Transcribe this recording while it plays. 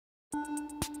Great.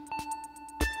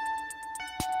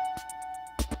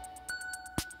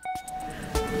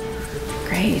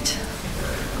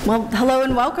 Well, hello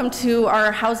and welcome to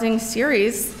our housing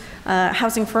series,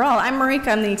 Housing for All. I'm Marika.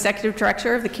 I'm the Executive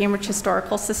Director of the Cambridge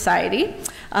Historical Society.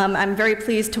 I'm very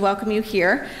pleased to welcome you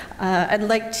here. I'd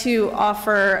like to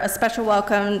offer a special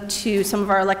welcome to some of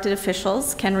our elected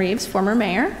officials. Ken Reeves, former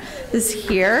mayor, is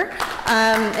here,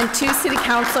 and two city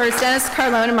councilors, Dennis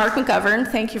Carlone and Mark McGovern.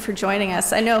 Thank you for joining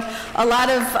us. I know a lot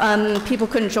of people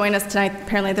couldn't join us tonight.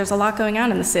 Apparently there's a lot going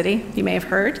on in the city, you may have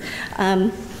heard.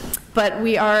 But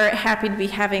we are happy to be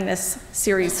having this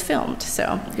series filmed,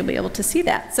 so you'll be able to see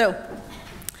that. So,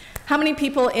 how many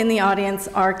people in the audience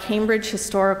are Cambridge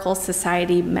Historical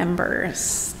Society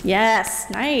members? Yes,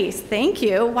 nice, thank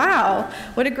you. Wow,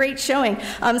 what a great showing.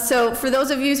 So for those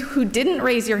of you who didn't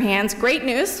raise your hands, great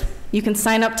news. You can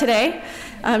sign up today.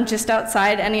 Just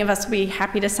outside, any of us will be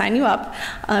happy to sign you up.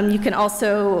 You can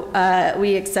also,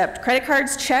 we accept credit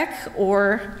cards, check,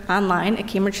 or online at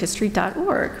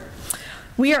cambridgehistory.org.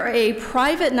 We are a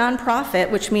private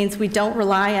nonprofit, which means we don't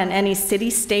rely on any city,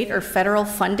 state, or federal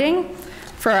funding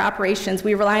for our operations.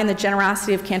 We rely on the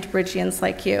generosity of Canterbridgians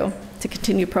like you to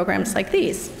continue programs like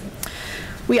these.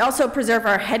 We also preserve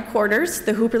our headquarters,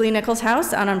 the Hooper Lee Nichols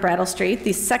House out on Brattle Street,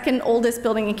 the second oldest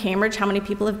building in Cambridge. How many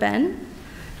people have been?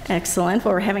 Excellent.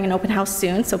 Well, we're having an open house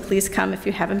soon, so please come if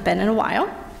you haven't been in a while.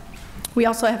 We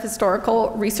also have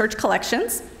historical research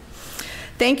collections.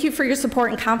 Thank you for your support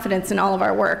and confidence in all of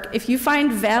our work. If you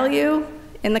find value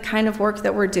in the kind of work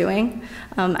that we're doing,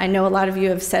 I know a lot of you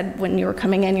have said when you were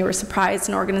coming in you were surprised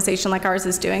an organization like ours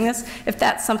is doing this. If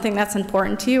that's something that's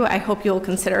important to you, I hope you'll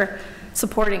consider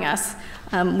supporting us.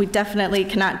 We definitely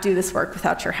cannot do this work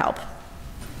without your help.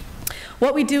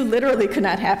 What we do literally could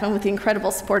not happen with the incredible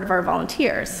support of our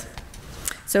volunteers.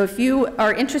 So if you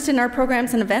are interested in our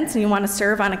programs and events and you want to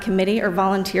serve on a committee or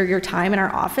volunteer your time in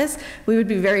our office, we would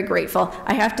be very grateful.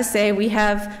 I have to say we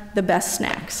have the best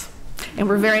snacks, and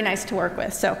we're very nice to work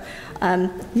with. So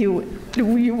you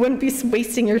wouldn't be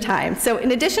wasting your time. So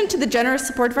in addition to the generous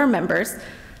support of our members,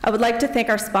 I would like to thank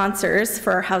our sponsors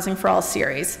for our Housing for All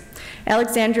series.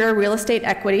 Alexandria Real Estate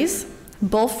Equities,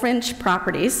 Bullfinch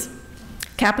Properties,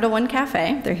 Capital One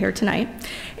Cafe, they're here tonight,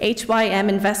 HYM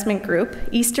Investment Group,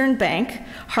 Eastern Bank,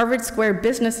 Harvard Square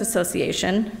Business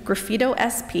Association, Graffito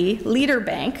SP, Leader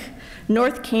Bank,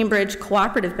 North Cambridge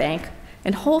Cooperative Bank,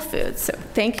 and Whole Foods. So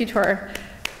thank you to our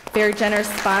very generous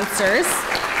sponsors.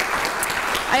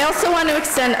 I also want to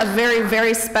extend a very,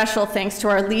 very special thanks to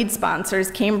our lead sponsors,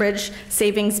 Cambridge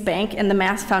Savings Bank and the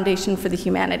Mass Foundation for the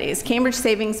Humanities. Cambridge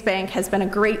Savings Bank has been a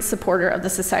great supporter of the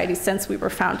Society since we were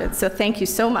founded, so thank you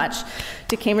so much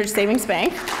to Cambridge Savings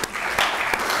Bank.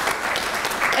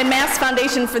 And Mass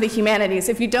Foundation for the Humanities.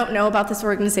 If you don't know about this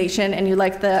organization and you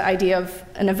like the idea of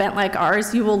an event like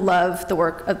ours, you will love the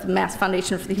work of the Mass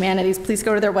Foundation for the Humanities. Please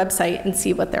go to their website and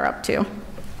see what they're up to.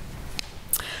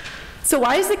 So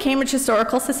why is the Cambridge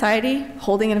Historical Society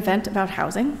holding an event about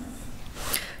housing?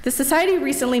 The Society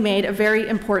recently made a very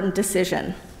important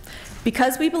decision.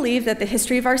 Because we believe that the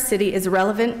history of our city is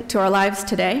relevant to our lives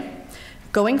today,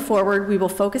 going forward we will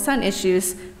focus on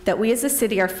issues that we as a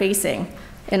city are facing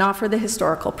and offer the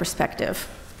historical perspective.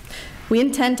 We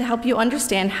intend to help you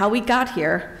understand how we got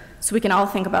here so we can all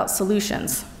think about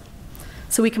solutions,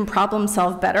 so we can problem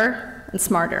solve better and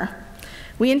smarter.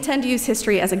 We intend to use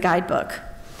history as a guidebook.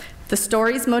 The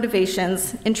stories,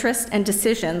 motivations, interests, and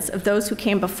decisions of those who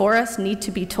came before us need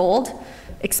to be told,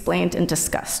 explained, and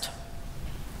discussed.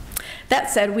 That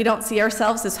said, we don't see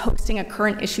ourselves as hosting a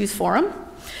current issues forum.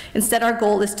 Instead, our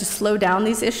goal is to slow down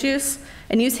these issues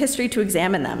and use history to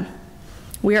examine them.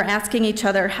 We are asking each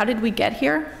other, how did we get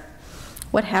here?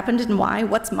 What happened and why?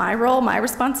 What's my role, my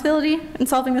responsibility in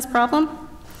solving this problem?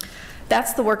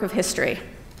 That's the work of history,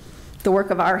 the work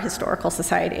of our historical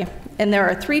society. And there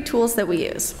are three tools that we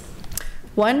use.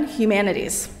 One,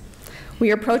 humanities.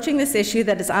 We are approaching this issue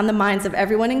that is on the minds of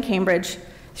everyone in Cambridge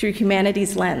through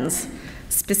humanities lens,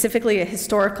 specifically a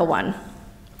historical one.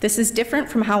 This is different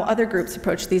from how other groups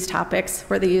approach these topics,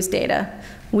 where they use data.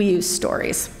 We use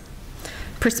stories.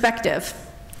 Perspective.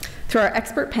 Through our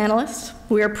expert panelists,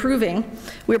 we are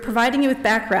providing you with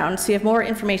background so you have more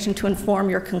information to inform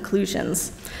your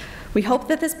conclusions. We hope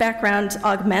that this background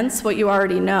augments what you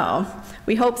already know.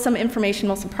 We hope some information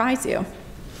will surprise you.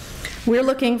 We're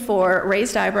looking for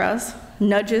raised eyebrows,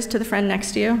 nudges to the friend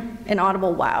next to you, and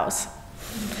audible wows.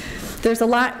 There's a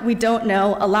lot we don't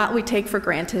know, a lot we take for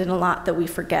granted, and a lot that we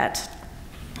forget.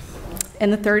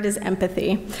 And the third is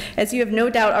empathy. As you have no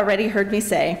doubt already heard me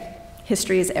say,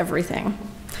 history is everything.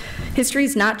 History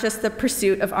is not just the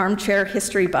pursuit of armchair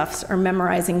history buffs or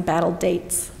memorizing battle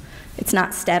dates. It's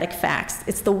not static facts.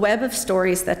 It's the web of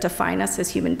stories that define us as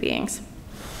human beings.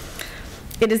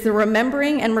 It is the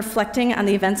remembering and reflecting on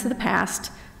the events of the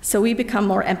past so we become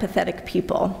more empathetic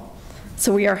people,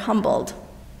 so we are humbled,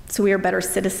 so we are better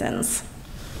citizens.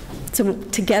 So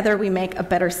together we make a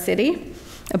better city,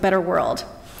 a better world.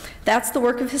 That's the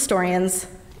work of historians,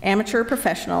 amateur or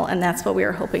professional, and that's what we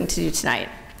are hoping to do tonight.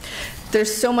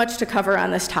 There's so much to cover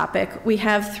on this topic. We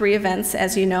have 3 events,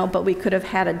 as you know, but we could have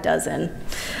had a dozen.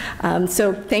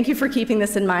 So thank you for keeping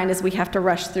this in mind as we have to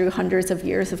rush through hundreds of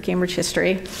years of Cambridge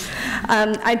history.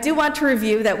 I do want to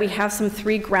review that we have some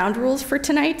 3 ground rules for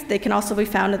tonight. They can also be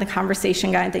found in the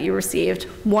conversation guide that you received.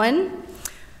 1,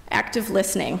 active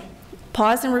listening.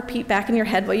 Pause and repeat back in your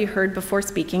head what you heard before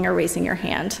speaking or raising your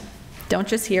hand. Don't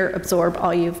just hear, absorb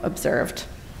all you've observed.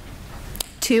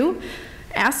 2,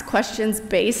 ask questions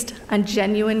based on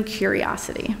genuine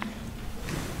curiosity.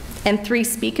 And 3,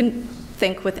 speak and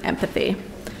think with empathy.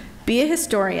 Be a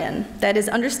historian, that is,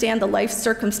 understand the life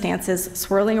circumstances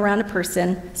swirling around a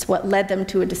person, is what led them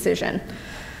to a decision.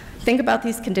 Think about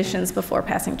these conditions before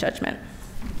passing judgment.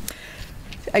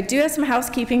 I do have some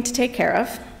housekeeping to take care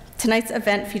of. Tonight's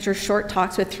event features short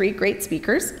talks with 3 great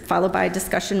speakers, followed by a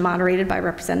discussion moderated by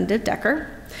Representative Decker.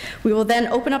 We will then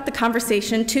open up the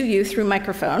conversation to you through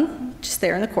microphone, just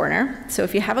there in the corner. So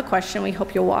if you have a question, we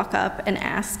hope you'll walk up and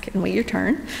ask and wait your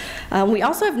turn. We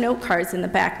also have note cards in the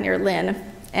back near Lynn,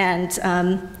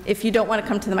 and if you don't want to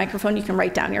come to the microphone, you can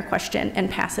write down your question and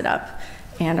pass it up,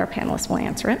 and our panelists will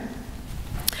answer it.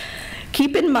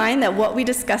 Keep in mind that what we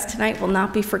discuss tonight will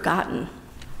not be forgotten.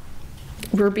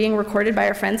 We're being recorded by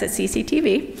our friends at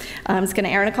CCTV. It's going to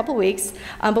air in a couple weeks.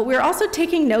 But we're also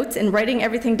taking notes and writing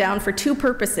everything down for 2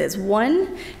 purposes.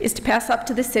 1 is to pass up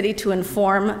to the city to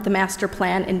inform the master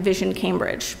plan Envision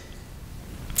Cambridge.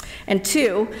 And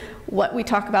 2, what we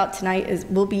talk about tonight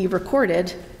will be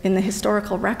recorded in the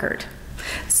historical record.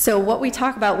 So what we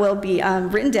talk about will be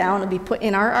written down, will be put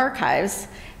in our archives,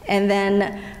 and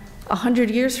then 100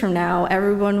 years from now,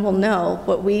 everyone will know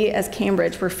what we as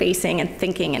Cambridge were facing and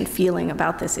thinking and feeling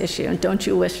about this issue. And don't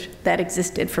you wish that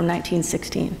existed from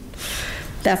 1916?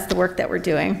 That's the work that we're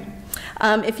doing.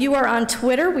 If you are on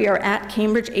Twitter, we are at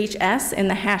CambridgeHS, and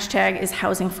the hashtag is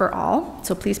Housing for All,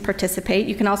 so please participate.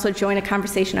 You can also join a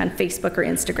conversation on Facebook or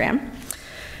Instagram.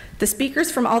 The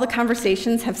speakers from all the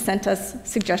conversations have sent us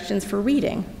suggestions for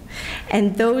reading,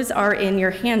 and those are in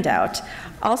your handout.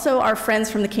 Also, our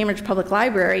friends from the Cambridge Public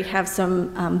Library have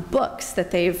some books that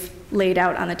they've laid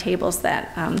out on the tables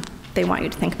that they want you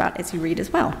to think about as you read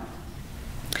as well.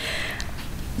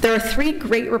 There are 3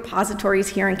 great repositories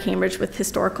here in Cambridge with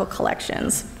historical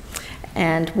collections.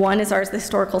 And 1 is ours, the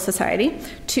Historical Society.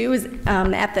 2 is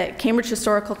at the Cambridge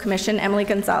Historical Commission. Emily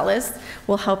Gonzalez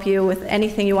will help you with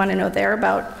anything you want to know there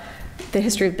about the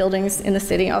history of buildings in the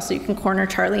city. Also, you can corner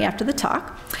Charlie after the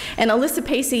talk. And Alyssa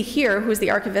Pacey here, who's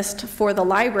the archivist for the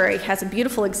library, has a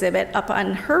beautiful exhibit up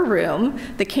on her room,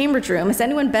 the Cambridge room. Has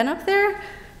anyone been up there?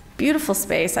 Beautiful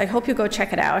space. I hope you go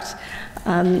check it out.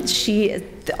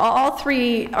 All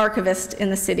 3 archivists in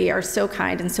the city are so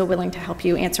kind and so willing to help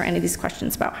you answer any of these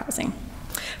questions about housing.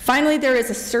 Finally, there is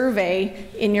a survey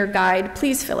in your guide.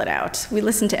 Please fill it out. We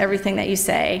listen to everything that you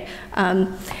say.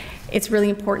 It's really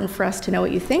important for us to know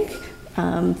what you think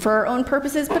for our own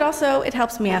purposes, but also it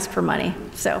helps me ask for money.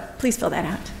 So please fill that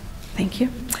out. Thank you.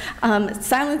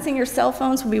 Silencing your cell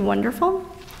phones would be wonderful.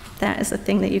 That is a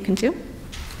thing that you can do.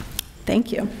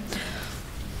 Thank you.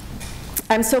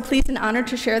 I'm so pleased and honored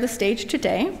to share the stage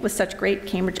today with such great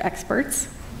Cambridge experts.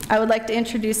 I would like to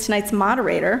introduce tonight's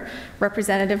moderator,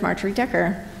 Representative Marjorie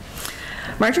Decker.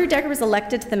 Marjorie Decker was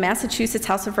elected to the Massachusetts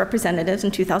House of Representatives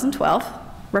in 2012,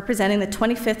 representing the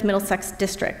 25th Middlesex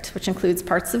District, which includes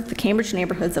parts of the Cambridge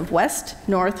neighborhoods of West,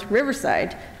 North,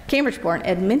 Riverside, Cambridgeport,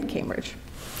 and Mid-Cambridge.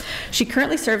 She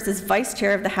currently serves as Vice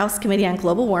Chair of the House Committee on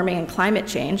Global Warming and Climate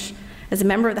Change, as a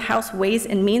member of the House Ways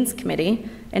and Means Committee,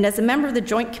 and as a member of the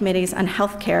Joint Committees on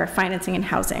Healthcare, Financing, and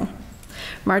Housing.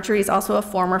 Marjorie is also a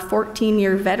former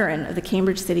 14-year veteran of the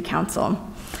Cambridge City Council,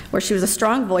 where she was a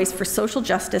strong voice for social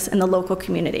justice in the local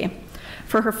community.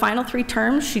 For her final 3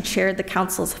 terms, she chaired the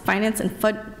Council's Finance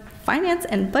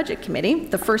and Budget Committee,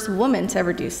 the first woman to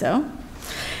ever do so,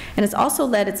 and has also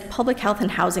led its Public Health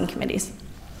and Housing Committees.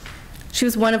 She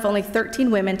was one of only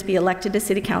 13 women to be elected to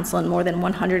City Council in more than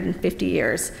 150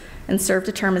 years, and served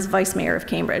a term as Vice Mayor of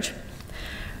Cambridge.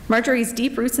 Marjorie's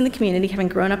deep roots in the community, having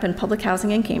grown up in public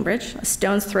housing in Cambridge, a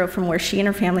stone's throw from where she and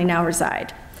her family now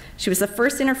reside. She was the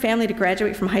first in her family to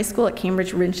graduate from high school at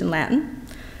Cambridge Ridge and Latin.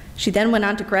 She then went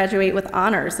on to graduate with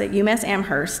honors at UMass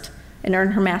Amherst and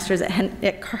earned her master's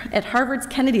at Harvard's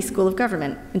Kennedy School of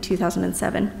Government in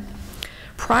 2007.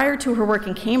 Prior to her work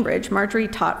in Cambridge, Marjorie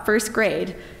taught first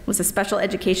grade, was a special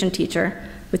education teacher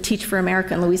with Teach for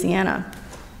America in Louisiana.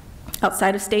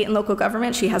 Outside of state and local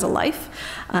government, she has a life.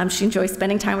 She enjoys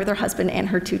spending time with her husband and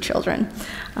her 2 children.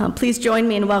 Please join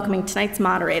me in welcoming tonight's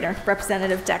moderator,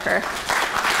 Representative Decker.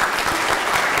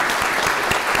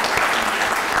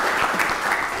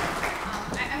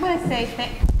 I want to say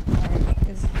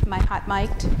is my hot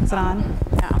mic'd? Is it on?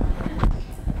 No.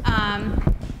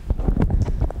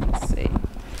 Let's see.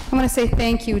 I want to say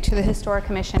thank you to the Historic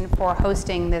Commission for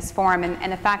hosting this forum,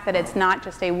 and the fact that it's not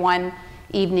just a one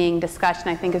evening discussion,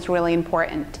 I think, is really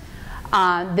important.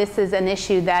 This is an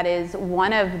issue that is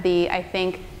one of the, I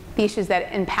think, the issues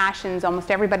that impassions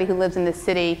almost everybody who lives in this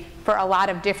city for a lot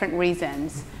of different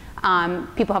reasons.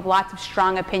 People have lots of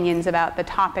strong opinions about the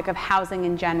topic of housing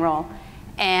in general.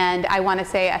 And I want to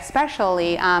say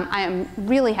especially, I am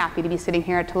really happy to be sitting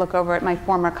here to look over at my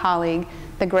former colleague,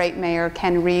 the great Mayor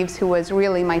Ken Reeves, who was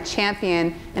really my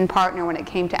champion and partner when it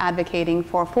came to advocating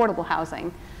for affordable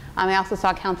housing. I also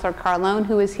saw Councilor Carlone,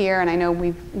 who is here, and I know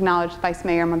we've acknowledged Vice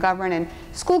Mayor McGovern, and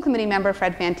School Committee member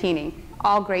Fred Fantini,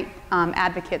 all great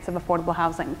advocates of affordable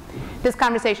housing. This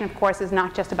conversation, of course, is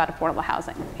not just about affordable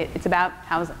housing. It's about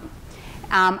housing.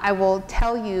 I will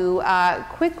tell you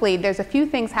quickly, there's a few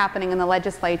things happening in the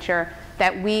legislature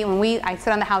that I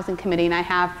sit on the Housing Committee, and I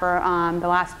have for the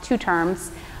last 2 terms.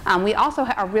 We also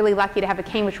are really lucky to have a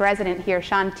Cambridge resident here,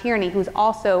 Sean Tierney, who's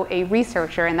also a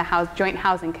researcher in the Joint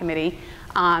Housing Committee.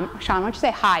 Sean, why don't you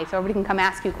say hi so everybody can come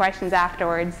ask you questions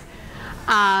afterwards.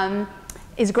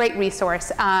 Is a great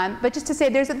resource. But just to say,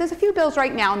 there's a few bills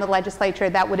right now in the legislature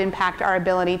that would impact our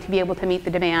ability to be able to meet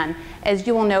the demand. As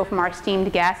you will know from our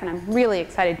esteemed guests, and I'm really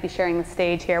excited to be sharing the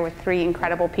stage here with 3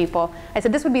 incredible people, I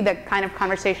said this would be the kind of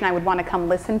conversation I would want to come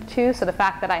listen to, so the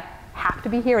fact that I have to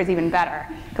be here is even better,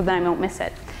 because then I won't miss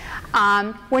it.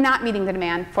 We're not meeting the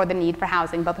demand for the need for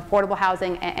housing, both affordable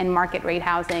housing and market rate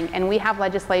housing, and we have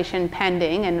legislation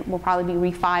pending, and will probably be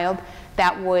refiled,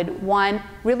 that would, 1,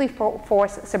 really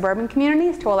force suburban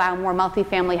communities to allow more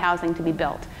multifamily housing to be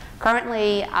built.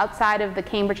 Currently, outside of the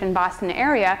Cambridge and Boston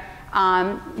area,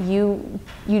 you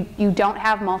don't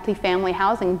have multifamily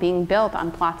housing being built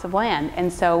on plots of land,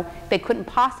 and so they couldn't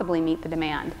possibly meet the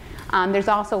demand. There's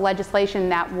also legislation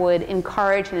that would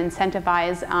encourage and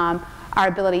incentivize our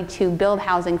ability to build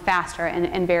housing faster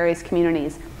in various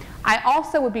communities. I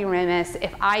also would be remiss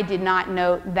if I did not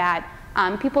note that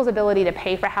people's ability to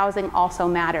pay for housing also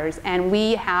matters. And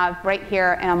we have right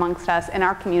here and amongst us in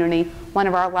our community one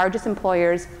of our largest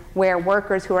employers where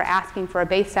workers who are asking for a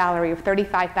base salary of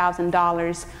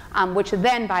 $35,000, which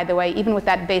then, by the way, even with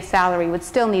that base salary, would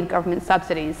still need government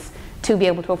subsidies to be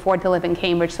able to afford to live in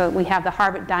Cambridge. So we have the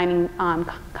Harvard Dining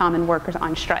Common workers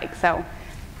on strike. So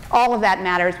all of that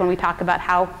matters when we talk about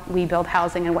how we build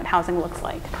housing and what housing looks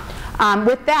like.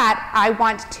 With that, I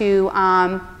want to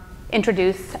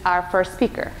introduce our first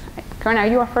speaker. Corinne, are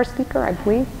you our first speaker, I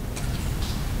believe?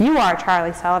 You are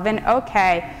Charlie Sullivan.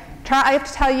 Okay. I have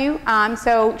to tell you,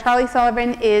 so Charlie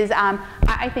Sullivan is,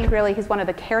 I think really he's one of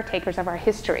the caretakers of our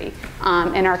history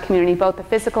in our community, both the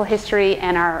physical history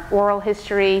and our oral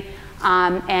history,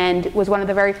 and was one of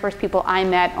the very first people I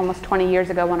met almost 20 years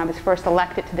ago when I was first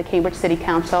elected to the Cambridge City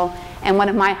Council. And one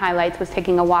of my highlights was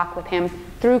taking a walk with him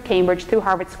through Cambridge, through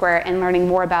Harvard Square, and learning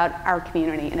more about our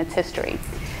community and its history.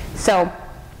 So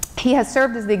he has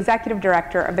served as the executive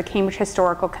director of the Cambridge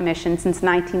Historical Commission since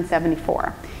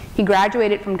 1974. He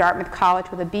graduated from Dartmouth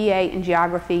College with a BA in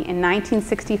geography in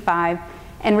 1965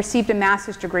 and received a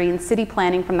master's degree in city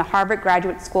planning from the Harvard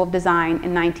Graduate School of Design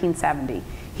in 1970.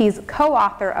 He's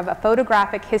co-author of A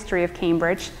Photographic History of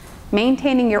Cambridge,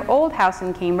 Maintaining Your Old House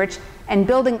in Cambridge, and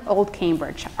Building Old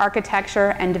Cambridge,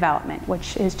 Architecture and Development,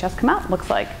 which has just come out, looks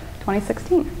like,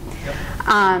 2016. Yep.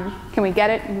 Can we get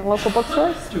it in the local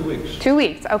bookstores? 2 weeks. 2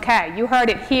 weeks, okay. You heard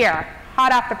it here,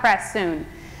 hot off the press soon.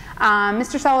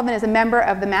 Mr. Sullivan is a member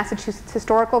of the Massachusetts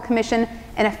Historical Commission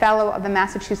and a fellow of the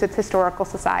Massachusetts Historical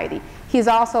Society. He is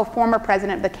also former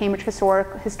president of the Cambridge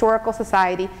Historical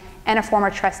Society and a former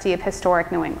trustee of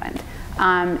Historic New England.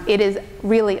 It is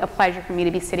really a pleasure for me to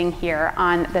be sitting here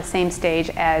on the same stage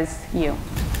as you.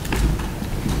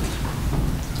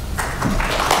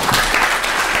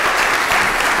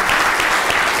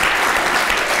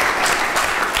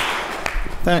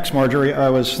 Thanks, Marjorie. I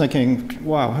was thinking,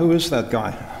 wow, who is that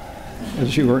guy,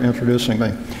 as you were introducing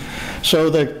me. So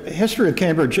the history of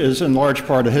Cambridge is in large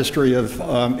part a history of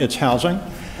its housing,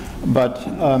 but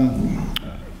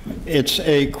it's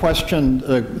a question,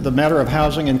 the matter of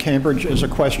housing in Cambridge is a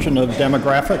question of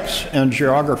demographics and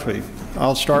geography.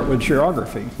 I'll start with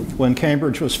geography. When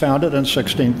Cambridge was founded in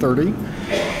 1630,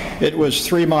 It was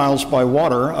 3 miles by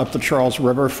water up the Charles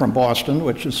River from Boston,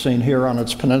 which is seen here on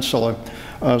its peninsula,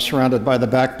 surrounded by the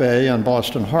Back Bay and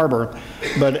Boston Harbor,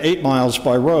 but 8 miles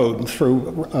by road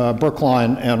through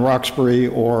Brookline and Roxbury,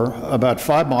 or about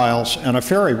 5 miles and a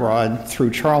ferry ride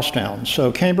through Charlestown.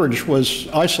 So Cambridge was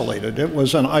isolated. It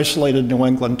was an isolated New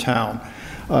England town.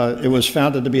 It was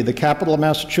founded to be the capital of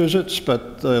Massachusetts,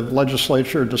 but the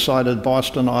legislature decided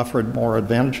Boston offered more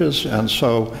advantages, and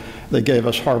so they gave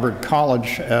us Harvard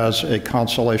College as a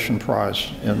consolation prize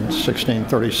in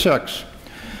 1636.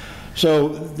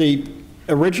 So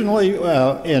originally,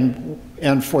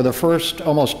 and for the first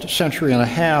almost century and a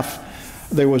half,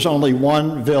 there was only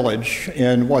one village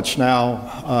in what's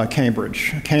now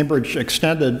Cambridge. Cambridge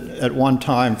extended at one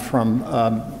time from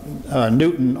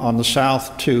Newton on the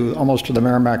south to almost to the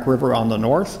Merrimack River on the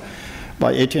north. By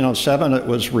 1807, it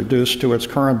was reduced to its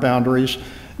current boundaries.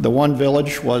 The one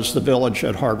village was the village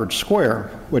at Harvard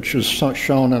Square, which is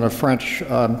shown in a French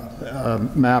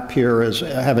map here as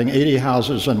having 80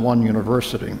 houses and one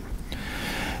university.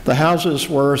 The houses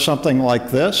were something like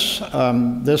this.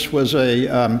 This was a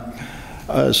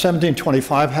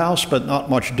 1725 house, but not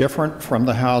much different from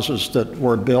the houses that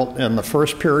were built in the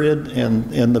first period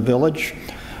in the village.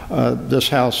 This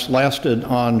house lasted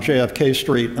on JFK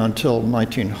Street until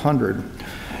 1900.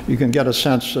 You can get a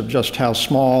sense of just how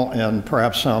small and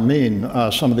perhaps how mean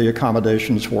some of the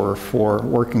accommodations were for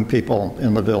working people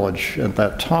in the village at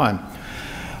that time.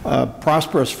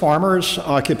 Prosperous farmers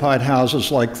occupied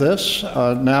houses like this,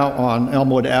 now on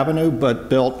Elmwood Avenue, but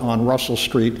built on Russell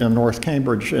Street in North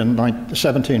Cambridge in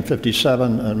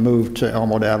 1757 and moved to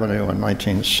Elmwood Avenue in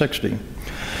 1960.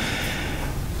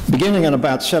 Beginning in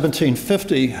about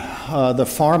 1750, the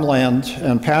farmland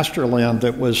and pasture land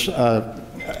that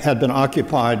had been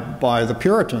occupied by the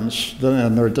Puritans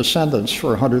and their descendants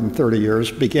for 130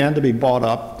 years began to be bought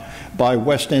up by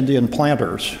West Indian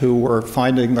planters who were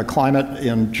finding the climate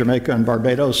in Jamaica and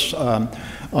Barbados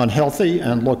unhealthy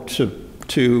and looked to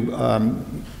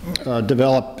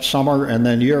develop summer and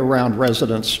then year-round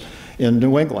residence in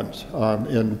New England,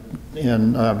 in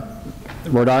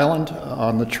Rhode Island,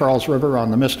 on the Charles River,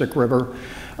 on the Mystic River.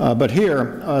 But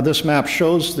here, this map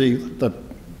shows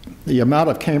the amount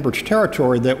of Cambridge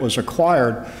territory that was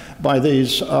acquired by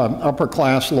these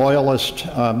upper-class loyalist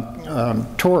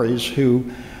Tories who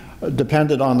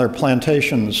depended on their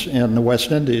plantations in the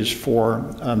West Indies for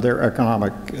their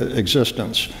economic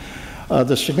existence.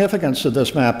 The significance of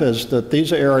this map is that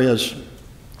these areas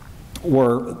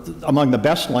were among the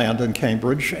best land in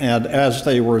Cambridge, and as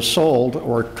they were sold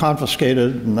or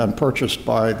confiscated and then purchased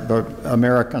by the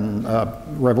American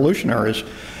revolutionaries,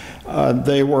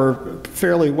 they were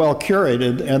fairly well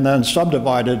curated and then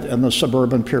subdivided in the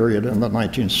suburban period in the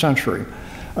 19th century.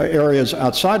 Areas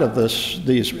outside of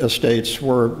these estates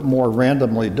were more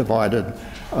randomly divided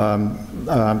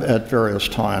at various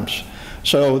times.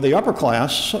 So the upper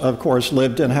class, of course,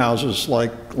 lived in houses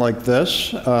like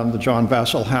this, the John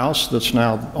Vassall house that's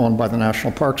now owned by the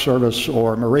National Park Service,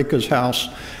 or Marika's house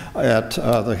at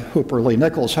the Hooper Lee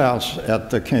Nichols house at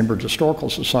the Cambridge Historical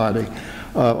Society.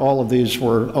 All of these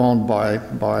were owned by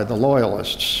the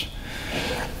Loyalists.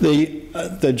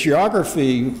 The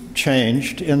geography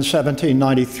changed in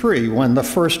 1793 when the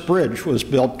first bridge was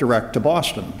built direct to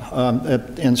Boston.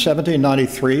 In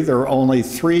 1793, there were only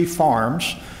 3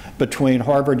 farms between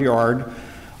Harvard Yard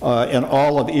and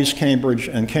all of East Cambridge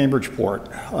and Cambridgeport.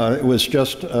 It was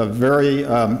just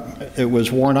it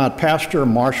was worn-out pasture,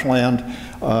 marshland,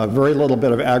 very little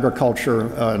bit of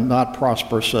agriculture, not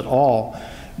prosperous at all.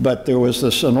 But there was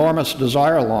this enormous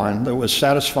desire line that was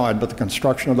satisfied by the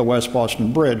construction of the West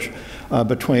Boston Bridge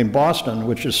between Boston,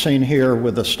 which is seen here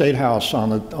with the State House on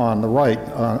the right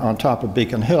on top of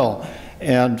Beacon Hill,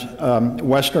 and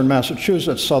western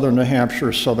Massachusetts, southern New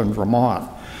Hampshire, southern Vermont.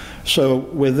 So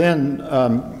within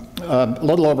a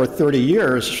little over 30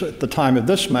 years at the time of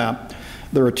this map,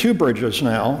 there are 2 bridges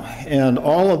now, and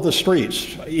all of the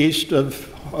streets east of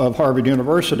Harvard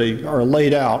University are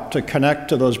laid out to connect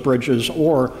to those bridges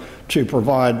or to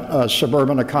provide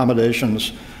suburban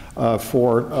accommodations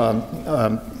or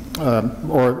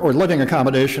living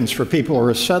accommodations for people who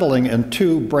are settling in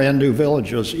 2 brand new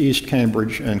villages, East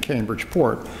Cambridge and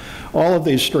Cambridgeport. All of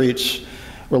these streets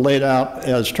were laid out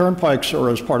as turnpikes or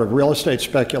as part of real estate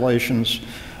speculations.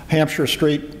 Hampshire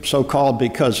Street, so called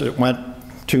because it went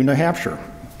to New Hampshire.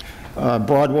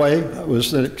 Broadway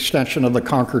was the extension of the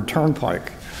Concord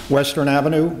Turnpike. Western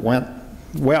Avenue went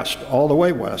west, all the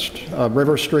way west,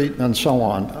 River Street and so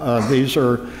on. These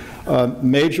are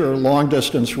major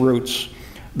long-distance routes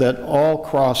that all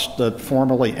crossed the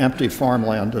formerly empty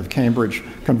farmland of Cambridge,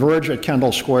 converge at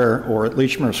Kendall Square or at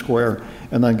Lechmere Square,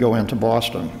 and then go into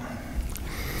Boston.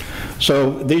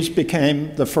 So these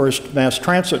became the first mass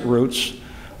transit routes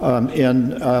in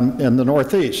the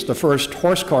Northeast. The first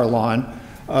horse car line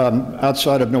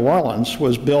outside of New Orleans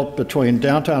was built between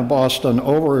downtown Boston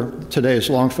over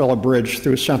today's Longfellow Bridge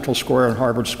through Central Square and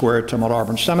Harvard Square to Mount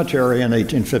Auburn Cemetery in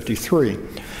 1853.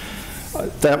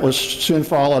 That was soon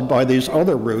followed by these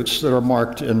other routes that are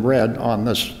marked in red on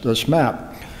this map.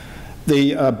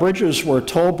 The bridges were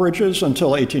toll bridges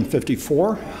until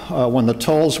 1854. When the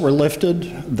tolls were lifted,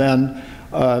 then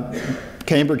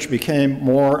Cambridge became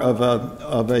more of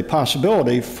a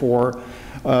possibility for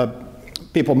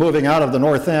people moving out of the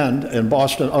North End and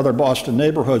Boston, other Boston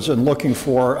neighborhoods, and looking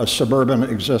for a suburban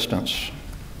existence.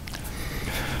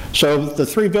 So the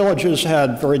three villages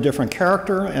had very different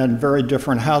character and very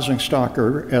different housing stock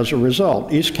as a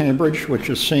result. East Cambridge, which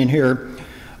is seen here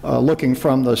looking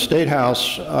from the State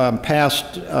House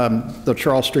past the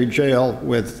Charles Street Jail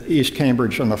with East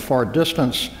Cambridge in the far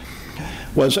distance,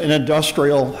 was an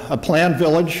a planned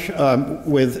village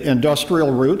with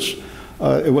industrial roots.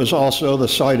 It was also the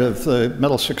site of the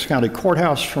Middlesex County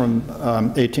Courthouse from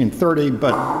 1830,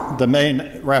 but the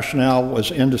main rationale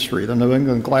was industry. The New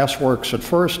England Glass Works at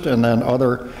first, and then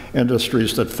other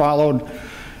industries that followed.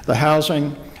 The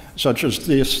housing, such as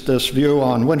this view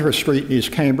on Winter Street in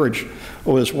East Cambridge,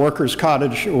 was workers'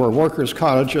 cottage or workers'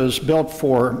 cottages built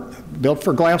for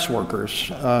glass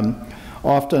workers,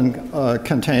 often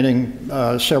containing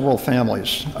several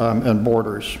families and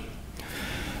boarders.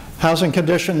 Housing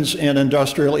conditions in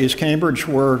industrial East Cambridge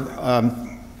were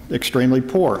extremely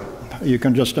poor. You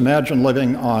can just imagine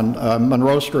living on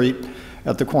Monroe Street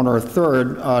at the corner of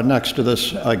 3rd next to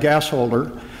this gas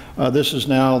holder. This is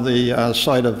now the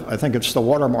site of, I think it's the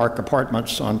Watermark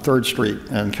Apartments on 3rd Street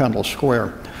and Kendall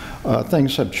Square.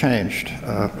 Things have changed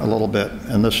a little bit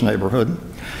in this neighborhood.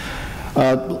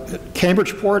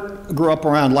 Cambridgeport grew up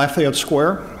around Lafayette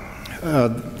Square.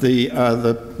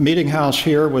 The meeting house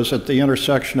here was at the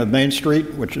intersection of Main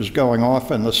Street, which is going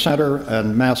off in the center,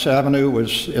 and Mass Avenue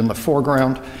was in the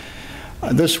foreground.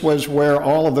 This was where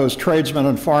all of those tradesmen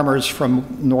and farmers from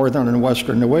northern and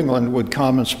western New England would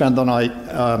come and spend the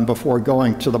night before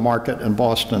going to the market in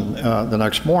Boston the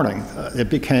next morning. It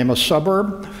became a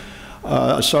suburb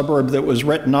that was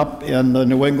written up in the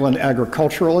New England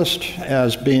Agriculturalist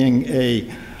as being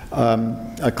a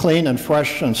clean and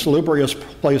fresh and salubrious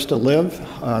place to live.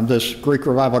 This Greek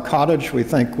Revival cottage, we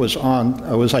think, was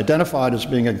identified as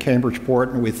being in Cambridgeport,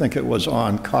 and we think it was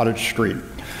on Cottage Street.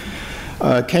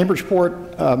 Cambridgeport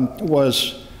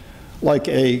was like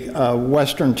a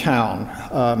western town,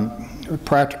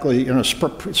 practically,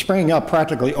 springing up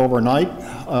practically overnight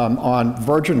on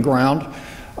virgin ground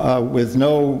with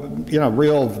no,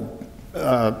 real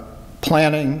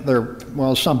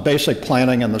planning. Some basic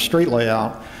planning in the street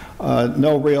layout.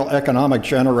 No real economic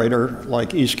generator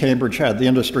like East Cambridge had the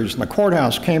industries and the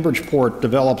courthouse. Cambridgeport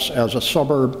develops as a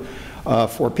suburb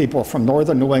for people from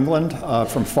northern New England,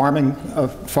 from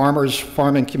farmers,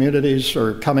 farming communities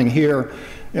are coming here.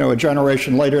 A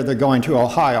generation later they're going to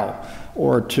Ohio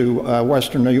or to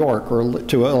western New York or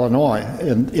to Illinois.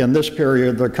 In this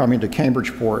period they're coming to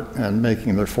Cambridgeport and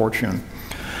making their fortune.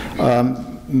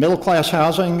 Middle-class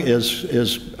housing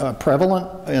is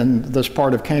prevalent in this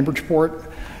part of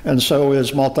Cambridgeport, and so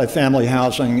is multifamily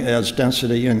housing as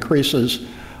density increases,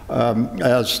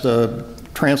 as the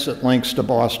transit links to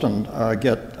Boston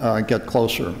get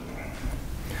closer.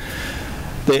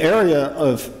 The area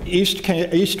of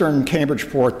eastern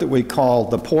Cambridgeport that we call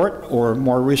the Port, or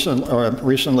more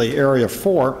recently Area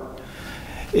 4,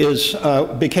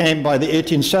 became by the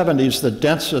 1870s the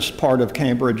densest part of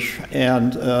Cambridge,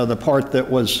 and the part that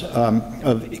was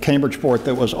of Cambridgeport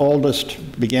that was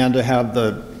oldest began to have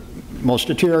the most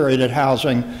deteriorated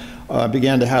housing,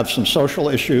 began to have some social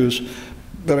issues,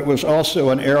 but it was also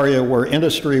an area where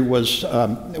industry was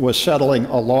settling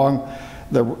along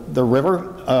the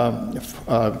river.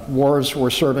 Wharves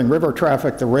were serving river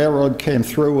traffic. The railroad came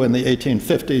through in the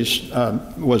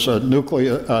 1850s, was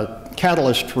a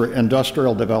catalyst for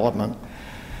industrial development.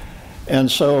 And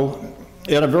so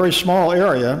in a very small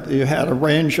area, you had a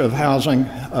range of housing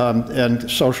and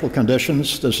social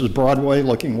conditions. This is Broadway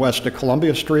looking west to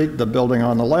Columbia Street. The building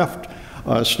on the left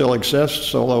still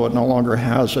exists, although it no longer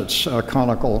has its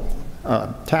conical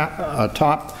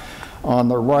top. On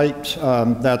the right,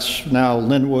 that's now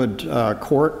Linwood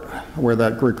Court, where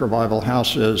that Greek Revival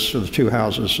house is. So the two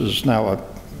houses is now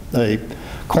a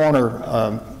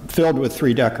corner filled with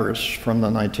three-deckers from the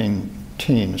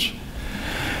 19-teens.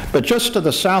 But just to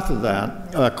the south of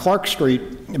that, Clark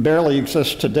Street barely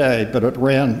exists today, but it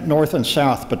ran north and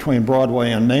south between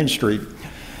Broadway and Main Street.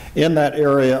 In that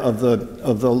area of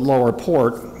the lower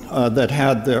port, that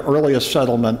had the earliest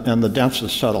settlement and the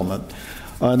densest settlement.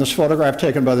 In this photograph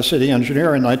taken by the city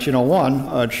engineer in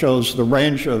 1901, it shows the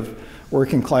range of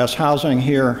working class housing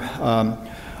here.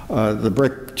 The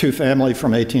brick two-family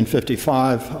from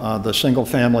 1855, the single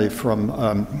family from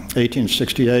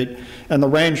 1868, and the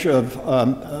range of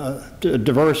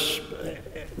diverse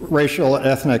racial,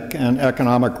 ethnic, and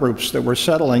economic groups that were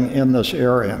settling in this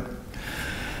area.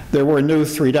 There were new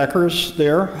three-deckers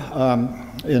there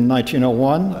in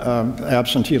 1901.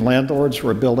 Absentee landlords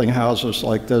were building houses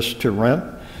like this to rent.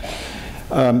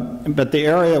 But the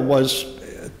area was,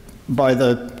 by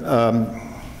the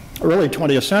early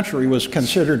 20th century, was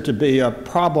considered to be a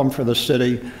problem for the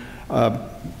city.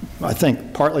 I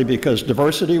think partly because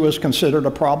diversity was considered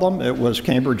a problem. It was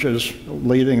Cambridge's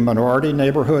leading minority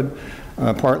neighborhood,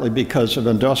 partly because of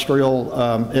industrial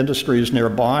industries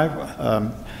nearby,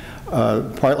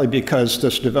 partly because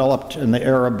this developed in the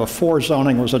era before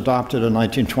zoning was adopted in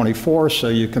 1924. So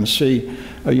you can see,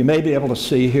 you may be able to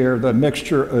see here the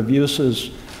mixture of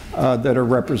uses that are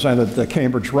represented. The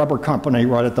Cambridge Rubber Company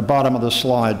right at the bottom of the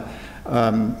slide,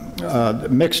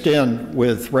 mixed in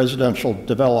with residential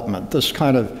development. This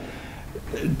kind of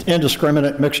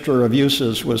indiscriminate mixture of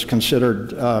uses was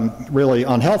considered really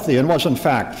unhealthy, and was in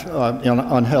fact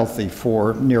unhealthy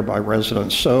for nearby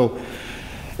residents. So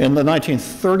in the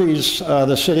 1930s,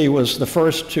 the city was the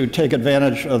first to take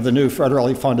advantage of the new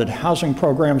federally funded housing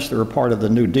programs that were part of the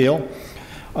New Deal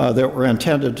that were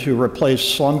intended to replace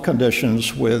slum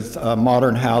conditions with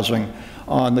modern housing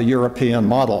on the European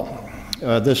model.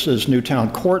 This is Newtown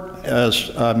Court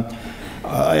as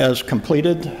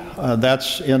completed.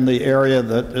 That's in the area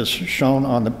that is shown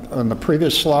on the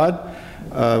previous slide.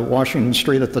 Washington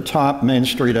Street at the top, Main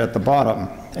Street at the bottom,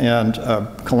 and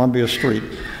Columbia Street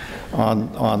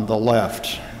on the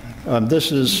left.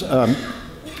 This is,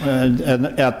 and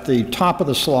at the top of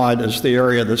the slide is the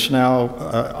area that's now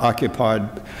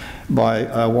occupied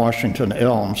by Washington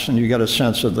Elms, and you get a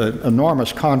sense of the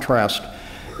enormous contrast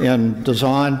in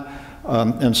design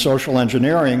and social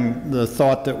engineering, the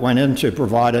thought that went into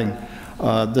providing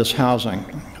this housing.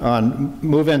 On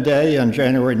move-in day in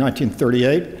January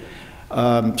 1938,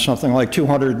 something like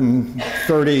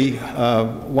 230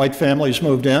 white families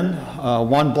moved in,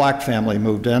 one black family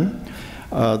moved in.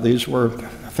 These were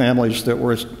families that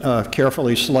were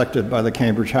carefully selected by the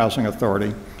Cambridge Housing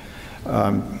Authority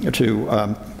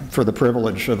for the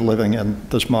privilege of living in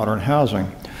this modern housing.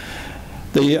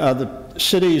 The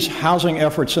city's housing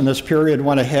efforts in this period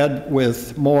went ahead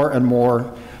with more and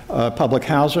more public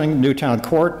housing. Newtown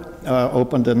Court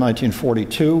opened in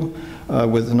 1942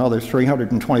 with another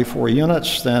 324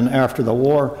 units. Then after the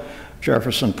war,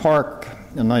 Jefferson Park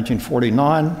in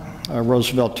 1949,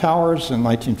 Roosevelt Towers in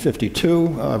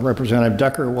 1952. Representative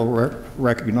Decker will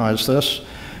recognize this,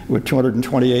 with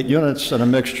 228 units and a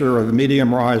mixture of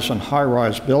medium-rise and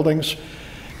high-rise buildings.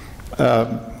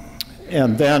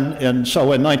 And then,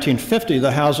 so in 1950,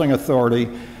 the Housing Authority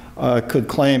could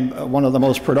claim one of the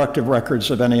most productive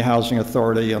records of any housing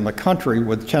authority in the country,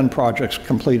 with 10 projects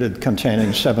completed containing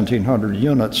 1,700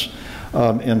 units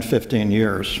in 15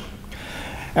 years.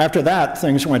 After that,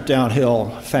 things went downhill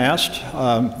fast.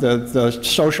 The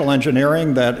social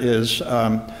engineering that is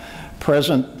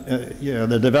present,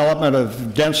 the development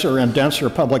of denser and denser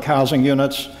public housing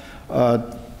units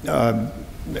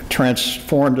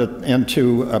transformed it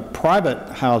into private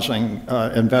housing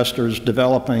investors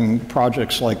developing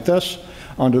projects like this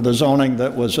under the zoning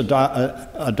that was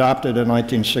adopted in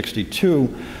 1962.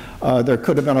 There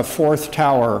could have been a fourth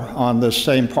tower on this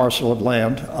same parcel of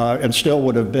land and still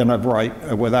would have been of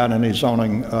right without any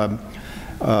zoning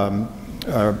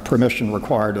permission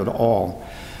required at all.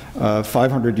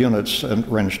 500 units in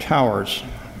range towers.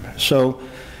 So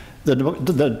the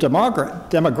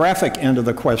demographic end of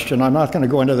the question, I'm not going to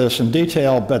go into this in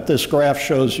detail, but this graph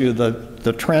shows you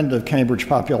the trend of Cambridge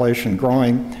population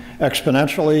growing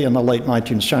exponentially in the late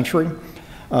 19th century,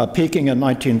 peaking in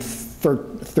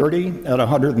 1930 at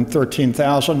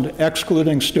 113,000,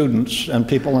 excluding students and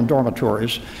people in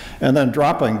dormitories, and then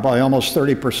dropping by almost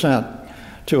 30%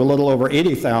 to a little over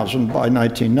 80,000 by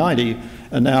 1990,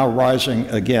 and now rising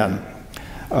again.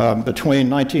 Between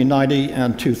 1990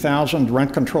 and 2000,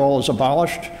 rent control is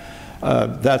abolished.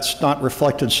 That's not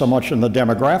reflected so much in the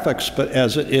demographics, but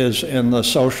as it is in the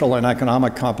social and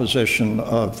economic composition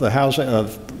of the housing,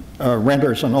 of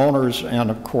renters and owners, and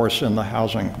of course in the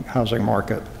housing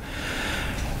market.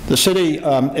 The city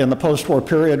in the post-war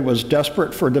period was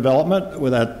desperate for development.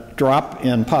 With that drop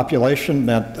in population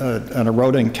meant an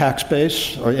eroding tax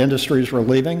base, or industries were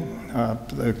leaving.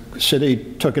 The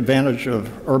city took advantage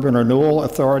of Urban Renewal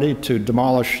Authority to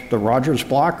demolish the Rogers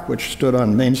Block, which stood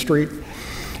on Main Street,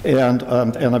 and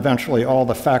eventually all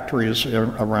the factories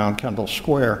around Kendall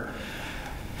Square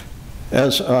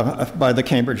by the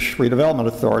Cambridge Redevelopment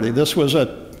Authority. This was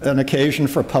an occasion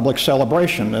for public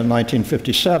celebration in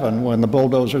 1957 when the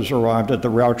bulldozers arrived at the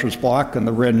Rauchers Block and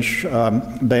the Ringe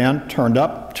band turned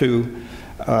up to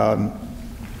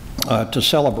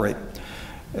celebrate.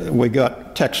 We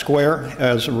got Tech Square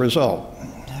as a result,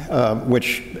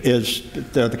 which is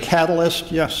the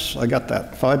catalyst. Yes, I got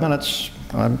that. 5 minutes,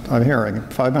 I'm hearing,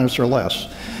 5 minutes or less.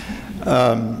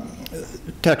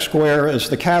 Tech Square is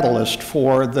the catalyst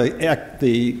for the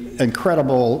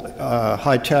incredible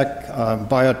high-tech,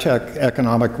 biotech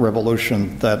economic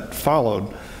revolution that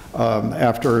followed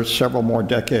after several more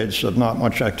decades of not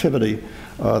much activity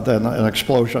than an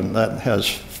explosion that has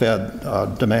fed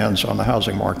demands on the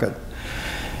housing market.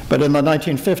 But in the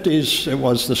 1950s, it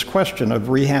was this question of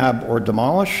rehab or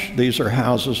demolish. These are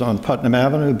houses on Putnam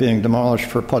Avenue being demolished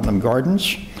for Putnam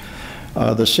Gardens.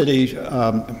 The city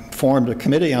formed a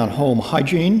committee on home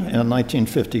hygiene in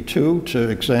 1952 to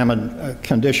examine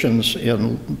conditions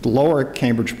in lower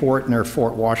Cambridgeport near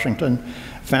Fort Washington,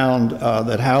 found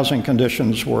that housing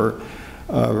conditions were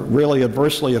really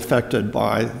adversely affected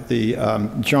by the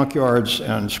junkyards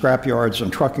and scrapyards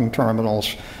and trucking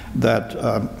terminals that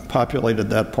populated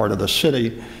that part of the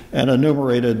city, and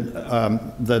enumerated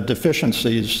the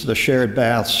deficiencies, the shared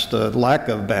baths, the lack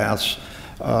of baths,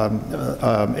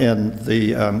 in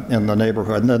the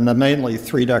neighborhood, and then the mainly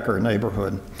three-decker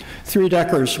neighborhood.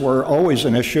 Three-deckers were always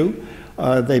an issue.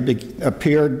 They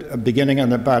appeared beginning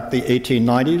in about the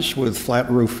 1890s with flat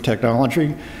roof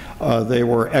technology. They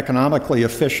were economically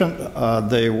efficient.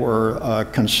 They were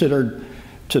considered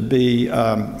to be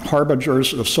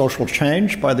harbingers of social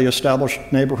change by the established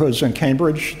neighborhoods in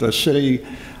Cambridge. The city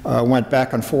went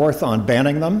back and forth on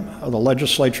banning them. The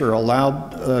legislature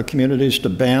allowed communities to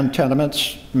ban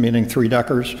tenements, meaning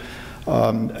three-deckers.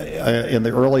 In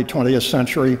the early 20th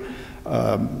century,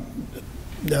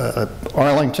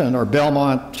 Arlington or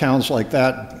Belmont, towns like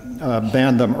that,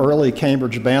 banned them early.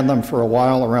 Cambridge banned them for a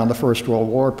while around the First World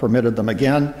War, permitted them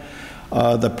again.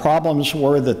 The problems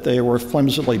were that they were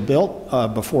flimsily built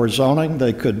before zoning.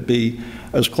 They could be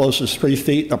as close as 3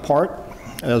 feet apart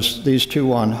as these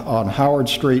two on Howard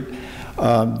Street.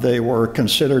 They were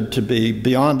considered to be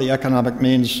beyond the economic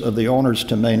means of the owners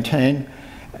to maintain,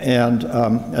 and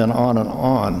on and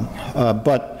on.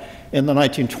 But in the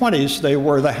 1920s, they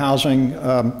were the housing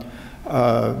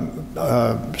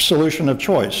solution of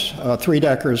choice.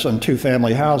 Three-deckers and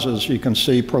two-family houses you can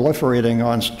see proliferating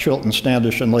on Chilton,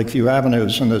 Standish, and Lakeview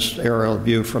Avenues in this aerial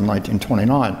view from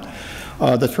 1929.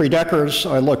 The three-deckers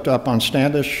I looked up on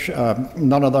Standish,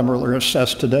 none of them are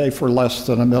assessed today for less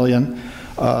than $1 million.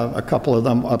 A couple of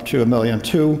them up to $1.2 million.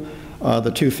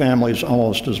 The two families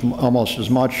almost as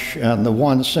much, and the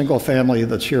one single family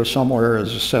that's here somewhere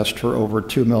is assessed for over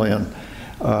 $2 million.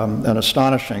 An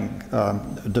astonishing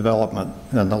development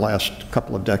in the last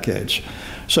couple of decades.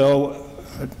 So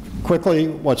quickly,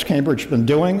 what's Cambridge been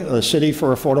doing? The City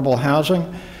for Affordable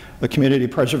Housing, the Community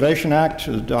Preservation Act,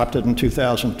 adopted in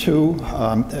 2002,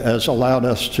 has allowed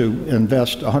us to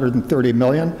invest $130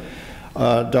 million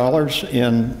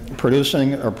in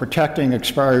producing or protecting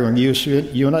expiring use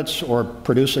units or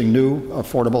producing new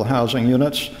affordable housing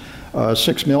units.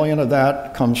 $6 million of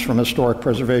that comes from historic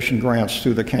preservation grants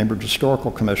through the Cambridge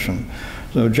Historical Commission.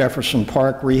 So Jefferson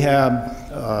Park rehab,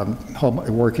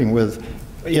 working with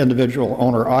individual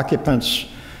owner occupants,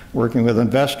 working with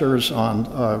investors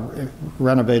on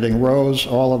renovating rows.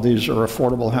 All of these are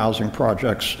affordable housing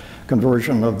projects.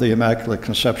 Conversion of the Immaculate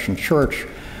Conception Church,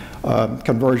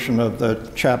 conversion of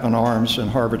the Chapman Arms in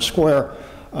Harvard Square.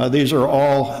 These are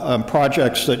all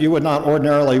projects that you would not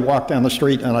ordinarily walk down the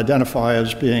street and identify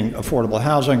as being affordable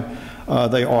housing.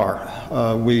 They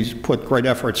are. We put great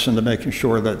efforts into making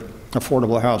sure that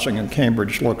affordable housing in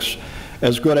Cambridge looks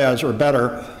as good as or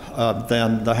better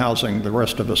than the housing the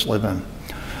rest of us live in.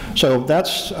 So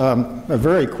that's a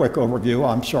very quick overview.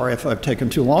 I'm sorry if I've taken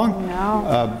too long.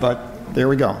 No. But there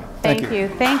we go. Thank you.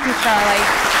 Thank you,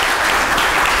 Charlie.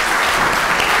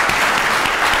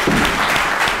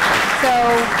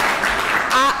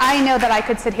 I know that I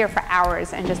could sit here for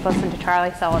hours and just listen to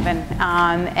Charlie Sullivan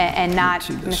and not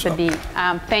miss a beat.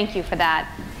 Thank you for that.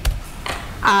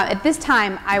 At this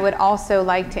time, I would also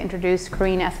like to introduce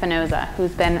Corinne Espinoza,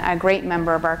 who's been a great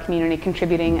member of our community,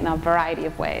 contributing in a variety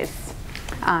of ways.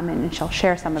 And she'll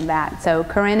share some of that. So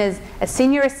Corinne is a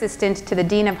senior assistant to the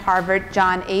Dean of Harvard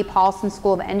John A. Paulson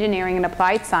School of Engineering and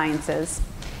Applied Sciences.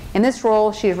 In this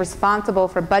role, she is responsible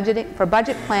for budget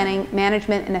planning,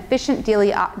 management, and efficient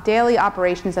daily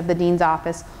operations of the Dean's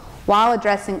office while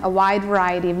addressing a wide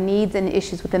variety of needs and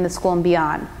issues within the school and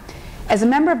beyond. As a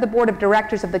member of the board of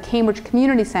directors of the Cambridge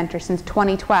Community Center since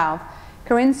 2012,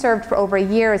 Corinne served for over a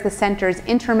year as the center's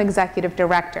interim executive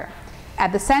director.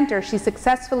 At the center, she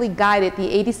successfully guided the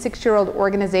 86-year-old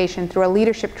organization through a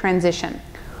leadership transition.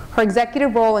 Her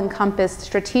executive role encompassed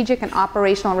strategic and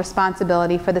operational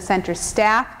responsibility for the center's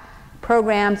staff,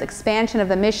 programs, expansion of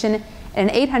the mission,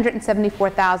 and an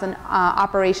 $874,000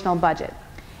 operational budget.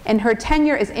 In her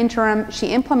tenure as interim, she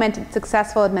implemented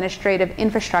successful administrative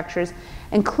infrastructures,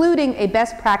 including a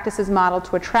best practices model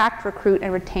to attract, recruit,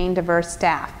 and retain diverse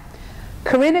staff.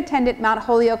 Corinne attended Mount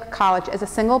Holyoke College as a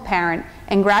single parent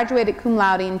and graduated cum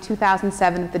laude in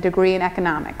 2007 with a degree in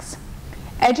economics.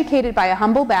 Educated by a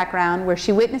humble background where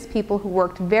she witnessed people who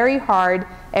worked very hard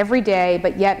every day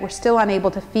but yet were still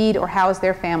unable to feed or house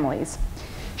their families.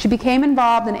 She became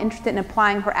involved and interested in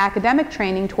applying her academic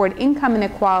training toward income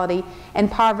inequality and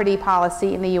poverty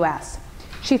policy in the U.S.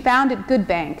 She founded Good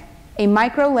Bank, a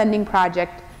micro-lending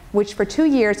project which for 2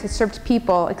 years has served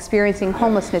people experiencing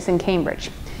homelessness in Cambridge.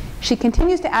 She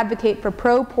continues to advocate for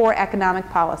pro-poor economic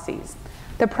policies.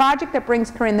 The project that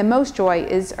brings Corinne the most joy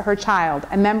is her child,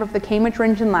 a member of the Cambridge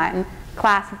Rindge and Latin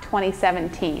class of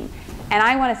 2017. And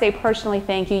I want to say personally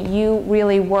thank you. You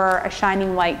really were a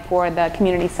shining light for the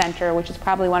community center, which is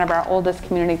probably one of our oldest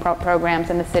community programs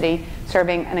in the city,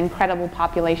 serving an incredible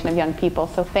population of young people.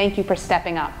 So thank you for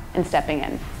stepping up and stepping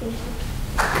in. Thank you.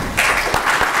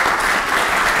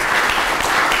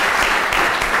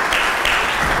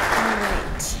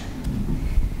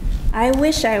 I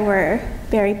wish I were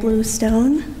Barry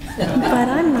Bluestone, but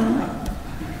I'm not.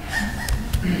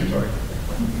 Sorry.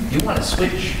 You want to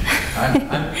switch?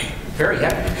 I'm very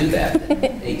happy to do that.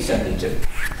 872.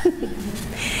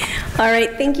 All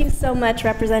right, thank you so much,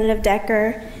 Representative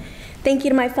Decker. Thank you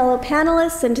to my fellow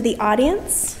panelists and to the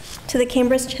audience, to the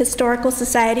Cambridge Historical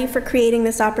Society for creating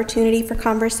this opportunity for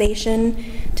conversation,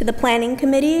 to the Planning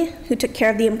Committee, who took care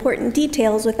of the important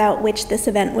details without which this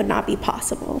event would not be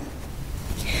possible.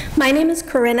 My name is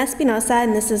Corinne Espinoza,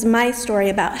 and this is my story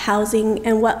about housing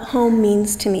and what home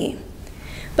means to me.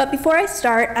 But before I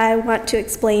start, I want to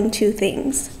explain two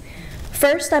things.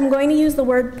 First, I'm going to use the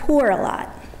word poor a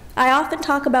lot. I often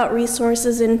talk about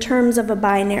resources in terms of a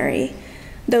binary.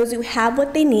 Those who have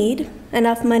what they need,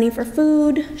 enough money for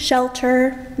food,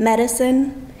 shelter,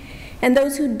 medicine, and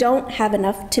those who don't have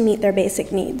enough to meet their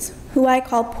basic needs, who I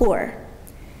call poor.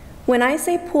 When I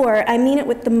say poor, I mean it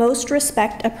with the most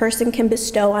respect a person can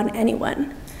bestow on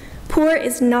anyone. Poor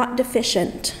is not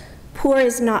deficient. Poor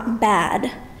is not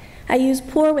bad. I use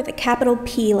poor with a capital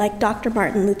P like Dr.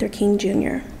 Martin Luther King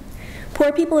Jr.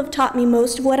 Poor people have taught me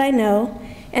most of what I know,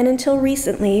 and until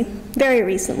recently, very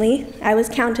recently, I was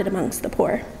counted amongst the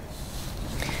poor.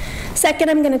 Second,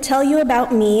 I'm going to tell you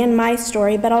about me and my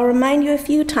story, but I'll remind you a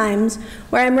few times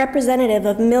where I'm representative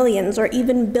of millions or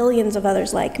even billions of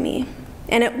others like me.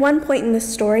 And at one point in this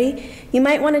story, you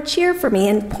might want to cheer for me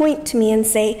and point to me and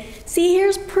say, see,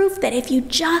 here's proof that if you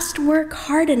just work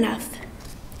hard enough.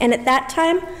 And at that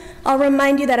time, I'll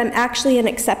remind you that I'm actually an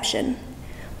exception.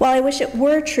 While I wish it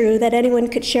were true that anyone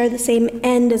could share the same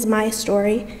end as my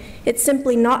story, it's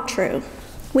simply not true.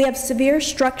 We have severe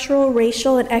structural,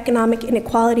 racial, and economic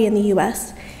inequality in the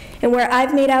U.S., and where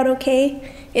I've made out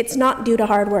okay, it's not due to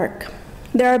hard work.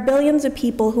 There are billions of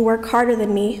people who work harder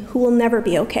than me who will never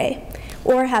be okay,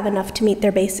 or have enough to meet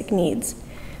their basic needs.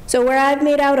 So where I've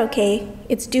made out okay,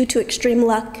 it's due to extreme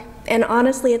luck, and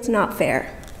honestly, it's not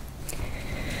fair.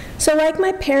 So like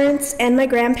my parents and my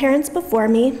grandparents before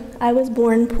me, I was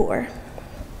born poor.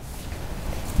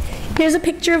 Here's a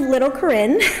picture of little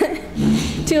Corinne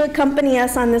to accompany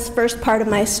us on this first part of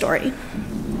my story.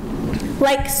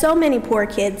 Like so many poor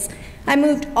kids, I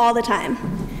moved all the time.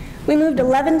 We moved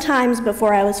 11 times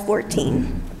before I was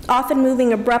 14, often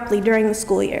moving abruptly during the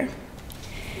school year.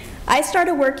 I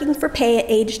started working for pay at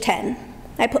age 10.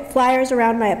 I put flyers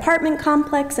around my apartment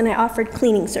complex and I offered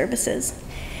cleaning services.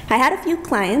 I had a few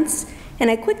clients, and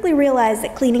I quickly realized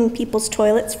that cleaning people's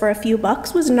toilets for a few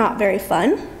bucks was not very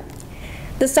fun.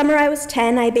 The summer I was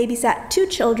 10, I babysat 2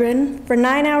 children for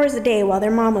 9 hours a day while their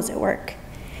mom was at work.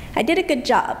 I did a good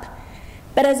job,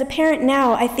 but as a parent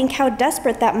now, I think how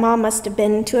desperate that mom must have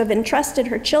been to have entrusted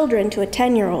her children to a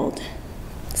 10-year-old.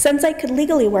 Since I could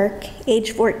legally work,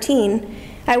 age 14,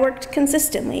 I worked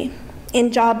consistently,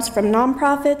 in jobs from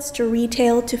nonprofits to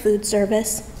retail to food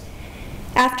service.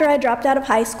 After I dropped out of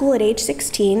high school at age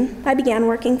 16, I began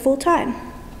working full-time.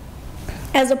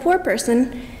 As a poor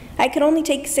person, I could only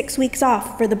take 6 weeks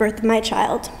off for the birth of my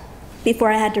child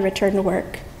before I had to return to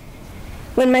work.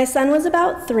 When my son was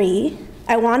about 3,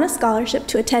 I won a scholarship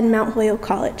to attend Mount Holyoke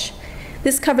College.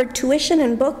 This covered tuition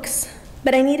and books,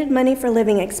 but I needed money for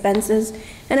living expenses,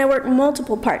 and I worked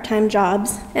multiple part-time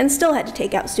jobs and still had to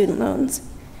take out student loans.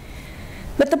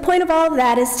 But the point of all of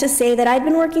that is to say that I'd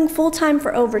been working full-time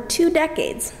for over 2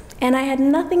 decades, and I had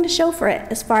nothing to show for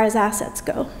it as far as assets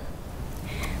go.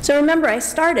 So remember, I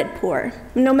started poor.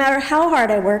 No matter how hard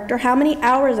I worked or how many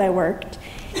hours I worked,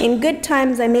 in good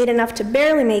times I made enough to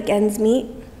barely make ends meet,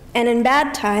 and in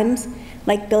bad times,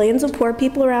 like billions of poor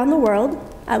people around the world,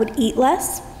 I would eat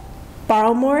less,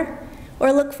 borrow more,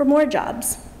 or look for more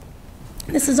jobs.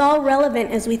 This is all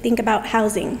relevant as we think about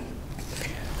housing.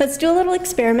 Let's do a little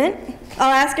experiment.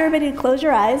 I'll ask everybody to close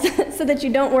your eyes so that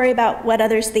you don't worry about what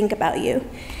others think about you.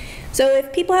 So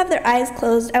if people have their eyes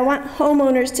closed, I want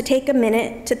homeowners to take a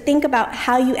minute to think about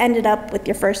how you ended up with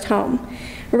your first home.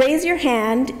 Raise your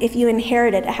hand if you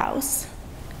inherited a house.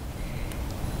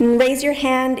 And raise your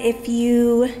hand if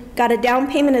you got a down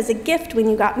payment as a gift when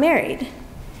you got married.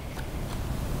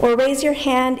 Or raise your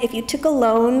hand if you took a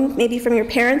loan, maybe from your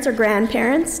parents or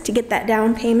grandparents, to get that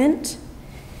down payment.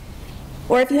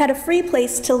 Or if you had a free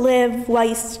place to live while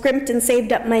you scrimped and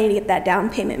saved up money to get that down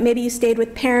payment. Maybe you stayed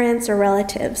with parents or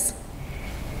relatives.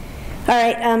 All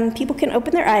right, people can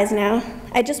open their eyes now.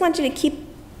 I just want you to keep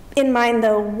in mind,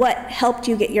 though, what helped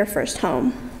you get your first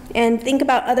home. And think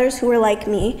about others who were like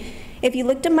me. If you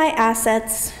looked at my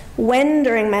assets, when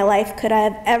during my life could I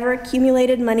have ever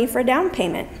accumulated money for a down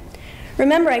payment?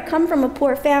 Remember, I come from a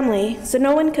poor family, so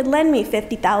no one could lend me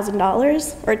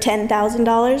 $50,000 or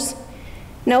 $10,000.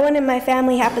 No one in my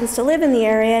family happens to live in the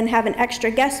area and have an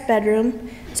extra guest bedroom,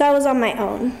 so I was on my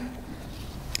own.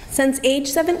 Since age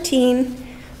 17,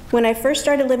 when I first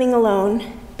started living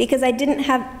alone, because I didn't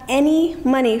have any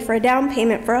money for a down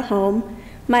payment for a home,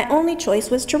 my only choice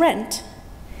was to rent.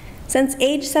 Since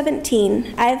age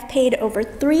 17, I have paid over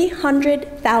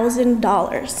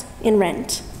 $300,000 in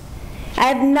rent. I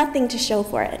have nothing to show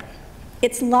for it.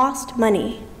 It's lost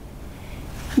money.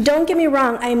 Don't get me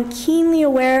wrong, I am keenly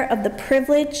aware of the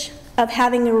privilege of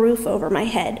having a roof over my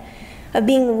head, of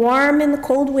being warm in the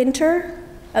cold winter,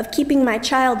 of keeping my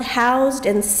child housed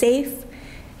and safe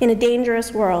in a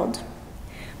dangerous world.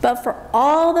 But for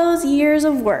all those years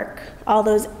of work, all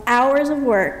those hours of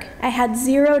work, I had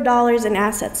 $0 in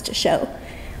assets to show.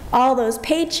 All those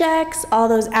paychecks, all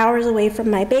those hours away from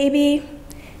my baby,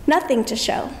 nothing to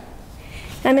show.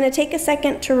 I'm going to take a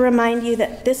second to remind you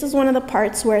that this is one of the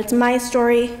parts where it's my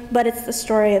story, but it's the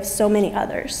story of so many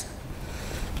others.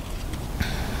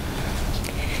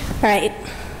 All right,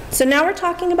 so now we're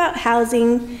talking about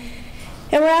housing,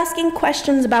 and we're asking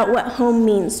questions about what home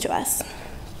means to us.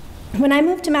 When I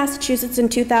moved to Massachusetts in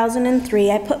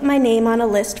 2003, I put my name on a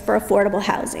list for affordable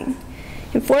housing.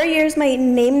 In 4 years, my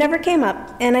name never came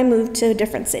up, and I moved to a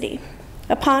different city.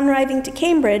 Upon arriving to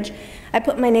Cambridge, I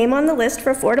put my name on the list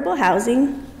for affordable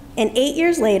housing, and 8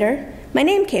 years later, my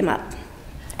name came up.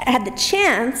 I had the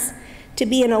chance to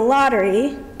be in a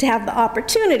lottery to have the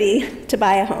opportunity to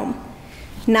buy a home.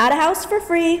 Not a house for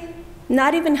free,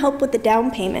 not even help with the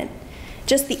down payment,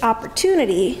 just the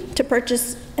opportunity to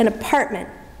purchase an apartment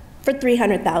for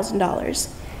 $300,000.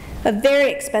 A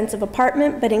very expensive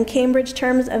apartment, but in Cambridge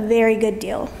terms, a very good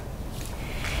deal.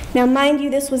 Now, mind you,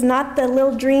 this was not the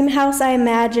little dream house I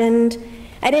imagined.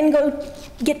 I didn't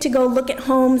get to go look at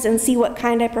homes and see what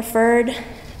kind I preferred.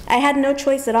 I had no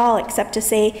choice at all except to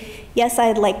say, yes,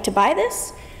 I'd like to buy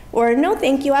this, or no,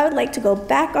 thank you, I would like to go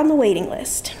back on the waiting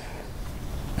list.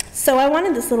 So I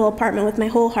wanted this little apartment with my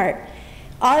whole heart.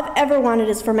 All I've ever wanted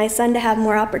is for my son to have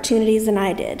more opportunities than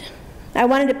I did. I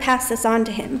wanted to pass this on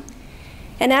to him.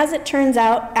 And as it turns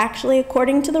out, actually,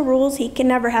 according to the rules, he can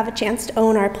never have a chance to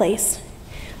own our place.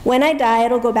 When I die,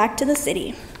 it'll go back to the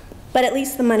city, but at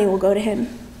least the money will go to him.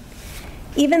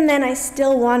 Even then, I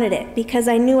still wanted it because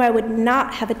I knew I would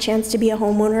not have a chance to be a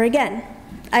homeowner again.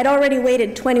 I'd already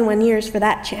waited 21 years for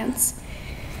that chance.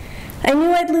 I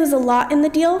knew I'd lose a lot in the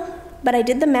deal, but I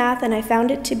did the math and I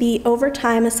found it to be over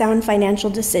time a sound financial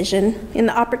decision in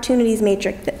the opportunities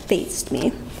matrix that faced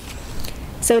me.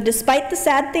 So despite the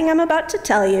sad thing I'm about to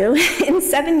tell you, in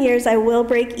 7 years I will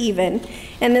break even,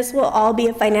 and this will all be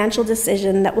a financial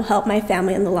decision that will help my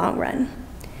family in the long run.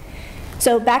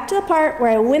 So back to the part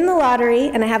where I win the lottery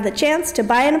and I have the chance to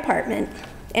buy an apartment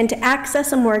and to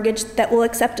access a mortgage that will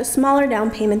accept a smaller down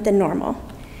payment than normal.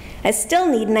 I still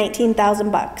need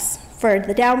 $19,000 for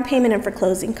the down payment and for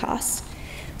closing costs.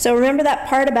 So remember that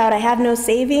part about I have no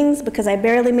savings because I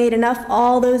barely made enough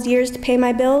all those years to pay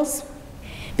my bills?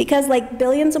 Because like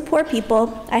billions of poor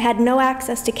people, I had no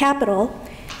access to capital,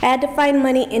 I had to find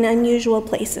money in unusual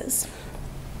places.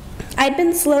 I'd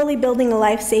been slowly building a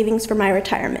life savings for my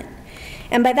retirement,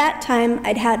 and by that time,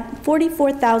 I'd had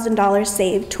 $44,000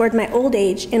 saved toward my old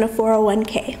age in a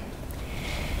 401k.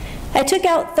 I took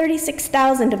out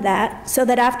 $36,000 of that so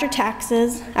that after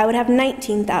taxes, I would have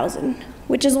 $19,000,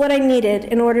 which is what I needed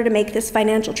in order to make this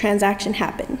financial transaction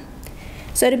happen.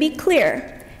 So to be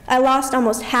clear, I lost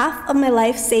almost half of my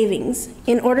life savings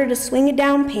in order to swing a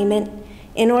down payment,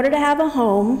 in order to have a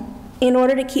home, in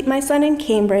order to keep my son in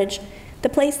Cambridge, the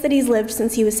place that he's lived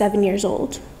since he was 7 years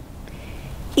old.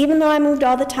 Even though I moved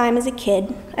all the time as a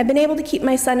kid, I've been able to keep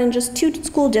my son in just 2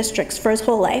 school districts for his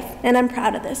whole life, and I'm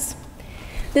proud of this.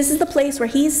 This is the place where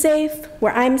he's safe,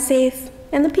 where I'm safe,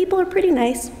 and the people are pretty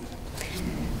nice.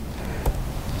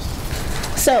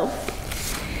 So,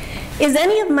 is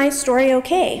any of my story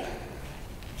okay?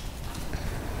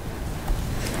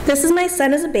 This is my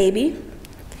son as a baby.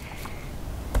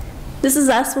 This is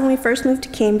us when we first moved to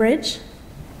Cambridge.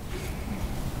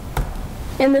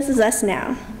 And this is us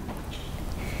now.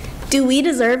 Do we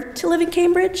deserve to live in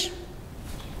Cambridge?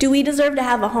 Do we deserve to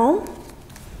have a home?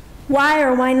 Why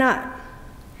or why not?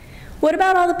 What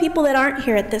about all the people that aren't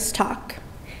here at this talk?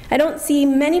 I don't see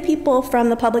many people from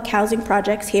the public housing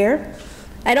projects here.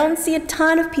 I don't see a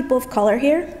ton of people of color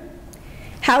here.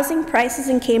 Housing prices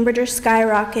in Cambridge are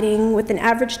skyrocketing, with an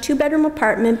average 2-bedroom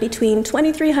apartment between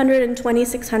 $2,300 and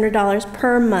 $2,600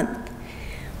 per month.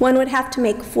 One would have to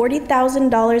make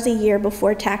 $40,000 a year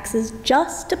before taxes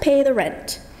just to pay the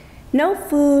rent. No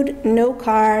food, no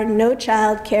car, no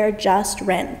child care, just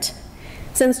rent.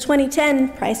 Since 2010,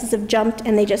 prices have jumped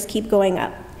and they just keep going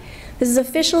up. This is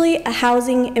officially a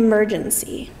housing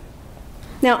emergency.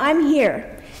 Now I'm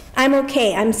here. I'm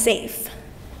okay, I'm safe.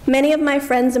 Many of my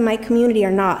friends in my community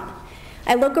are not.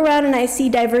 I look around and I see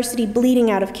diversity bleeding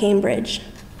out of Cambridge.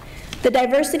 The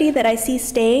diversity that I see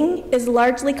staying is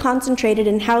largely concentrated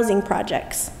in housing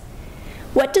projects.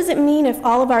 What does it mean if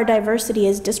all of our diversity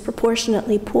is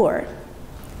disproportionately poor?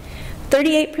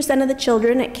 38% of the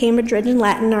children at Cambridge Ridge and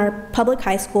Latin, our public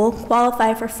high school,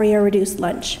 qualify for free or reduced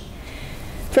lunch.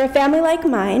 For a family like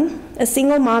mine, a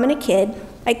single mom and a kid,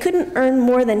 I couldn't earn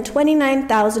more than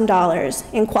 $29,000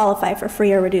 and qualify for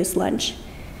free or reduced lunch.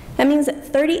 That means that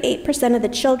 38% of the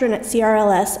children at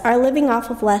CRLS are living off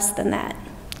of less than that.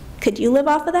 Could you live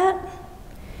off of that?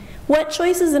 What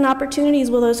choices and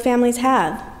opportunities will those families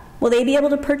have? Will they be able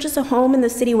to purchase a home in the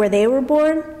city where they were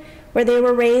born, where they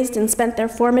were raised and spent their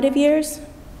formative years?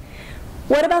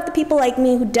 What about the people like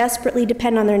me who desperately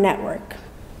depend on their network?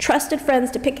 Trusted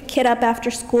friends to pick a kid up after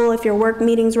school if your work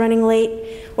meeting's running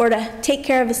late, or to take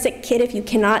care of a sick kid if you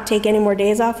cannot take any more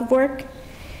days off of work?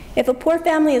 If a poor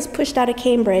family is pushed out of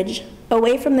Cambridge,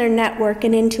 away from their network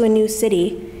and into a new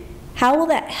city, how will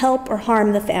that help or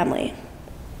harm the family?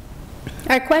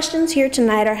 Our questions here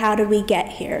tonight are, how did we get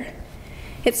here?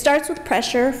 It starts with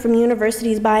pressure from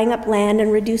universities buying up land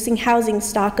and reducing housing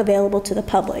stock available to the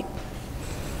public.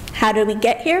 How did we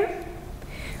get here?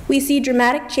 We see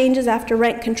dramatic changes after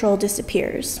rent control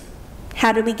disappears.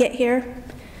 How did we get here?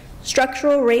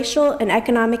 Structural racial and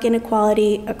economic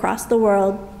inequality across the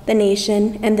world, the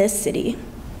nation, and this city.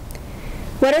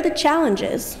 What are the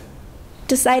challenges?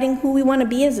 Deciding who we want to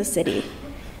be as a city.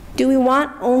 Do we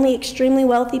want only extremely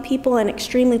wealthy people and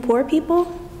extremely poor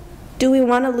people? Do we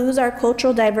want to lose our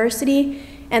cultural diversity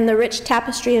and the rich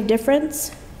tapestry of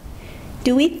difference?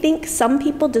 Do we think some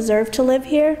people deserve to live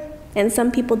here and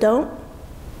some people don't?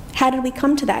 How did we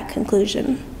come to that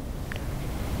conclusion?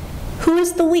 Who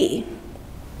is the we?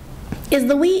 Is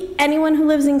the we anyone who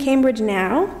lives in Cambridge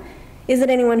now? Is it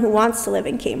anyone who wants to live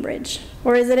in Cambridge?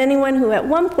 Or is it anyone who at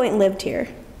one point lived here?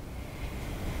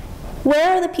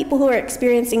 Where are the people who are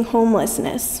experiencing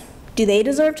homelessness? Do they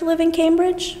deserve to live in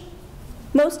Cambridge?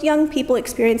 Most young people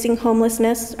experiencing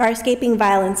homelessness are escaping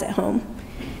violence at home.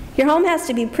 Your home has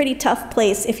to be a pretty tough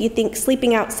place if you think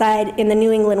sleeping outside in the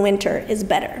New England winter is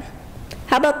better.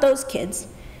 How about those kids?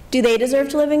 Do they deserve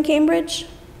to live in Cambridge?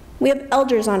 We have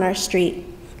elders on our street.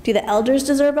 Do the elders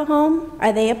deserve a home?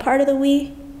 Are they a part of the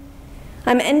we?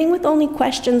 I'm ending with only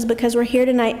questions because we're here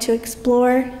tonight to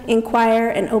explore, inquire,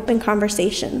 and open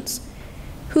conversations.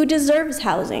 Who deserves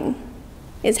housing?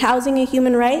 Is housing a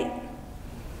human right?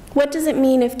 What does it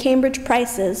mean if Cambridge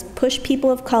prices push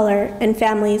people of color and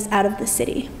families out of the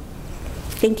city?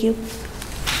 Thank you.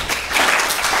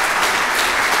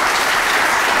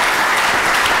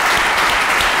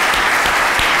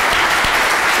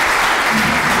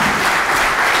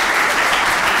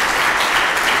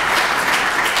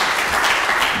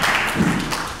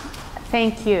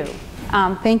 Thank you.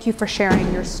 Thank you for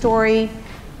sharing your story.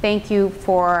 Thank you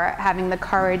for having the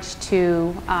courage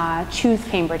to choose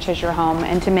Cambridge as your home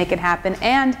and to make it happen.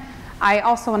 And I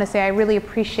also want to say I really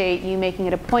appreciate you making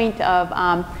it a point of,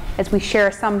 as we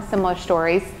share some similar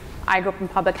stories, I grew up in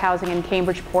public housing in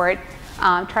Cambridgeport.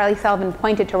 Charlie Sullivan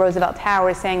pointed to Roosevelt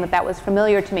Tower saying that that was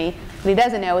familiar to me, What he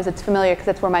doesn't know is it's familiar because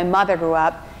that's where my mother grew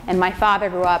up, and my father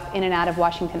grew up in and out of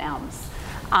Washington Elms.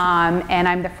 And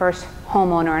I'm the first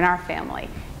homeowner in our family.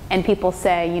 And people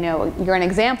say, you know, you're an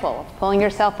example of pulling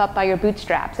yourself up by your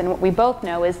bootstraps. And what we both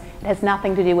know is it has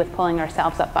nothing to do with pulling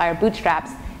ourselves up by our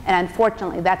bootstraps. And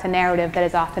unfortunately, that's a narrative that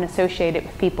is often associated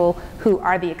with people who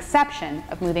are the exception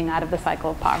of moving out of the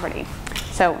cycle of poverty.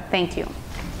 So thank you.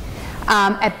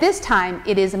 At this time,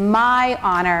 it is my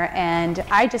honor, and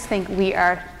I just think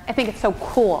I think it's so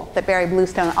cool that Barry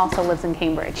Bluestone also lives in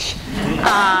Cambridge.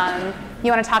 You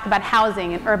want to talk about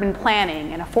housing and urban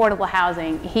planning and affordable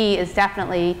housing, he is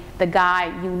definitely the guy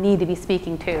you need to be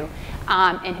speaking to,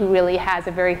 and who really has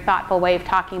a very thoughtful way of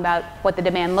talking about what the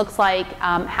demand looks like,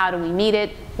 how do we meet it,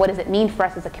 what does it mean for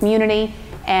us as a community.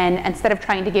 And instead of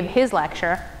trying to give his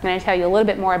lecture, I'm going to tell you a little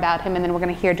bit more about him, and then we're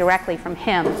going to hear directly from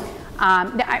him.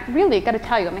 I really got to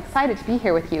tell you, I'm excited to be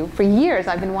here with you. For years,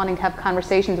 I've been wanting to have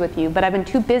conversations with you, but I've been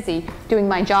too busy doing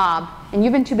my job, and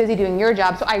you've been too busy doing your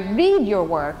job, so I read your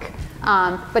work.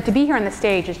 But to be here on the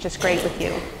stage is just great with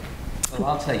you. Well,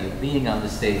 I'll tell you, being on the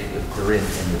stage with Corinne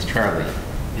and with Charlie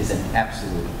is an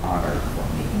absolute honor for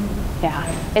me.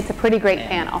 Yeah, it's a pretty great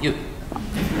panel. You.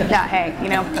 Yeah, hey, you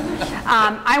know.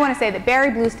 I want to say that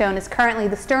Barry Bluestone is currently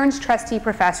the Stearns Trustee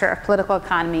Professor of Political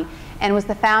Economy and was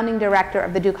the founding director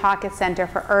of the Dukakis Center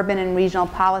for Urban and Regional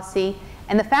Policy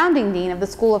and the founding dean of the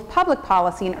School of Public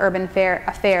Policy and Urban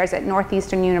Affairs at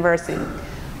Northeastern University.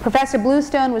 Professor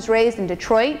Bluestone was raised in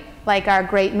Detroit, like our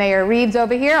great Mayor Reeves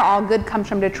over here. All good comes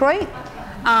from Detroit.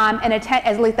 And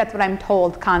at least that's what I'm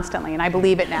told constantly, and I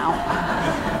believe it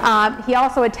now. He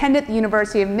also attended the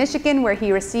University of Michigan, where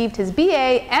he received his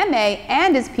BA, MA,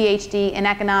 and his PhD in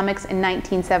economics in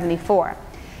 1974.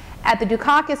 At the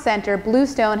Dukakis Center,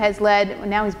 Bluestone has led,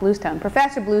 now he's Bluestone,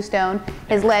 Professor Bluestone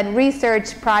has led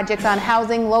research projects on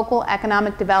housing, local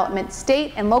economic development,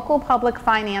 state and local public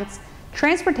finance,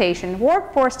 transportation,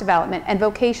 workforce development, and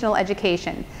vocational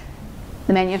education,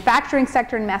 the manufacturing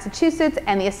sector in Massachusetts,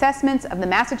 and the assessments of the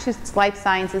Massachusetts Life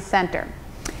Sciences Center.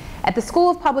 At the School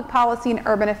of Public Policy and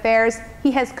Urban Affairs, he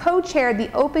has co-chaired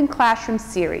the Open Classroom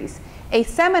Series, a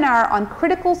seminar on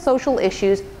critical social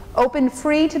issues open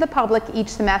free to the public each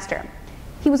semester.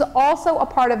 He was also a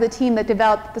part of the team that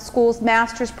developed the school's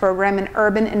master's program in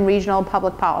urban and regional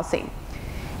public policy.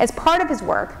 As part of his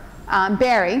work,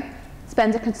 Barry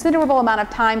spends a considerable amount of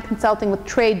time consulting with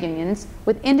trade unions,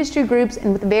 with industry groups,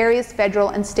 and with various federal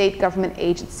and state government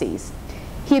agencies.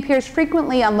 He appears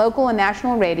frequently on local and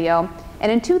national radio,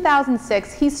 and in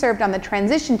 2006, he served on the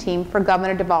transition team for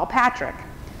Governor Deval Patrick.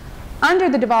 Under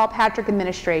the Deval Patrick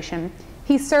administration,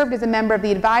 he served as a member of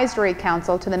the Advisory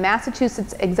Council to the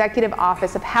Massachusetts Executive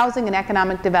Office of Housing and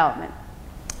Economic Development,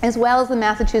 as well as the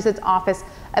Massachusetts Office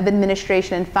of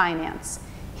Administration and Finance.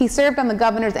 He served on the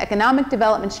Governor's Economic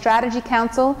Development Strategy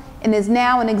Council and is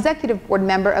now an executive board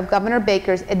member of Governor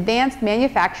Baker's Advanced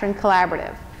Manufacturing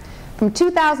Collaborative. From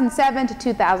 2007 to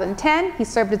 2010, he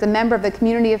served as a member of the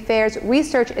Community Affairs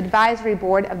Research Advisory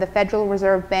Board of the Federal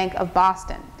Reserve Bank of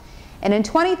Boston. And in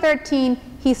 2013,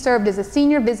 he served as a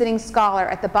senior visiting scholar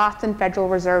at the Boston Federal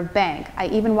Reserve Bank. I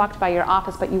even walked by your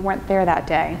office, but you weren't there that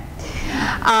day.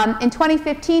 In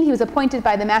 2015, he was appointed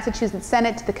by the Massachusetts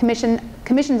Senate to the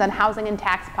Commissions on Housing and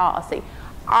Tax Policy.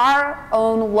 Our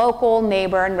own local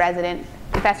neighbor and resident,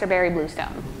 Professor Barry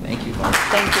Bluestone. Thank you.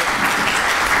 Thank you.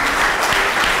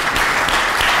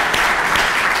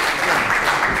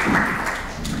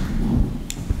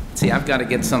 See, I've got to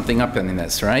get something up in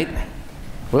this, right?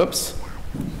 Whoops.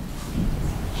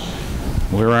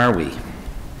 Where are we?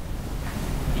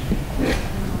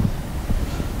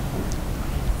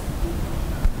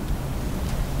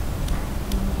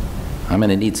 I'm going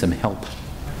to need some help.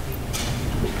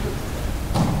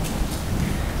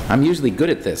 I'm usually good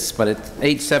at this, but at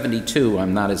age 72,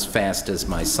 I'm not as fast as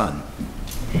my son.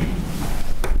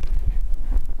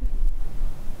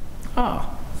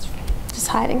 Oh. Just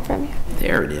hiding from you.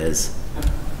 There it is.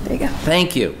 There you go.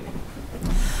 Thank you.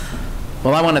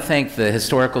 Well, I want to thank the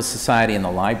Historical Society and the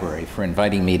library for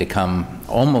inviting me to come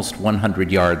almost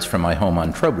 100 yards from my home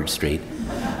on Trowbridge Street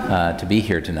to be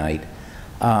here tonight.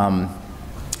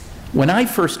 When I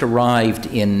first arrived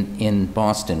in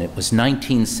Boston, it was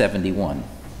 1971.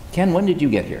 Ken, when did you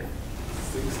get here?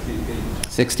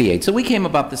 68. So we came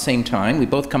about the same time. We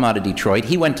both come out of Detroit.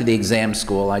 He went to the exam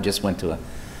school. I just went to a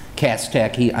Cass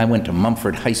Tech. I went to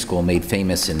Mumford High School, made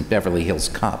famous in Beverly Hills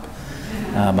Cop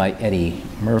by Eddie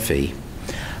Murphy.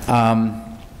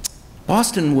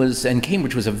 Boston was, and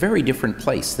Cambridge was a very different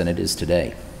place than it is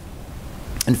today.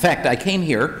 In fact, I came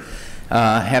here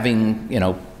having,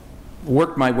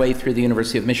 worked my way through the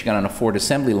University of Michigan on a Ford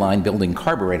assembly line building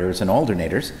carburetors and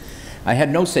alternators. I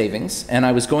had no savings, and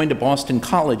I was going to Boston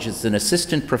College as an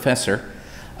assistant professor.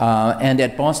 And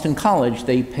at Boston College,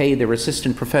 they pay their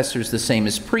assistant professors the same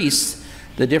as priests,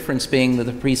 the difference being that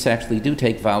the priests actually do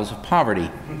take vows of poverty.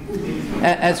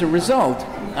 As a result,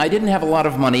 I didn't have a lot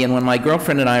of money, and when my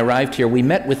girlfriend and I arrived here, we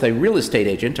met with a real estate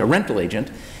agent, a rental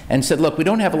agent, and said, look, we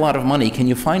don't have a lot of money. Can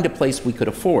you find a place we could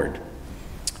afford?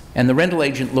 And the rental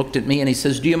agent looked at me and he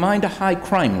says, do you mind a high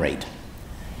crime rate?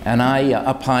 And I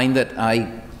opined that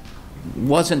I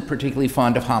wasn't particularly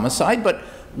fond of homicide, but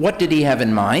what did he have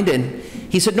in mind? And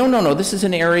he said, no, this is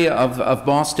an area of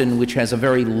Boston which has a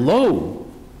very low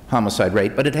homicide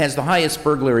rate, but it has the highest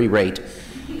burglary rate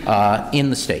in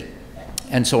the state.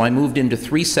 And so I moved into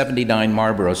 379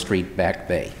 Marlborough Street, Back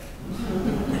Bay.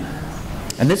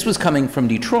 And this was coming from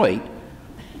Detroit.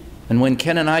 And when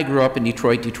Ken and I grew up in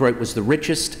Detroit, Detroit was the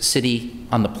richest city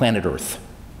on the planet Earth.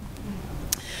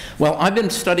 Well, I've been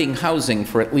studying housing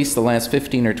for at least the last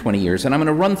 15 or 20 years, and I'm going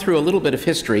to run through a little bit of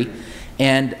history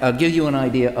and give you an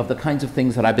idea of the kinds of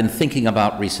things that I've been thinking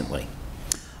about recently.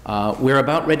 We're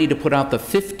about ready to put out the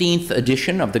 15th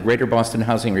edition of the Greater Boston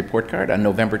Housing Report Card on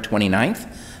November 29th.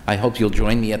 I hope you'll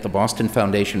join me at the Boston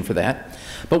Foundation for that.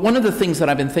 But one of the things that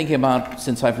I've been thinking about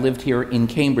since I've lived here in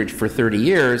Cambridge for 30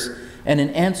 years, and in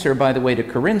answer, by the way, to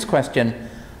Corinne's question,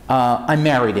 I'm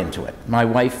married into it. My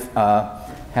wife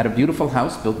had a beautiful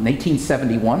house built in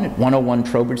 1871 at 101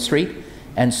 Trowbridge Street,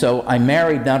 and so I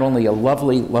married not only a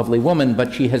lovely, lovely woman,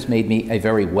 but she has made me a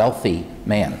very wealthy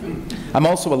man. I'm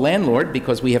also a landlord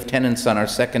because we have tenants on our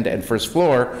second and first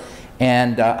floor,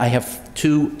 and I have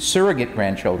 2 surrogate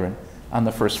grandchildren on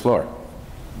the first floor.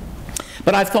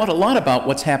 But I've thought a lot about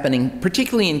what's happening,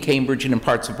 particularly in Cambridge and in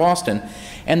parts of Boston,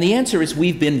 and the answer is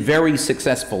we've been very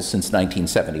successful since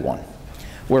 1971.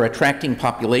 We're attracting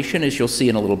population, as you'll see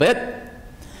in a little bit,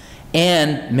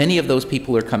 and many of those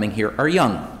people who are coming here are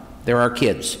young. They're our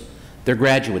kids. They're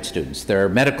graduate students. They're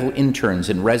medical interns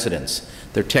and residents.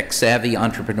 They're tech-savvy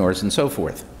entrepreneurs and so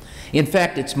forth. In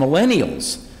fact, it's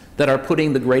millennials that are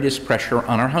putting the greatest pressure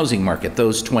on our housing market,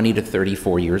 those 20 to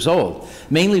 34 years old,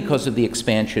 mainly because of the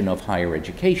expansion of higher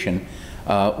education,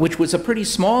 which was a pretty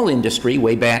small industry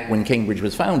way back when Cambridge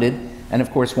was founded, and of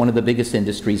course one of the biggest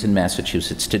industries in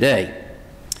Massachusetts today.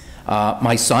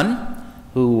 My son,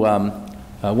 who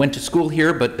went to school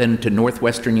here but then to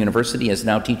Northeastern University, is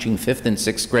now teaching 5th and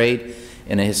 6th grade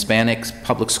in a Hispanic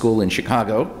public school in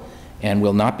Chicago and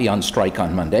will not be on strike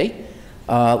on Monday,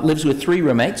 lives with 3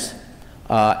 roommates,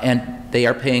 and they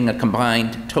are paying a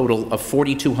combined total of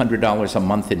 $4,200 a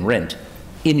month in rent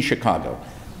in Chicago.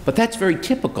 But that's very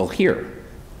typical here.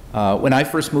 When I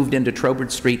first moved into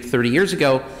Trowbridge Street 30 years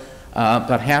ago,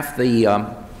 about half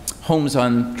the homes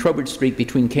on Trowbridge Street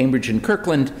between Cambridge and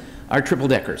Kirkland are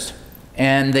triple-deckers.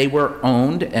 And they were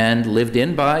owned and lived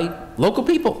in by local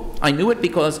people. I knew it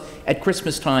because at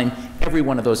Christmas time, every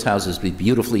one of those houses would be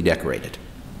beautifully decorated.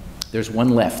 There's one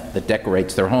left that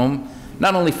decorates their home,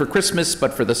 not only for Christmas,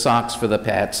 but for the Sox, for the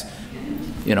Pats,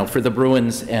 you know, for the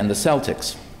Bruins and the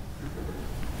Celtics.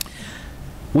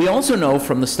 We also know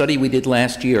from the study we did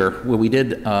last year, where we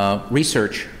did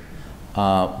research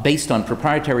based on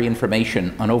proprietary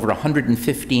information on over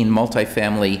 115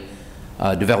 multifamily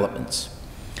developments,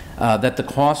 that the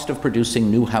cost of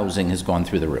producing new housing has gone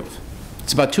through the roof.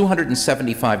 It's about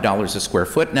 $275 a square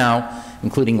foot now,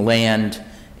 including land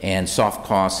and soft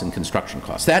costs and construction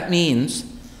costs. That means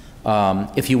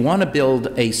if you want to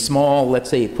build a small, let's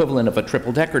say equivalent of a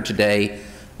triple-decker today,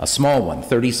 a small one,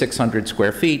 3,600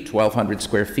 square feet, 1,200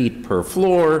 square feet per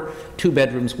floor, 2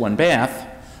 bedrooms, 1 bath.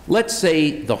 Let's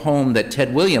say the home that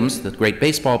Ted Williams, the great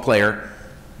baseball player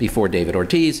before David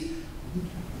Ortiz,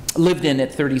 lived in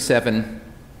at 37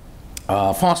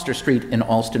 Foster Street in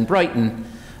Allston, Brighton,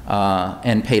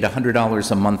 and paid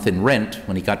 $100 a month in rent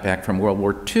when he got back from World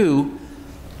War II.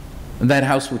 That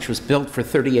house, which was built for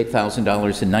 $38,000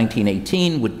 in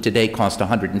 1918, would today cost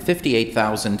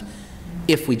 $158,000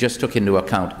 if we just took into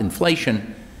account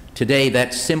inflation. Today,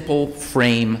 that simple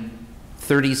frame,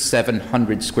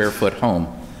 3,700 square foot home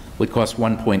would cost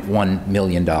 $1.1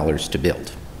 million to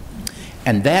build.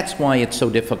 And that's why it's so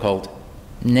difficult,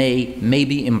 nay,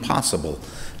 maybe impossible,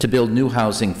 to build new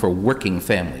housing for working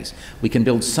families. We can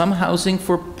build some housing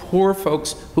for poor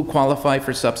folks who qualify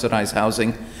for subsidized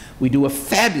housing. We do a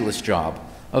fabulous job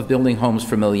of building homes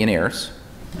for millionaires.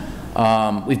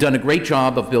 We've done a great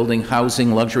job of building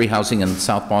housing, luxury housing in the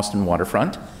South Boston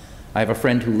waterfront. I have a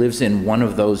friend who lives in one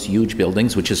of those huge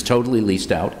buildings, which is totally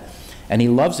leased out, and he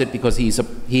loves it because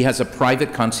he has a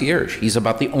private concierge. He's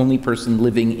about the only person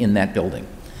living in that building.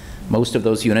 Most of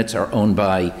those units are owned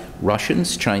by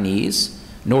Russians, Chinese,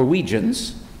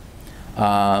 Norwegians,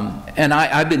 And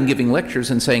I've been giving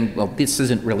lectures and saying, well, this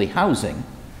isn't really housing.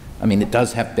 I mean, it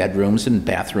does have bedrooms and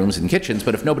bathrooms and kitchens,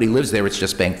 but if nobody lives there, it's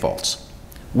just bank vaults.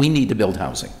 We need to build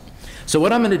housing. So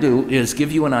what I'm going to do is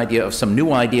give you an idea of some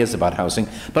new ideas about housing,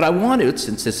 but I want to,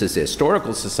 since this is a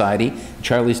historical society,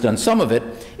 Charlie's done some of it,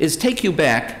 is take you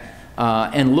back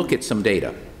and look at some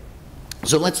data.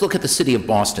 So let's look at the city of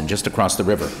Boston, just across the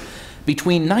river.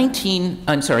 Between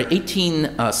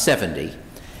 1870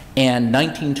 and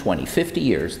 1920, 50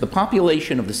 years, the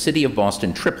population of the city of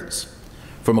Boston triples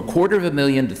from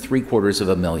 250,000 to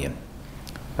 750,000,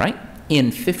 right?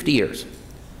 In 50 years.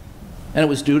 And it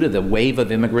was due to the wave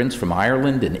of immigrants from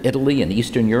Ireland and Italy and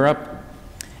Eastern Europe.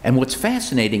 And what's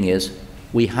fascinating is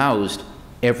we housed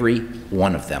every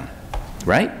one of them,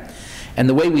 right? And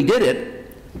the way we did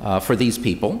it for these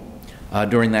people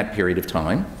during that period of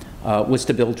time was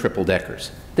to build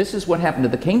triple-deckers. This is what happened to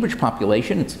the Cambridge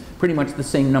population. It's pretty much the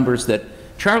same numbers that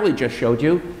Charlie just showed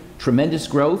you. Tremendous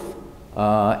growth,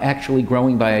 actually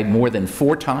growing by more than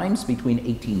 4 times between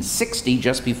 1860,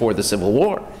 just before the Civil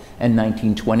War, and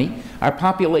 1920. Our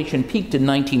population peaked in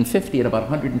 1950 at about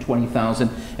 120,000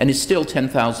 and is still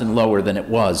 10,000 lower than it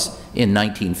was in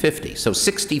 1950. So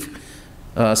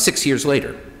 6 years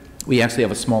later, we actually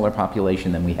have a smaller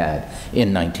population than we had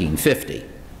in 1950.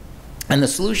 And the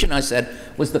solution, I said,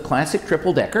 was the classic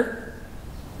triple-decker.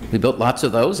 We built lots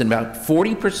of those, and about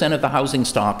 40% of the housing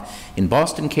stock in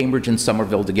Boston, Cambridge, and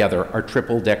Somerville together are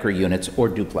triple-decker units or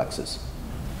duplexes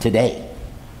today,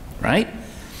 right?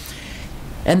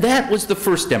 And that was the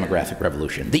first demographic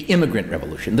revolution, the immigrant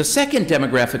revolution. The second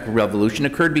demographic revolution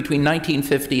occurred between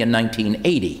 1950 and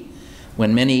 1980,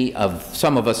 when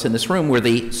some of us in this room were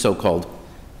the so-called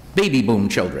baby boom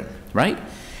children, right?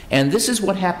 And this is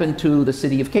what happened to the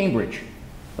city of Cambridge.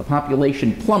 The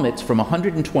population plummets from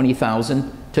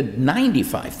 120,000 to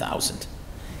 95,000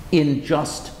 in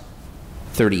just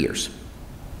 30 years.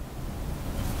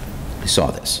 We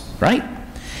saw this, right?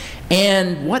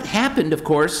 And what happened, of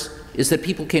course, is that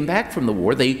people came back from the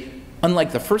war. They,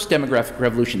 unlike the first demographic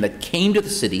revolution that came to the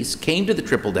cities, came to the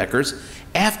triple-deckers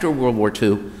after World War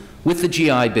II with the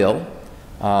GI Bill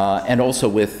and also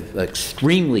with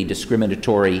extremely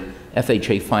discriminatory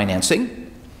FHA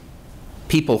financing,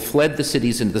 people fled the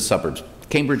cities into the suburbs.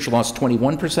 Cambridge lost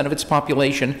 21% of its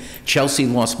population. Chelsea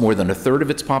lost more than 1/3 of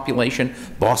its population.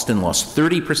 Boston lost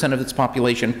 30% of its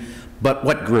population. But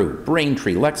what grew?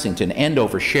 Braintree, Lexington,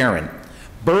 Andover, Sharon.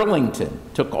 Burlington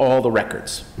took all the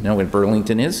records. You know what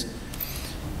Burlington is?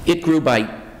 It grew by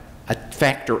a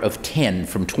factor of 10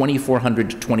 from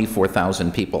 2,400 to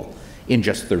 24,000 people in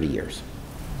just 30 years.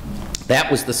 That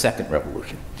was the second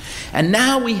revolution. And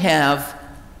now we have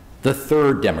the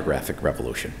third demographic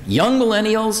revolution. Young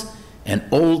millennials and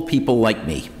old people like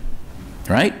me,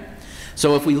 right?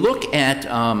 So if we look at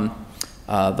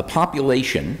the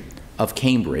population of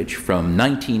Cambridge from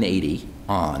 1980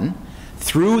 on,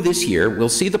 through this year, we'll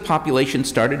see the population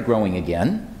started growing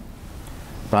again,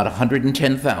 about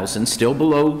 110,000, still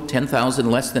below 10,000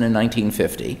 less than in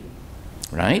 1950,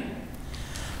 right?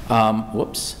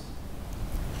 But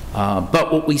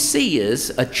what we see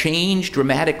is a change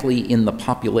dramatically in the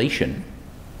population,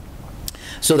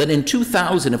 so that in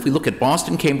 2000, if we look at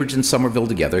Boston, Cambridge, and Somerville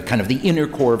together, kind of the inner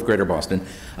core of Greater Boston,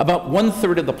 about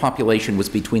 1/3 of the population was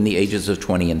between the ages of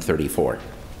 20 and 34.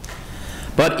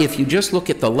 But if you just look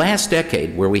at the last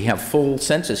decade, where we have full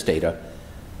census data,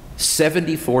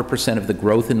 74% of the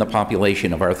growth in the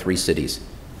population of our 3 cities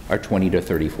are 20 to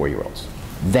 34-year-olds.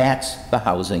 That's the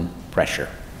housing pressure,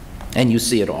 and you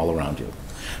see it all around you.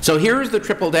 So here's the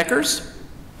triple-deckers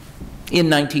in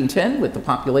 1910 with the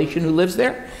population who lives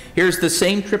there. Here's the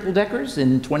same triple-deckers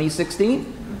in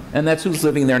 2016, and that's who's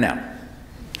living there now.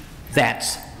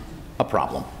 That's a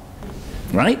problem,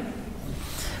 right?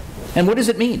 And what does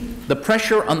it mean? The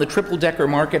pressure on the triple-decker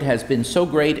market has been so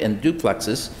great, and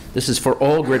duplexes, this is for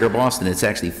all Greater Boston, it's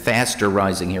actually faster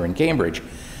rising here in Cambridge.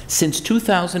 Since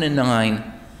 2009,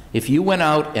 if you went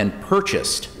out and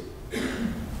purchased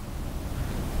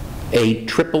a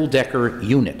triple-decker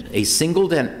unit, a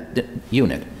single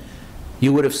unit,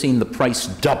 you would have seen the price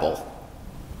double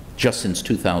just since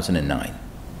 2009.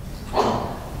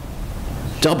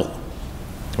 Double,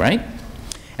 right?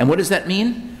 And what does that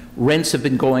mean? Rents have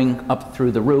been going up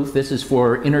through the roof. This is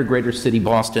for inner greater city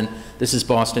Boston. This is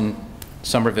Boston,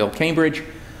 Somerville, Cambridge.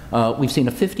 We've seen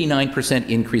a 59%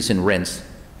 increase in rents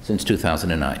since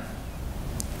 2009.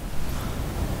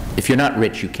 If you're not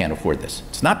rich, you can't afford this.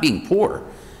 It's not being poor.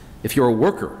 If you're a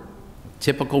worker,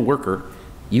 typical worker,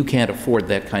 you can't afford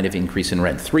that kind of increase in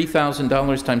rent.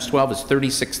 $3,000 times 12 is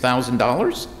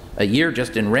 $36,000 a year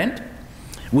just in rent.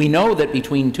 We know that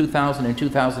between 2000 and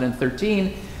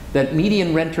 2013, that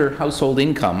median renter household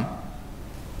income,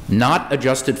 not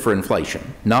adjusted for inflation,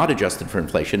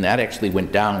 that actually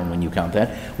went down when you count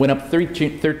that, went up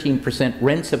 13%,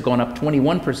 rents have gone up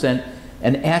 21%,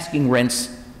 and asking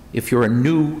rents, if you're a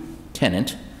new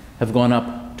tenant, have gone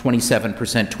up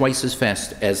 27%, twice as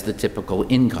fast as the typical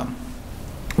income.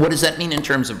 What does that mean in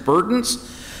terms of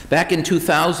burdens? Back in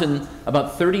 2000,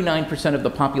 about 39% of the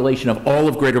population of all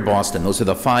of Greater Boston, those are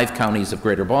the 5 counties of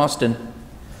Greater Boston,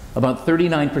 about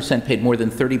 39% paid more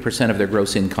than 30% of their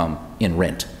gross income in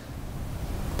rent.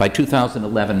 By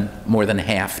 2011, more than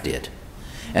half did.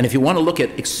 And if you want to look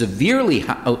at severely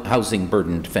housing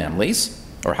burdened families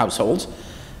or households,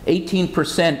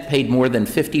 18% paid more than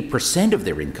 50% of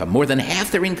their income, more than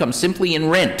half their income simply in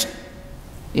rent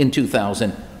in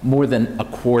 2000. More than a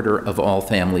quarter of all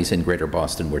families in Greater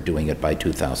Boston were doing it by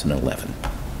 2011,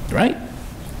 right?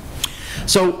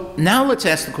 So now let's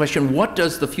ask the question, what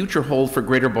does the future hold for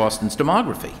Greater Boston's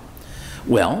demography?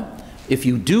 Well, if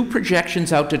you do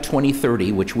projections out to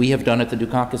 2030, which we have done at the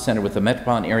Dukakis Center with the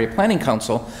Metropolitan Area Planning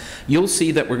Council, you'll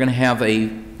see that we're going to have a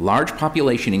large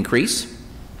population increase,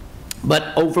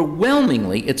 but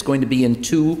overwhelmingly it's going to be in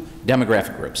 2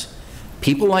 demographic groups.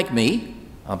 People like me,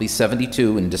 I'll be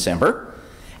 72 in December,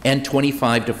 and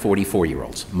 25 to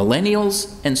 44-year-olds,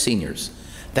 millennials and seniors.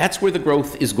 That's where the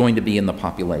growth is going to be in the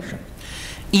population.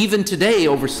 Even today,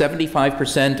 over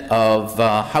 75% of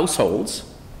households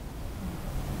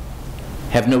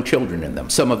have no children in them.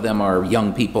 Some of them are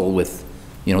young people with,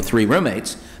 3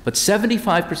 roommates, but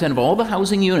 75% of all the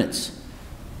housing units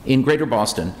in Greater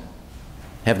Boston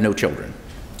have no children,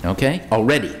 okay,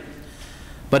 already.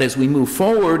 But as we move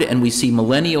forward and we see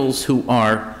millennials who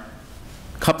are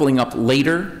coupling up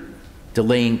later,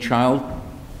 delaying child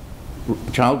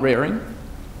rearing,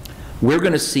 we're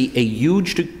going to see a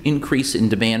huge increase in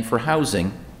demand for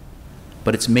housing,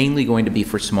 but it's mainly going to be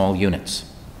for small units,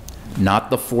 not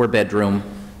the 4-bedroom,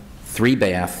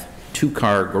 3-bath,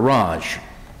 2-car garage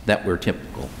that were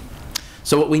typical.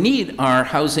 So what we need are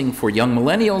housing for young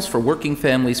millennials, for working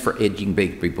families, for aging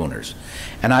baby boomers.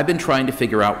 And I've been trying to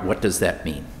figure out what does that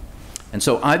mean. And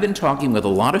so I've been talking with a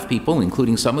lot of people,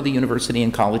 including some of the university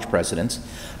and college presidents.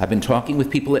 I've been talking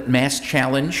with people at Mass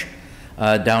Challenge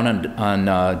down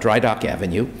on Dry Dock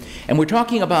Avenue. And we're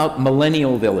talking about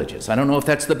millennial villages. I don't know if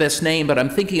that's the best name, but I'm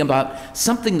thinking about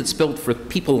something that's built for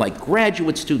people like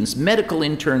graduate students, medical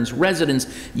interns, residents,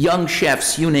 young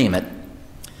chefs, you name it.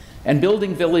 And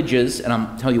building villages, and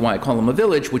I'll tell you why I call them a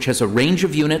village, which has a range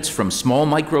of units from small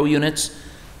micro units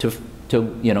to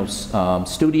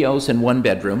studios and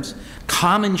 1-bedrooms,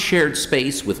 common shared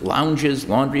space with lounges,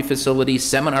 laundry facilities,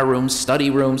 seminar rooms, study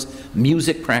rooms,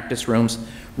 music practice rooms,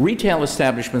 retail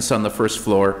establishments on the first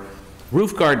floor,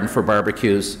 roof garden for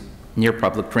barbecues, near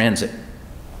public transit,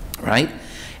 right?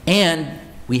 And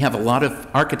we have a lot of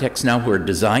architects now who are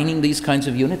designing these kinds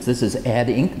of units. This is Ad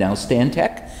Inc., now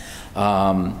Stantec.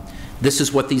 This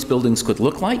is what these buildings could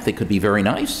look like. They could be very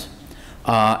nice.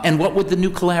 And what would the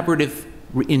new collaborative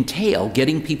entail?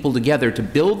 Getting people together to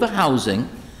build the housing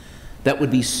that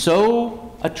would be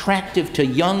so attractive to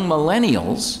young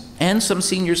millennials and some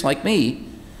seniors like me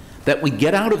that we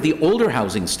get out of the older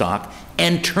housing stock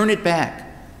and turn it back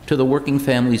to the working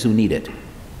families who need it.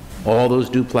 All those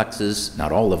duplexes,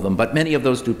 not all of them, but many of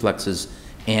those duplexes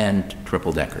and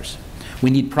triple-deckers.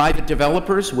 We need private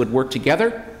developers who would work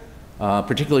together,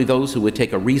 particularly those who would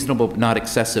take a reasonable but not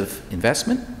excessive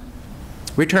investment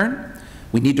return.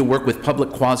 We need to work with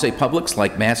public quasi-publics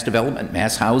like Mass Development,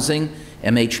 Mass Housing,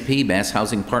 MHP, Mass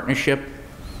Housing Partnership,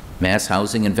 Mass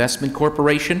Housing Investment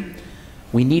Corporation.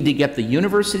 We need to get the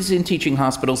universities and teaching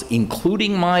hospitals,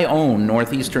 including my own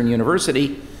Northeastern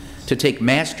University, to take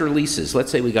master leases.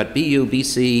 Let's say we got BU,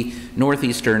 BC,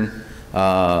 Northeastern,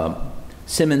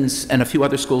 Simmons, and a few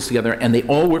other schools together, and they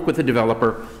all work with the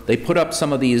developer. They put up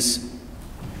some of these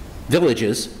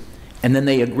villages, and then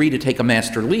they agree to take a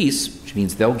master lease, which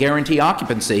means they'll guarantee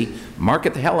occupancy,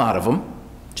 market the hell out of them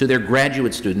to their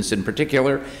graduate students in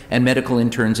particular, and medical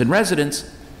interns and residents.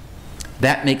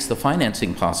 That makes the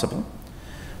financing possible.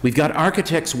 We've got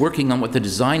architects working on what the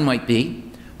design might be.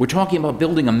 We're talking about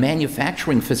building a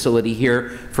manufacturing facility here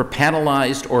for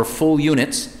panelized or full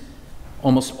units.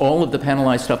 Almost all of the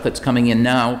panelized stuff that's coming in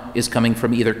now is coming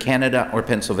from either Canada or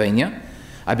Pennsylvania.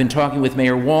 I've been talking with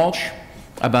Mayor Walsh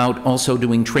about also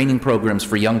doing training programs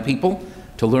for young people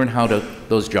to learn how to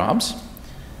those jobs.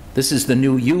 This is the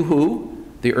new YooHoo,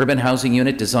 the urban housing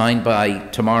unit designed by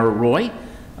Tamara Roy,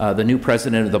 the new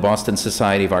president of the Boston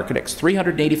Society of Architects.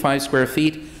 385 square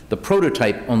feet. The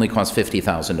prototype only costs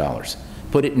 $50,000.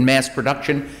 Put it in mass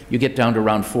production, you get down to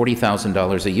around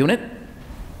 $40,000 a unit.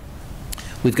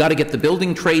 We've got to get the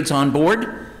building trades on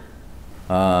board.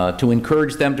 to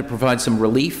encourage them to provide some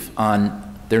relief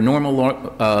on their normal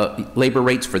labor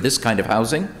rates for this kind of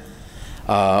housing.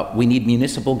 We need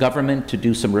municipal government to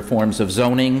do some reforms of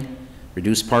zoning,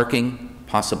 reduce parking,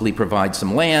 possibly provide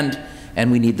some land,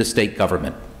 and we need the state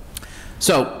government.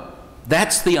 So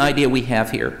that's the idea we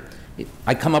have here.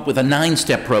 I come up with a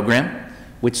 9-step program,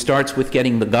 which starts with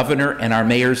getting the governor and our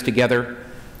mayors together,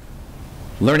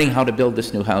 learning how to build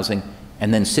this new housing,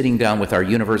 and then sitting down with our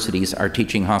universities, our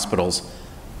teaching hospitals,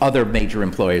 other major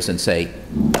employers, and say,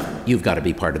 you've got to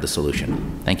be part of the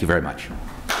solution. Thank you very much.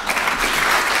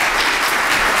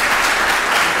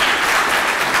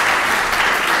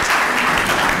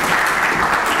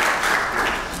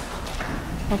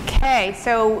 Okay,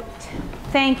 so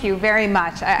thank you very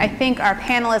much. I think our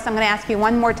panelists, I'm going to ask you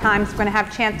one more time, so we're going to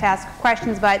have a chance to ask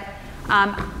questions, but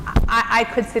I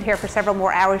could sit here for several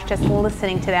more hours just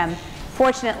listening to them.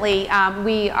 Fortunately,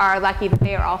 we are lucky that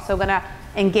they are also going to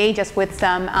engage us with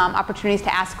some opportunities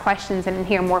to ask questions and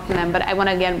hear more from them. But I want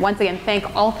to once again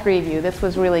thank all three of you. This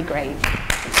was really great.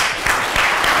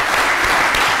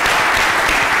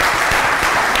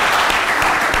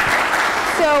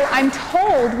 So I'm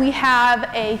told we have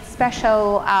a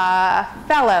special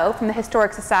fellow from the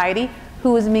Historic Society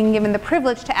who is being given the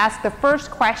privilege to ask the first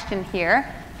question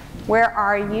here. Where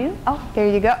are you? Oh, there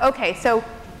you go. Okay, so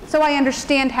I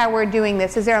understand how we're doing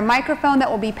this. Is there a microphone that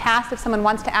will be passed if someone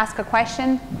wants to ask a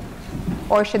question?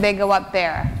 Or should they go up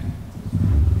there?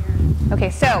 Okay,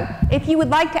 so if you would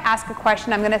like to ask a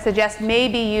question, I'm going to suggest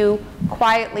maybe you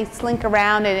quietly slink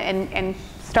around and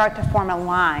start to form a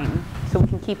line so we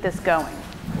can keep this going.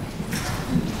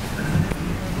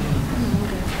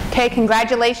 Okay,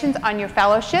 congratulations on your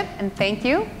fellowship, and thank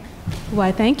you.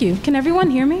 Why, thank you. Can everyone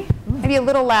hear me? Maybe a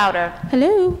little louder.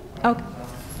 Hello? Okay.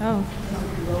 Oh.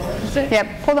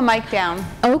 Yeah, pull the mic down.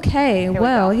 Okay,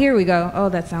 well, here we go. Oh,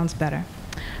 that sounds better.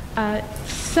 I'm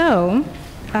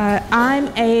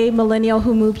a millennial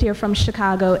who moved here from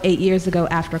Chicago 8 years ago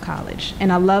after college,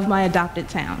 and I love my adopted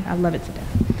town. I love it to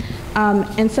death.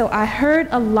 And so I heard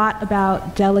a lot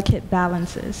about delicate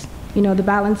balances. You know, the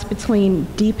balance between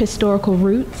deep historical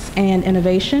roots and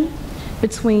innovation,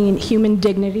 between human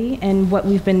dignity and what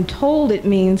we've been told it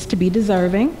means to be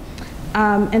deserving,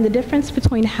 and the difference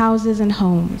between houses and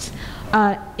homes.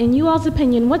 In you all's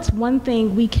opinion, what's one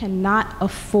thing we cannot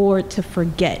afford to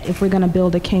forget if we're going to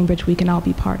build a Cambridge we can all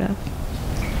be part of?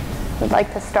 Would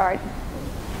like to start.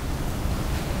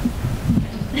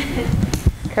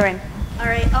 Corinne. All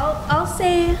right, I'll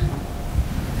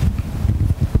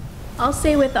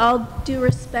say with all due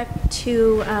respect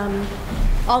to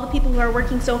all the people who are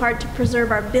working so hard to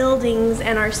preserve our buildings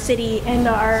and our city and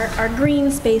our green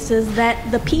spaces,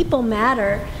 that the people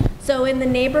matter. So in the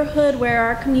neighborhood where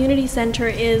our community center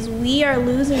is, we are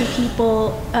losing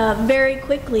people very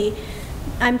quickly.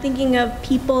 I'm thinking of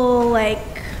people like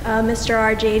Mr.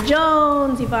 R.J.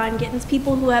 Jones, Yvonne Gittins,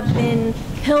 people who have been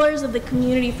pillars of the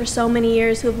community for so many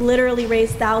years, who have literally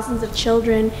raised thousands of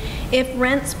children. If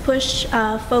rents push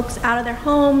folks out of their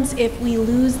homes, if we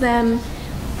lose them,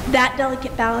 that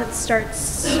delicate balance starts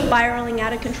spiraling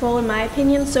out of control, in my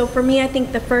opinion. So for me, I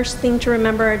think the first thing to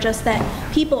remember are just that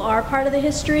people are part of the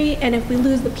history, and if we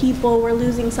lose the people, we're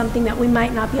losing something that we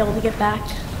might not be able to get back.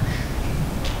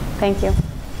 Thank you.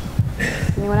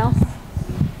 Anyone else?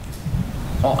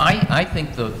 Well, I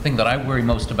think the thing that I worry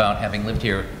most about, having lived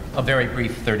here a very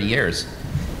brief 30 years,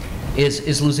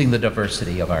 is losing the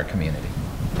diversity of our community.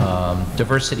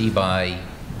 Diversity by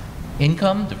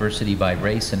income, diversity by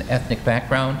race and ethnic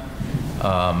background,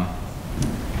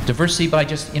 diversity by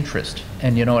just interest.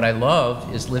 And you know what I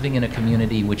love is living in a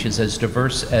community which is as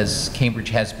diverse as Cambridge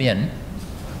has been.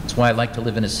 That's why I like to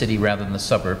live in a city rather than the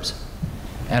suburbs.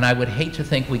 And I would hate to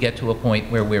think we get to a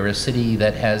point where we're a city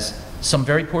that has some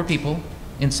very poor people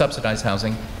in subsidized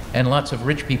housing and lots of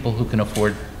rich people who can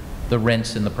afford the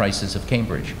rents and the prices of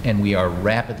Cambridge. And we are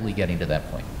rapidly getting to that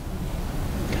point.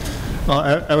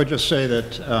 Well, I would just say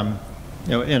that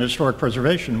you know, in historic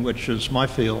preservation, which is my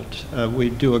field, we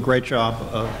do a great job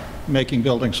of making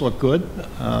buildings look good.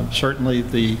 Certainly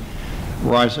the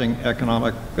rising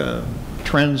economic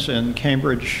trends in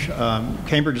Cambridge,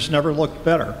 Cambridge has never looked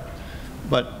better,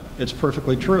 but it's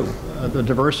perfectly true. The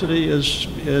diversity is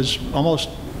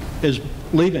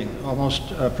leaving almost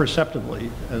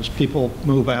perceptibly as people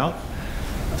move out.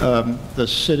 The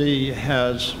city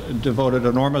has devoted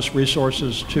enormous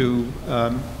resources to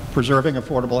preserving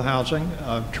affordable housing,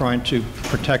 trying to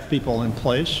protect people in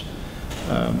place.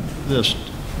 This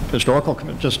historical,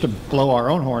 just to blow our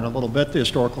own horn a little bit, the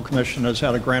Historical Commission has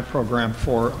had a grant program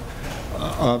for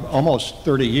almost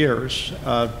 30 years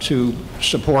to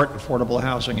support affordable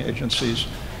housing agencies.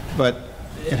 But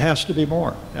it has to be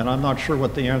more, and I'm not sure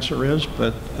what the answer is,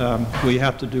 but we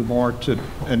have to do more to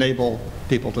enable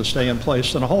people to stay in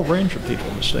place and a whole range of people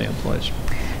to stay in place.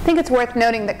 I think it's worth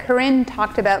noting that Corinne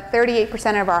talked about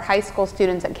 38% of our high school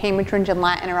students at Cambridge and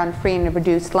Latin are on free and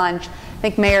reduced lunch. I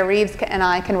think Mayor Reeves and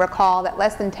I can recall that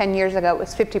less than 10 years ago, it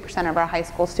was 50% of our high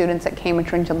school students at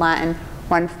Cambridge and Latin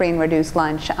were on free and reduced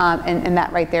lunch, and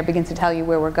that right there begins to tell you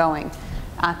where we're going.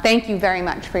 Thank you very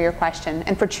much for your question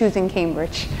and for choosing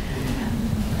Cambridge.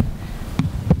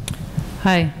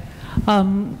 Hi.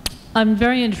 I'm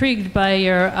very intrigued by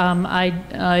your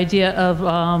idea of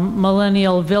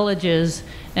millennial villages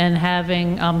and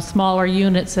having smaller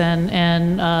units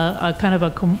and a kind of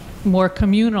a more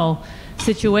communal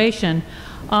situation.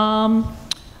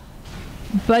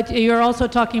 But you're also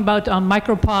talking about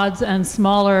micropods and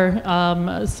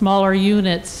smaller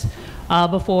units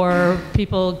before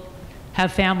people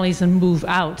have families and move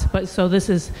out. But so this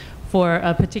is for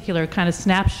a particular kind of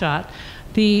snapshot.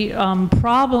 The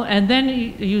problem, and then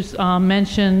you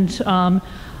mentioned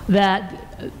that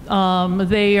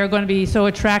they are going to be so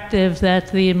attractive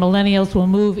that the millennials will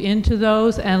move into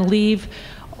those and leave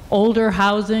older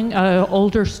housing,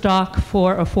 older stock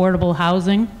for affordable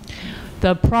housing.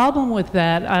 The problem with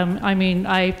that, I mean,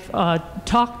 I've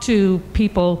talked to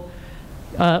people,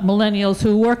 millennials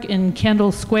who work in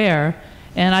Kendall Square,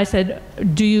 and I said,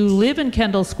 do you live in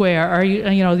Kendall Square? Are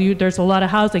you, there's a lot of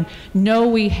housing. No,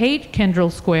 we hate Kendall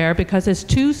Square because it's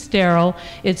too sterile,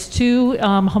 it's too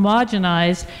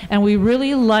homogenized, and we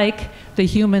really like the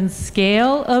human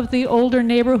scale of the older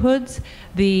neighborhoods,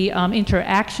 the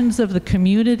interactions of the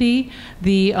community,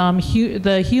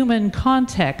 the human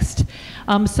context.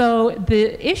 So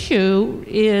the issue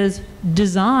is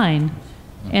design,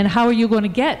 and how are you going to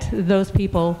get those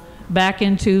people back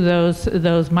into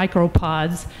those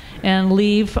micropods and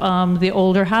leave the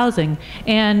older housing.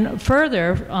 And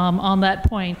further, on that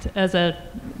point, as a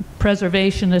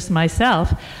preservationist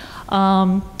myself,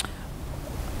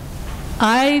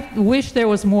 I wish there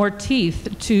was more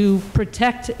teeth to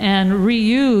protect and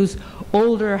reuse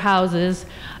older houses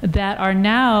that are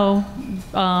now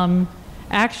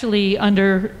actually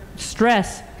under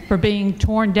stress for being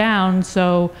torn down,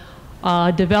 so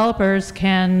developers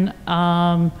can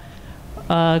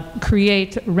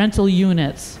create rental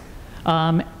units,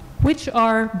 which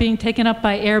are being taken up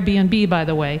by Airbnb, by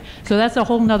the way. So that's a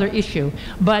whole nother issue.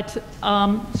 But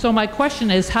so my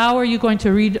question is, how are you going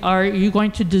to are you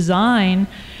going to design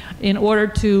in order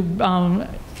to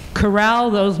corral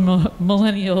those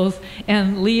millennials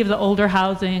and leave the older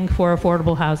housing for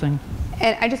affordable housing?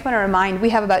 And I just want to remind, we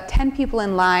have about 10 people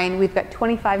in line. We've got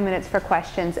 25 minutes for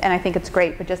questions, and I think it's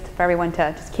great, but just for everyone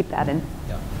to just keep that in.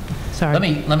 Yeah. Sorry.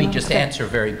 Let me just answer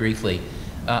very briefly.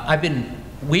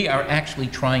 We are actually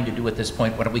trying to do at this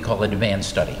point what we call a demand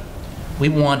study. We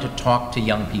want to talk to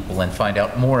young people and find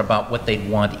out more about what they'd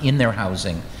want in their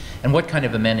housing and what kind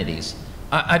of amenities.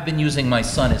 I've been using my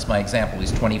son as my example.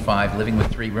 He's 25, living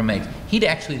with 3 roommates. He'd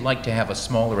actually like to have a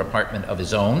smaller apartment of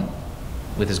his own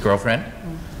with his girlfriend,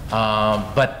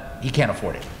 but he can't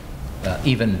afford it,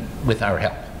 even with our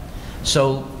help.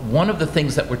 So one of the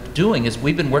things that we're doing is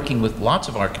we've been working with lots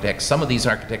of architects. Some of these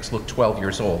architects look 12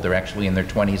 years old. They're actually in their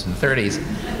 20s and 30s.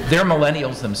 They're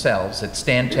millennials themselves at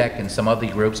Stantec and some other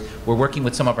groups. We're working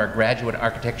with some of our graduate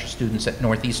architecture students at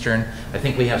Northeastern. I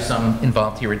think we have some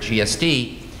involved here at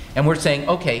GSD. And we're saying,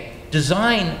 okay,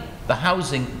 design the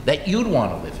housing that you'd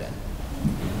want to live in.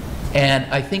 And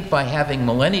I think by having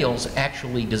millennials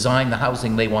actually design the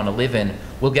housing they want to live in,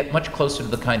 we'll get much closer to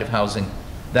the kind of housing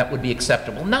that would be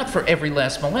acceptable, not for every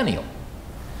last millennial,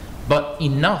 but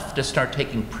enough to start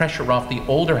taking pressure off the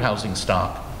older housing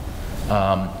stock.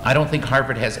 I don't think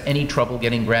Harvard has any trouble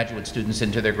getting graduate students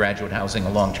into their graduate housing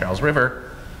along Charles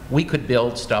River. We could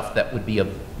build stuff that would be a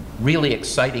really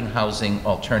exciting housing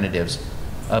alternatives,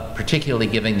 particularly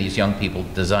giving these young people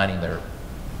designing their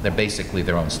basically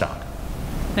their own stock.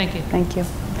 Thank you. Thank you.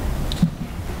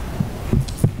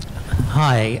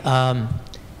 Hi.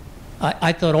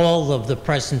 I thought all of the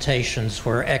presentations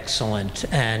were excellent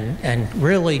and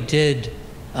really did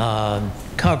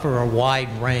cover a wide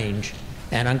range.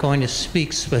 And I'm going to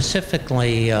speak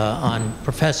specifically on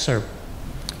Professor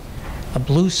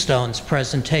Bluestone's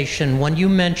presentation. When you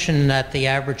mentioned that the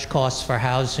average cost for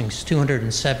housing is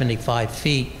 275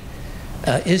 feet,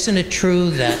 isn't it true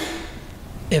that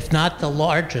if not the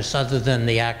largest, other than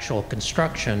the actual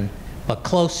construction, but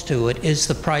close to it, is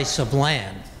the price of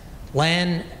land?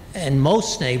 Land in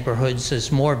most neighborhoods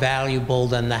is more valuable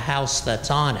than the house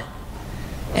that's on it.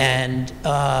 And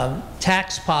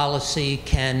tax policy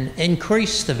can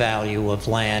increase the value of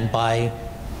land by,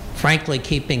 frankly,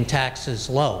 keeping taxes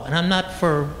low. And I'm not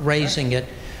for raising it,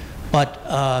 but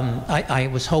I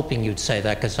was hoping you'd say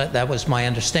that because that was my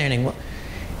understanding.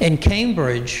 In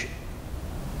Cambridge,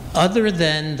 other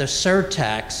than the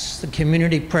surtax, the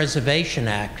Community Preservation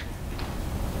Act,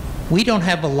 we don't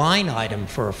have a line item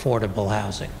for affordable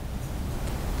housing.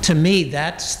 To me,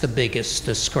 that's the biggest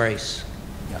disgrace.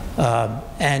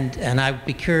 And I'd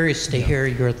be curious to hear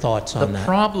your thoughts on that. The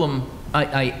problem,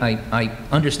 I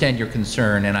understand your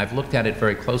concern, and I've looked at it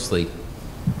very closely.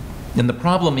 And the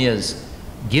problem is,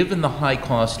 given the high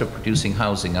cost of producing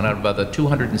housing, and about the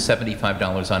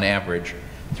 $275 on average,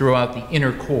 throughout the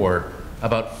inner core,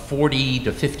 about $40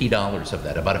 to $50 of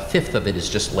that, about a fifth of it is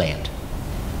just land.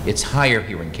 It's higher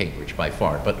here in Cambridge by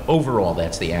far, but overall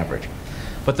that's the average.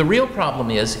 But the real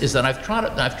problem is that I've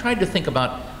tried to think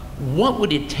about what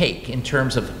would it take in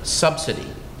terms of subsidy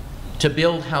to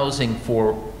build housing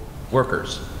for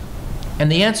workers.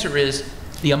 And the answer is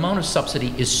the amount of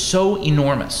subsidy is so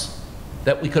enormous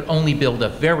that we could only build a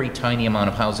very tiny amount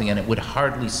of housing and it would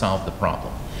hardly solve the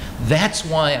problem. That's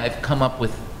why I've come up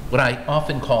with what I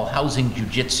often call housing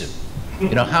jujitsu.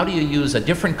 You know, how do you use a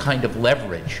different kind of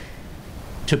leverage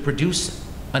to produce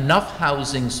enough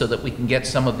housing so that we can get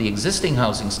some of the existing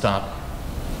housing stock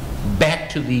back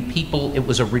to the people it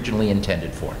was originally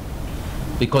intended for?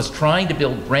 Because trying to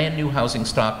build brand new housing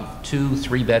stock with 2,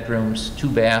 3 bedrooms, 2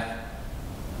 bath,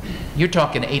 you're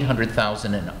talking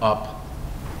 800,000 and up.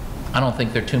 I don't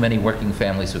think there are too many working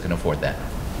families who can afford that,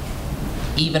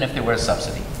 even if there were a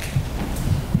subsidy.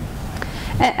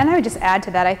 And I would just add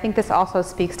to that, I think this also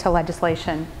speaks to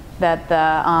legislation that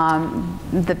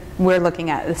we're looking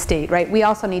at the state, right? We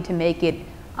also need to make it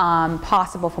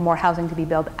possible for more housing to be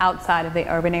built outside of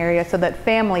the urban area so that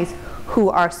families who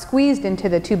are squeezed into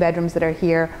the 2 bedrooms that are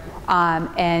here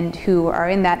and who are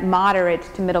in that moderate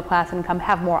to middle class income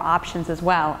have more options as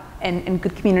well, and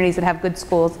good communities that have good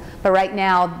schools. But right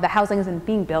now, the housing isn't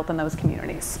being built in those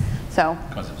communities. So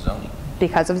Because of zoning.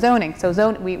 Because of zoning. So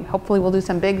hopefully we'll do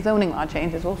some big zoning law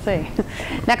changes, we'll see.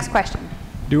 Next question.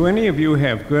 Do any of you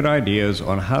have good ideas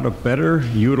on how to better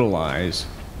utilize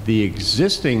the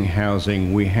existing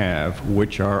housing we have,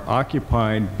 which are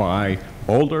occupied by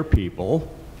older people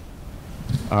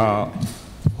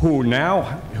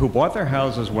who bought their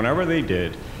houses whenever they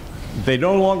did? They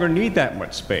no longer need that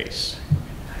much space.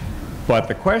 But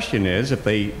the question is,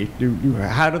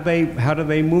 how do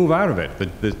they move out of it?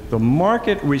 The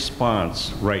market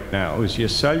response right now is you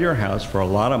sell your house for a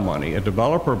lot of money, a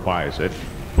developer buys it,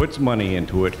 puts money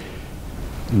into it,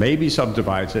 maybe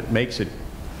subdivides it, makes it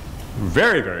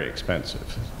very, very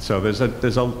expensive. So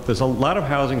there's a lot of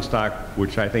housing stock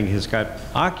which I think has got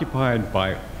occupied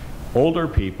by older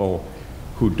people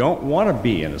who don't want to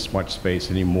be in as much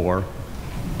space anymore,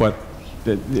 but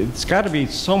it's got to be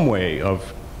some way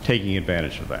of taking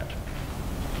advantage of that.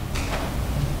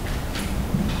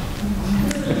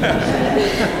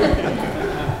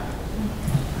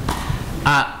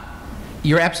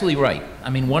 You're absolutely right.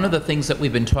 I mean, one of the things that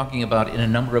we've been talking about in a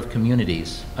number of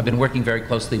communities, I've been working very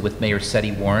closely with Mayor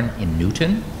Seti Warren in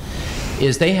Newton,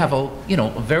 is they have a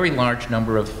very large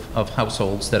number of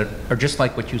households that are just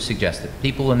like what you suggested.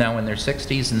 People are now in their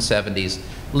 60s and 70s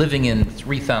living in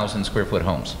 3,000 square foot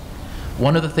homes.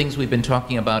 One of the things we've been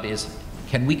talking about is,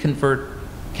 can we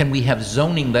have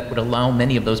zoning that would allow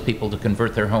many of those people to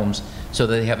convert their homes so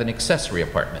that they have an accessory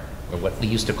apartment, or what we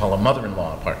used to call a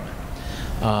mother-in-law apartment?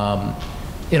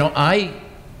 I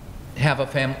have a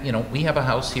family, we have a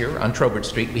house here on Trowbridge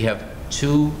Street. We have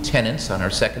 2 tenants on our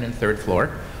 2nd and 3rd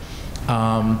floor.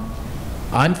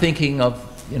 I'm thinking of,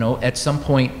 at some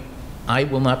point, I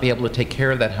will not be able to take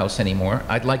care of that house anymore.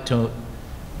 I'd like to,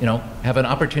 have an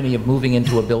opportunity of moving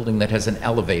into a building that has an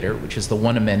elevator, which is the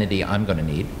one amenity I'm going to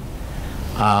need.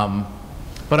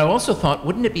 But I also thought,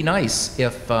 wouldn't it be nice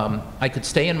if I could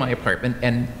stay in my apartment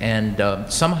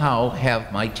and somehow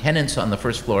have my tenants on the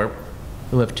 1st floor,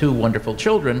 who have 2 wonderful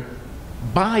children,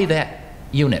 buy that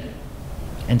unit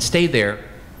and stay there,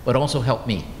 but also help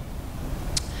me.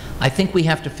 I think we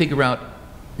have to figure out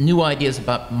new ideas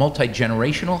about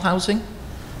multi-generational housing.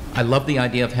 I love the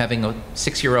idea of having a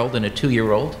 6-year-old and a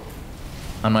 2-year-old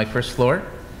on my 1st floor,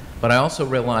 but I also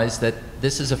realize that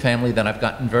this is a family that I've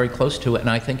gotten very close to, and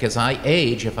I think as I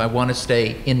age, if I want to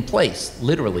stay in place,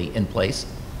 literally in place,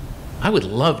 I would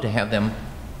love to have them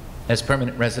as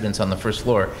permanent residents on the 1st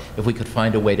floor if we could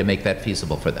find a way to make that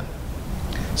feasible for them.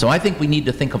 So I think we need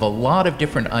to think of a lot of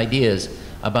different ideas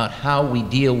about how we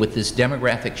deal with this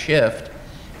demographic shift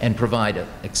and provide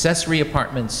accessory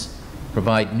apartments,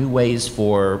 provide new ways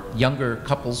for younger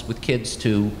couples with kids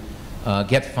to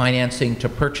get financing to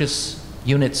purchase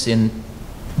units in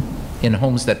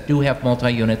homes that do have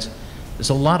multi-units.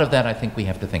 There's a lot of that I think we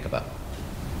have to think about.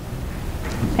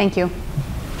 Thank you.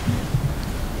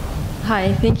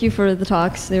 Hi, thank you for the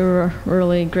talks. They were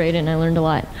really great and I learned a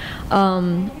lot.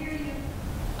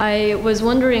 I was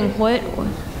wondering what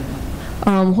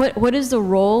is the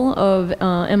role of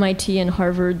MIT and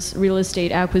Harvard's real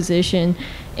estate acquisition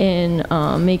in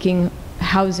making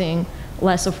housing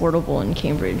less affordable in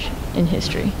Cambridge in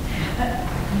history?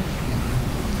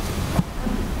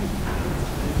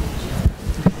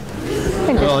 I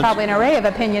think there's probably an array of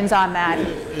opinions on that.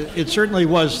 It certainly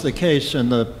was the case in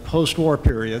the post-war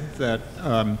period that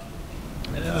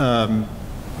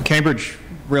Cambridge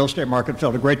real estate market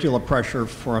felt a great deal of pressure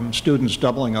from students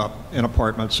doubling up in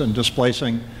apartments and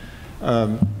displacing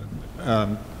other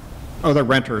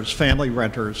renters, family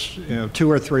renters, 2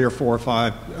 or 3 or 4 or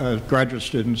 5 graduate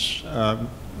students,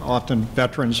 often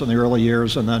veterans in the early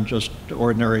years and then just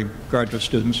ordinary graduate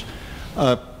students,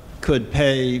 could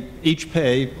each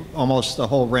pay almost the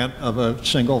whole rent of a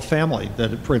single family that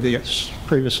had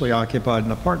previously occupied an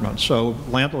apartment. So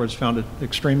landlords found it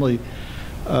extremely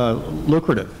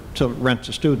lucrative to rent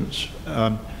to students.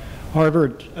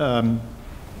 Harvard, and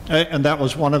that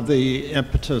was one of the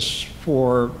impetus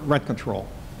for rent control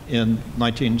in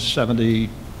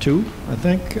 1972, I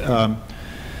think.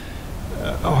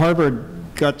 Harvard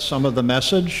got some of the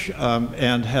message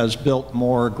and has built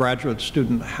more graduate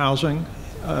student housing.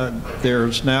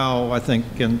 There's now, I think,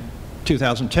 in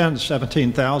 2010,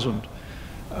 17,000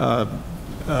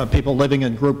 people living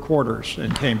in group quarters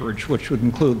in Cambridge, which would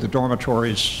include the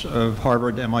dormitories of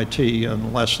Harvard, MIT,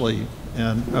 and Lesley,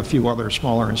 and a few other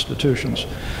smaller institutions.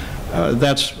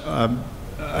 That's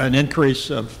an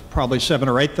increase of probably 7,000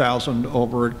 or 8,000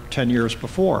 over 10 years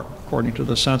before, according to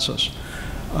the census.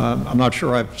 I'm not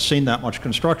sure I've seen that much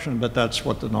construction, but that's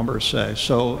what the numbers say.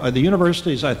 So the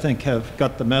universities, I think, have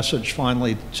got the message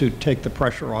finally to take the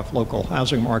pressure off local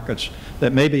housing markets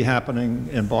that may be happening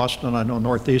in Boston. I know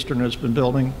Northeastern has been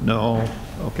building. No,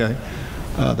 okay,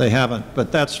 they haven't.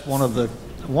 But that's one of the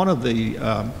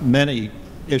many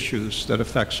issues that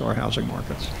affects our housing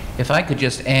markets. If I could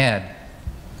just add,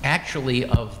 actually,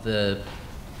 of the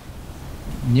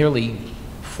nearly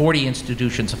 40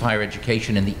 institutions of higher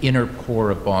education in the inner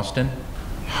core of Boston,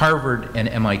 Harvard and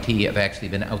MIT have actually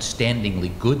been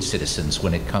outstandingly good citizens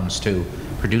when it comes to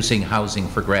producing housing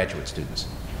for graduate students.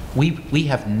 We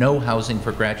have no housing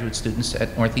for graduate students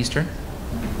at Northeastern,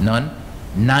 none.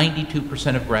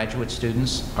 92% of graduate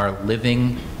students are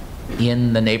living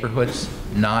in the neighborhoods,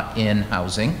 not in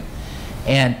housing.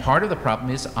 And part of the problem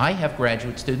is I have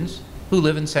graduate students who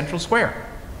live in Central Square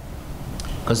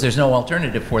because there's no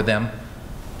alternative for them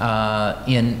that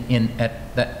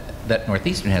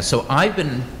Northeastern has. So I've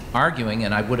been arguing,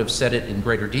 and I would have said it in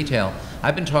greater detail,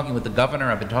 I've been talking with the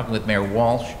governor, I've been talking with Mayor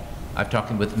Walsh, I've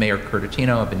talked with Mayor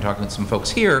Curtatino, I've been talking with some folks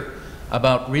here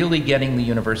about really getting the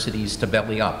universities to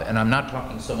belly up. And I'm not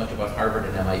talking so much about Harvard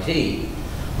and MIT,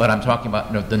 but I'm talking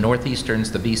about the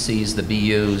Northeasterns, the BCs, the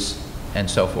BUs, and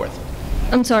so forth.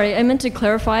 I'm sorry, I meant to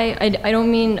clarify. I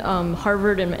don't mean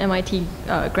Harvard and MIT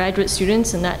graduate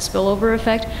students and that spillover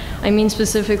effect. I mean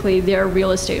specifically their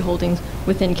real estate holdings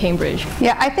within Cambridge.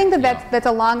 Yeah, I think that's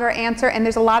a longer answer, and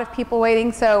there's a lot of people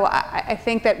waiting, so I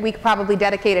think that we could probably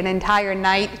dedicate an entire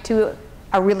night to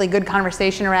a really good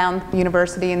conversation around the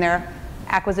university and their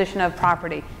acquisition of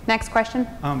property. Next question.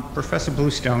 Professor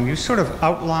Bluestone, you sort of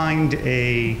outlined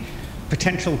a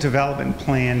potential development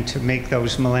plan to make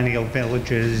those millennial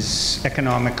villages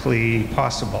economically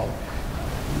possible,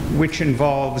 which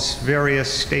involves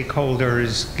various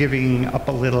stakeholders giving up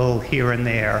a little here and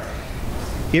there.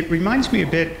 It reminds me a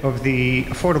bit of the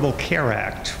Affordable Care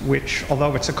Act, which,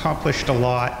 although it's accomplished a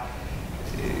lot,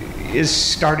 is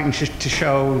starting to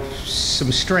show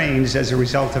some strains as a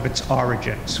result of its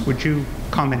origins. Would you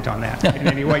comment on that in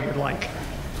any way you'd like?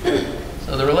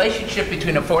 So the relationship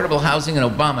between affordable housing and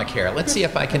Obamacare. Let's see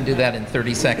if I can do that in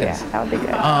 30 seconds. Yeah, that would be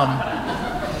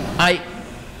good.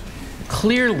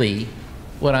 Clearly,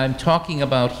 what I'm talking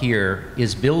about here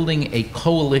is building a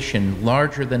coalition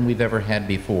larger than we've ever had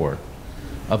before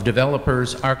of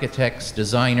developers, architects,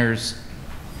 designers,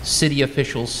 city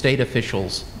officials, state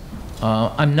officials.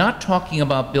 I'm not talking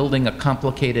about building a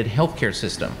complicated healthcare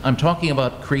system. I'm talking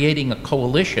about creating a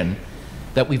coalition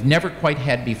that we've never quite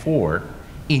had before,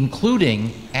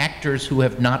 including actors who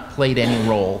have not played any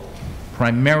role,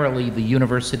 primarily the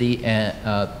universities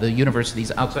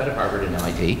outside of Harvard and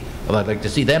MIT, although I'd like to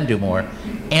see them do more,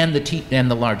 and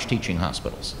the large teaching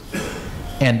hospitals.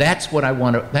 And that's what I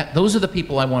want to, those are the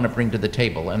people I want to bring to the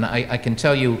table. And I can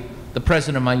tell you, the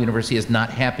president of my university is not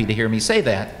happy to hear me say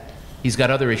that. He's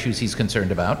got other issues he's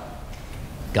concerned about.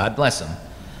 God bless him.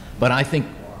 But I think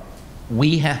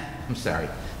we have,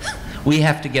 We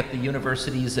have to get the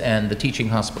universities and the teaching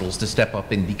hospitals to step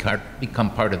up and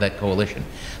become part of that coalition.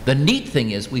 The neat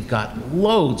thing is we've got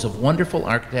loads of wonderful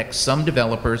architects, some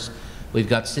developers, we've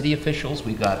got city officials,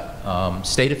 we've got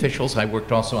state officials. I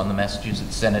worked also on the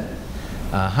Massachusetts Senate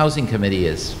Housing Committee,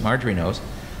 as Marjorie knows,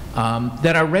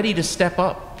 that are ready to step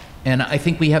up. And I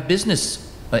think we have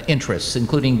business interests,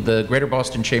 including the Greater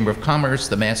Boston Chamber of Commerce,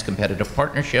 the Mass Competitive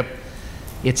Partnership.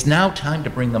 It's now time to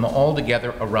bring them all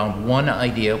together around one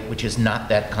idea, which is not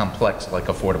that complex, like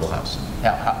affordable housing,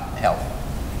 health.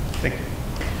 Thank you.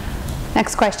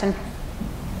 Next question.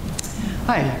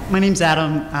 Hi, my name's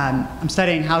Adam. I'm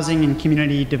studying housing and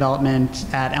community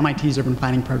development at MIT's urban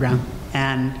planning program.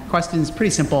 And the question is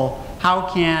pretty simple.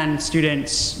 How can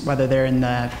students, whether they're in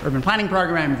the urban planning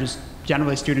program or just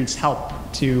generally students, help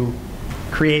to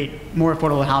create more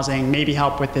affordable housing, maybe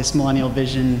help with this millennial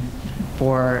vision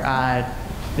for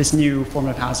this new form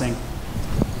of housing?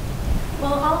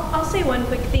 Well, I'll say one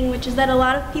quick thing, which is that a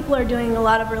lot of people are doing a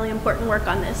lot of really important work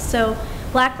on this. So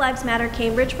Black Lives Matter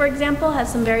Cambridge, for example, has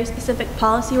some very specific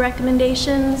policy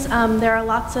recommendations. There are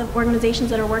lots of organizations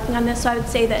that are working on this, so I would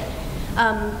say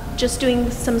that just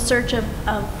doing some search of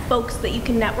folks that you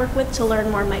can network with to learn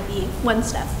more might be one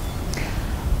step.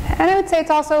 And I would say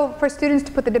it's also for students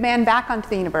to put the demand back onto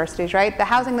the universities, right? The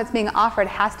housing that's being offered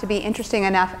has to be interesting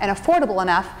enough and affordable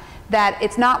enough that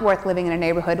it's not worth living in a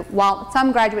neighborhood. While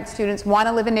some graduate students want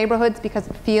to live in neighborhoods because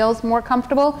it feels more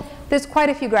comfortable, there's quite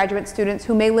a few graduate students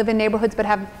who may live in neighborhoods but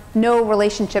have no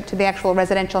relationship to the actual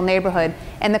residential neighborhood.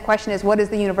 And the question is, what is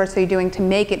the university doing to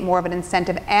make it more of an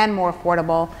incentive and more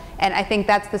affordable? And I think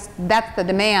that's the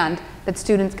demand that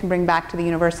students can bring back to the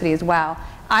university as well.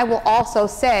 I will also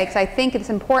say, because I think it's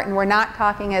important, we're not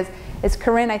talking, as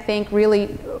Corinne I think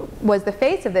really was the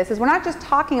face of this, is we're not just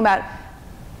talking about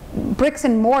bricks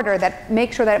and mortar that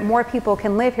make sure that more people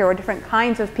can live here or different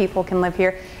kinds of people can live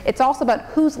here. It's also about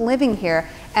who's living here.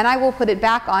 And I will put it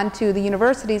back onto the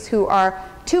universities, who are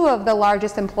two of the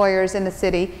largest employers in the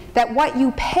city, that what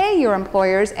you pay your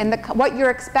employers and what you're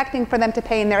expecting for them to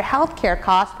pay in their health care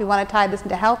costs, we want to tie this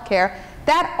into health care,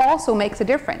 that also makes a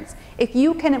difference. If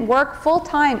you can work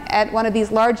full-time at one of these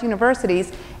large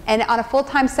universities and on a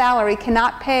full-time salary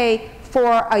cannot pay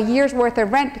for a year's worth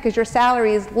of rent because your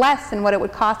salary is less than what it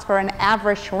would cost for an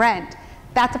average rent,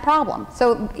 that's a problem.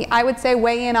 So I would say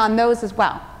weigh in on those as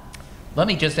well. Let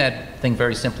me just add a thing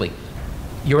very simply.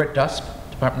 You're at DUSP,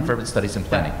 Department of Urban Studies and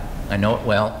Planning. I know it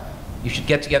well. You should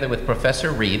get together with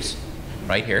Professor Reeves,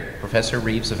 right here, Professor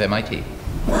Reeves of MIT.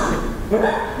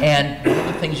 And one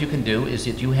of the things you can do is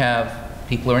that you have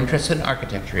people who are interested in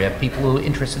architecture, you have people who are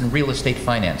interested in real estate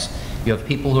finance, you have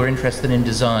people who are interested in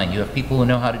design, you have people who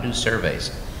know how to do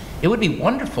surveys. It would be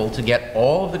wonderful to get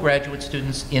all of the graduate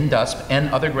students in DUSP and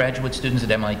other graduate students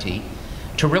at MIT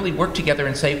to really work together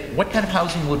and say, what kind of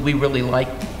housing would we really like?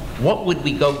 What would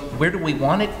we go, where do we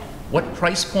want it? What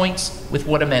price points with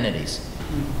what amenities?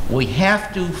 We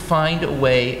have to find a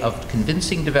way of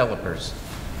convincing developers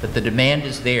that the demand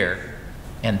is there,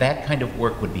 and that kind of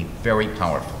work would be very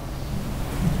powerful.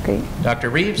 Great. Dr.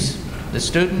 Reeves, the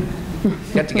student,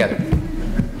 get together.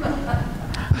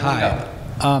 Hi.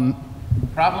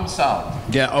 Problem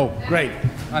solved. Yeah, oh, great.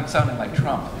 I'm sounding like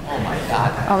Trump. Oh my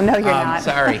God. Oh, no, you're not.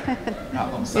 Sorry.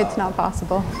 Problem solved. It's not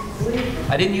possible.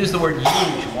 I didn't use the word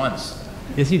huge once.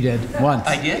 Yes, you did. Once.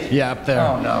 I did? Yeah, up there.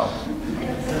 Oh, no.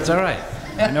 It's all right.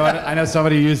 I know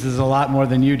somebody who uses a lot more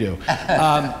than you do.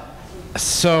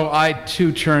 So I,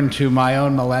 too, turned to my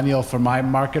own millennial for my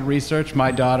market research.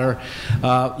 My daughter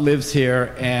lives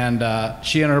here, and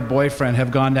she and her boyfriend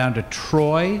have gone down to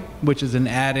Troy, which is an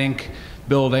ad inc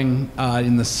building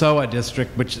in the SOA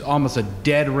district, which is almost a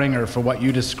dead ringer for what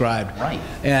you described. Right.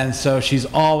 And so she's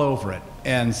all over it.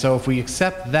 And so if we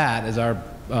accept that as our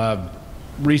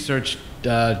research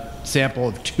sample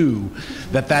of 2,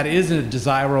 that is a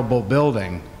desirable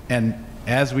building, and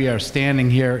as we are standing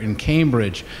here in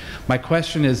Cambridge, my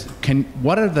question is,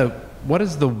 what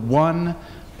is the one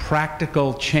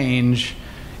practical change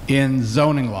in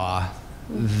zoning law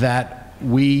that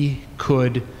we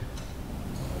could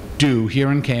do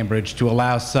here in Cambridge to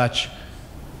allow such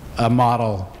a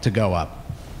model to go up?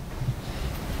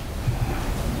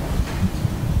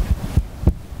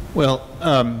 Well,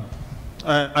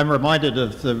 I'm reminded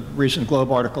of the recent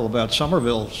Globe article about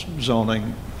Somerville's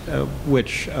zoning,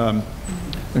 which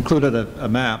included a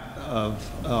map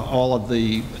of all of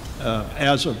the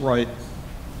as-of-right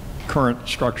current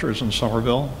structures in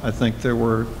Somerville. I think there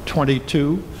were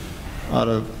 22 out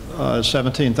of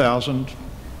 17,000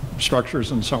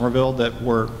 structures in Somerville that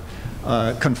were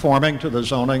conforming to the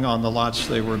zoning on the lots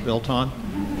they were built on.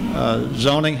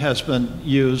 Zoning has been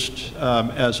used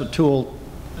as a tool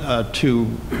to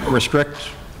restrict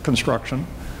construction.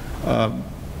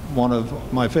 One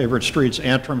of my favorite streets,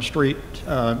 Interim Street,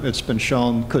 it's been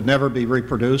shown could never be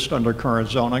reproduced under current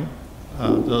zoning.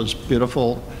 Those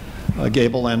beautiful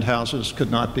gable end houses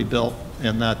could not be built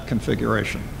in that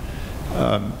configuration.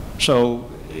 So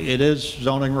it is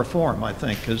zoning reform, I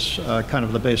think, is kind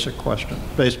of the basic question,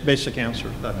 basic answer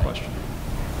to that question.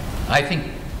 I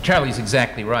think Charlie's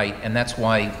exactly right, and that's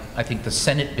why I think the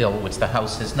Senate bill, which the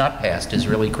House has not passed, is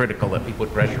really critical that we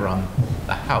put pressure on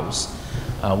the House,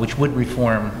 which would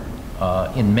reform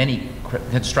in many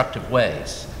constructive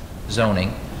ways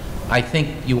zoning. I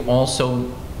think you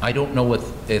also, I don't know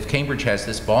if Cambridge has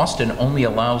this, Boston only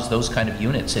allows those kind of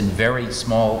units in very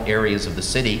small areas of the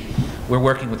city. We're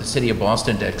working with the city of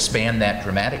Boston to expand that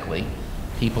dramatically.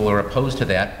 People are opposed to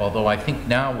that, although I think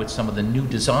now with some of the new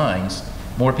designs,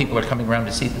 more people are coming around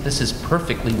to see that this is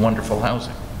perfectly wonderful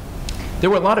housing. There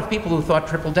were a lot of people who thought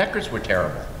triple-deckers were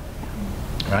terrible,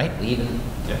 right? We even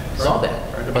saw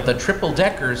that. But the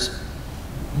triple-deckers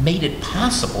made it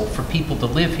possible for people to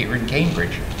live here in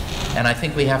Cambridge. And I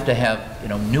think we have to have,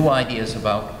 new ideas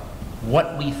about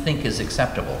what we think is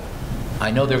acceptable.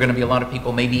 I know there are going to be a lot of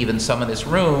people, maybe even some in this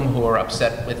room, who are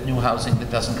upset with new housing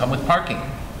that doesn't come with parking.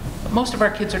 But most of our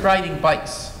kids are riding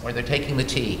bikes or they're taking the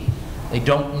T. They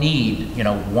don't need,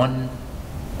 one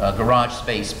garage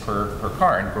space per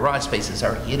car, and garage spaces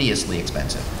are hideously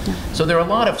expensive. So there are a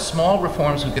lot of small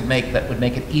reforms we could make that would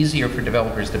make it easier for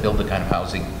developers to build the kind of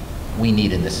housing we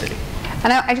need in this city.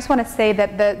 And I just want to say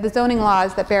that the zoning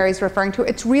laws that Barry's referring to,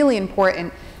 it's really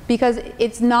important because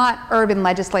it's not urban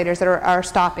legislators that are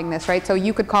stopping this, right? So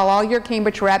you could call all your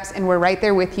Cambridge reps and we're right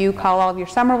there with you, call all of your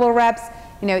Somerville reps,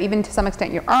 even to some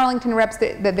extent your Arlington reps,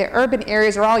 the urban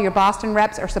areas or all your Boston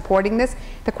reps are supporting this.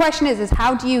 The question is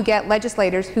how do you get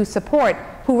legislators who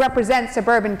represent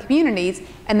suburban communities,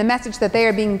 and the message that they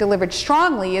are being delivered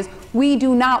strongly is we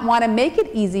do not want to make it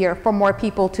easier for more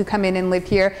people to come in and live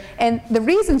here. And the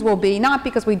reasons will be not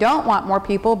because we don't want more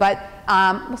people, but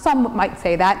some might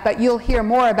say that, but you'll hear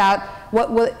more about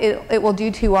what it will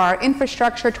do to our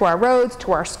infrastructure, to our roads,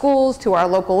 to our schools, to our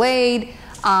local aid.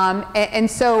 And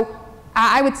so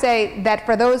I would say that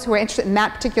for those who are interested in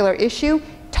that particular issue,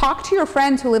 talk to your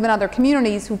friends who live in other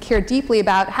communities who care deeply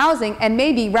about housing and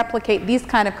maybe replicate these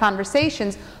kind of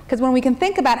conversations, because when we can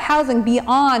think about housing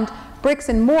beyond bricks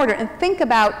and mortar and think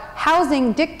about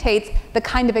housing dictates the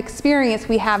kind of experience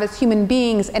we have as human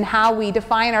beings and how we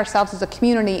define ourselves as a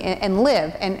community and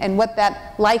live and what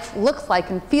that life looks like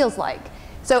and feels like.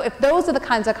 So if those are the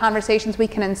kinds of conversations we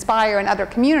can inspire in other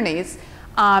communities,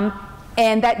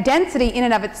 and that density in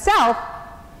and of itself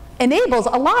enables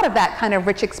a lot of that kind of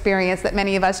rich experience that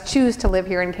many of us choose to live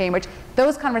here in Cambridge.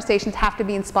 Those conversations have to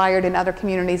be inspired in other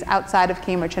communities outside of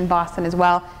Cambridge and Boston as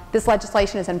well. This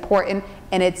legislation is important,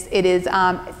 and it is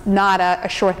not a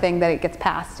sure thing that it gets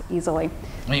passed easily.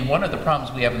 I mean, one of the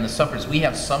problems we have in the suburbs, we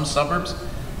have some suburbs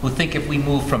who think if we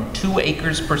move from 2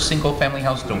 acres per single family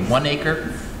house to 1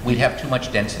 acre, we'd have too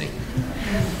much density.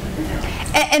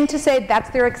 And to say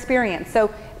that's their experience.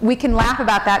 So we can laugh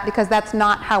about that because that's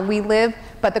not how we live,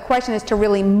 but the question is to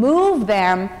really move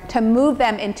them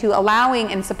into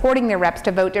allowing and supporting their reps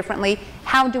to vote differently.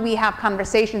 How do we have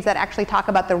conversations that actually talk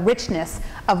about the richness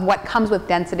of what comes with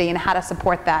density and how to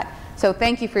support that? So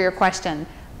thank you for your question.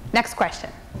 Next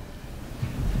question.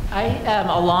 I am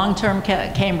a long-term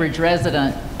Cambridge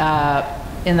resident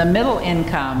in the middle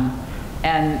income,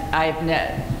 and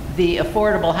the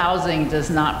affordable housing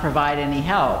does not provide any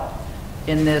help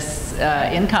in this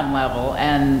income level,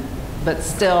 but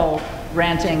still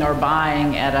renting or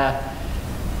buying at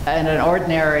an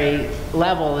ordinary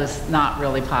level is not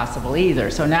really possible either.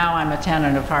 So now I'm a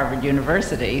tenant of Harvard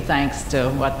University thanks to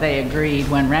what they agreed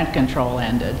when rent control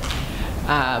ended,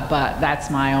 but that's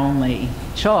my only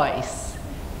choice.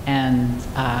 And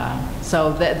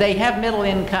so they have middle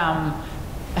income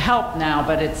help now,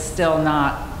 but it's still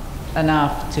not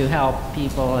enough to help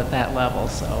people at that level.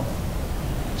 So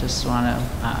just want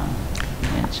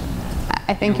to mention that.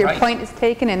 I think your point is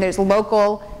taken, and there's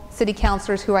local city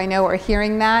councilors who I know are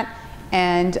hearing that.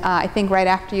 And I think right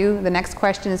after you, the next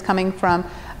question is coming from,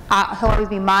 he'll always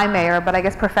be my mayor, but I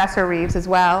guess Professor Reeves as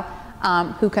well,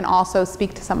 who can also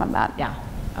speak to some of that. Yeah.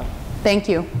 Oh. Thank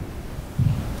you.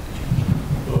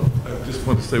 Well, I just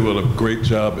want to say what a great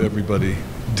job everybody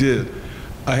did.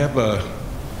 I have a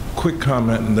quick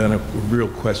comment and then a real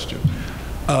question.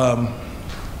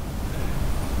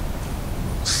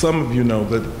 Some of you know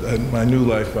that in my new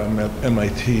life I'm at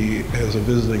MIT as a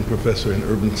visiting professor in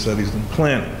urban studies and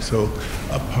planning. So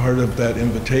a part of that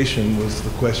invitation was the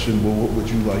question, well, what would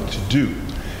you like to do?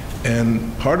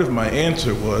 And part of my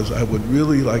answer was I would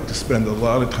really like to spend a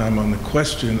lot of time on the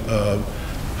question of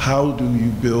how do you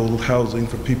build housing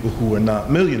for people who are not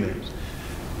millionaires?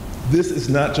 This is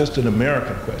not just an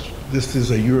American question. This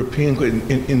is a European question.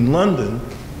 In London,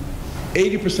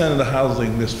 80% of the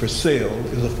housing that's for sale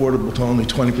is affordable to only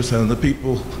 20% of the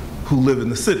people who live in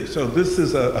the city. So this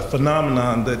is a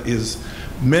phenomenon that is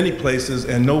many places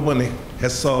and nobody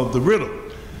has solved the riddle.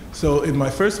 So in my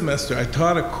first semester, I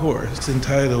taught a course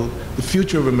entitled The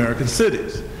Future of American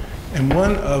Cities. And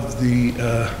one of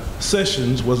the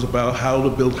sessions was about how to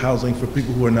build housing for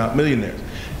people who are not millionaires.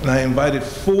 And I invited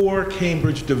 4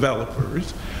 Cambridge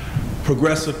developers,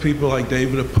 progressive people like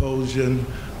David Aposian,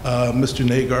 Mr.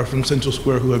 Nagar from Central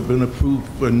Square, who have been approved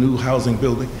for a new housing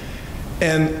building.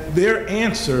 And their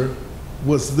answer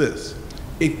was this: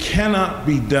 it cannot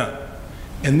be done.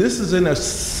 And this is in a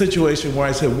situation where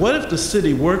I said, what if the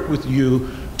city worked with you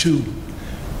to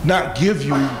not give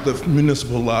you the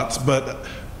municipal lots, but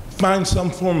find some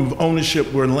form of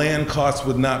ownership where land costs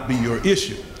would not be your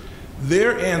issue?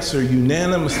 Their answer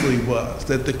unanimously was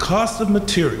that the cost of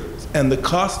materials and the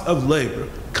cost of labor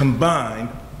combined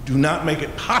do not make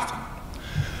it possible.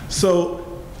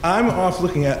 So I'm off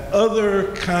looking at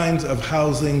other kinds of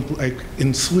housing, like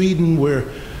in Sweden, where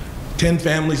 10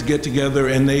 families get together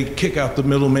and they kick out the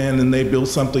middleman and they build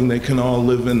something they can all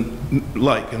live in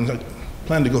like, and I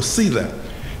plan to go see that.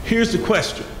 Here's the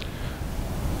question.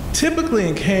 Typically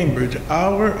in Cambridge,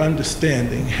 our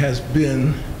understanding has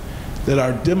been that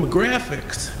our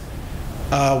demographics,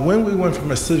 when we went from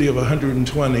a city of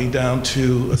 120 down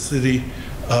to a city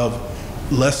of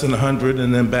less than 100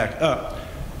 and then back up,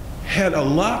 had a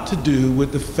lot to do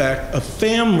with the fact of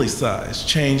family size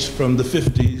changed from the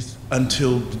 50s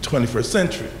until the 21st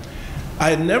century. I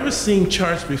had never seen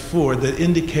charts before that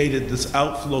indicated this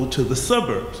outflow to the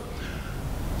suburbs.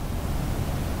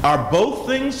 Are both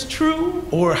things true,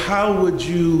 or how would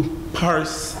you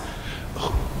parse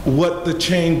what the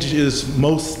change is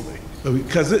mostly?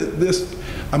 Because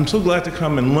I'm so glad to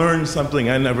come and learn something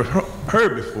I never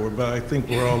heard before, but I think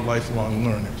we're all lifelong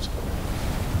learners.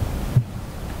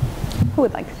 Who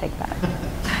would like to take that?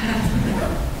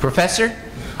 Professor,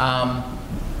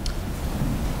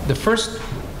 the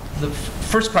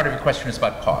first part of your question is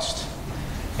about cost.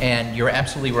 And you're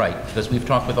absolutely right, because we've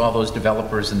talked with all those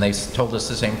developers and they told us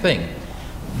the same thing.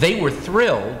 They were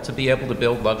thrilled to be able to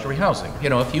build luxury housing. You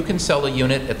know, if you can sell a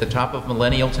unit at the top of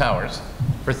Millennial Towers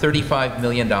for $35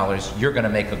 million, you're going to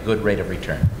make a good rate of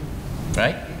return,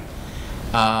 right?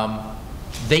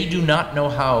 They do not know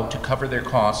how to cover their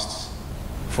costs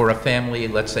for a family,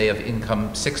 let's say, of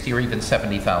income $60,000 or even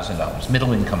 $70,000,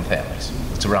 middle income families.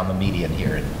 It's around the median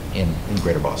here in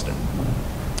Greater Boston.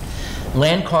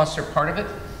 Land costs are part of it,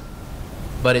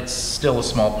 but it's still a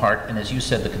small part, and as you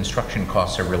said, the construction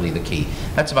costs are really the key.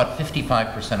 That's about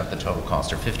 55% of the total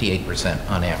cost, or 58%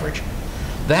 on average.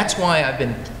 That's why I've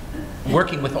been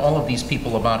working with all of these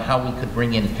people about how we could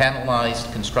bring in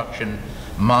panelized construction,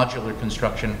 modular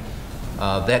construction.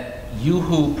 That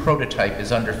Yoo-Hoo prototype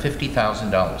is under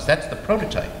 $50,000. That's the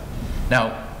prototype.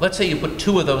 Now, let's say you put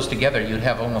 2 of those together, you'd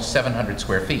have almost 700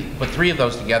 square feet. Put 3 of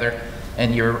those together,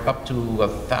 and you're up to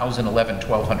 1,000, 1,100,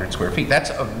 1,200 square feet. That's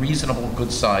a reasonable,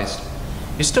 good-sized.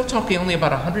 You're still talking only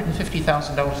about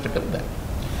 $150,000 to build that.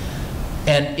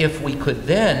 And if we could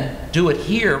then do it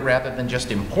here rather than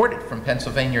just import it from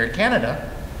Pennsylvania or Canada,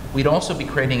 we'd also be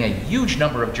creating a huge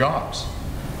number of jobs.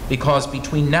 Because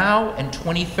between now and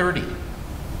 2030,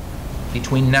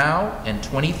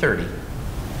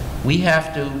 we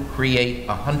have to create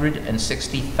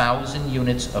 160,000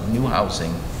 units of new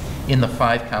housing in the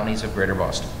 5 counties of Greater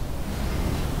Boston.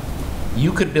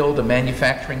 You could build a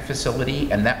manufacturing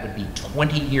facility, and that would be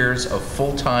 20 years of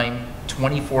full-time,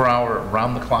 24-hour,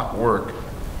 around-the-clock work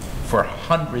for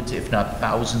hundreds, if not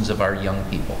thousands, of our young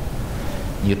people.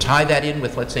 You tie that in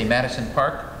with, let's say, Madison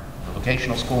Park, a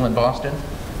vocational school in Boston,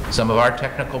 some of our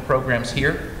technical programs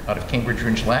here out of Cambridge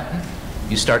Ridge Latin.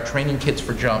 You start training kids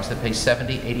for jobs that pay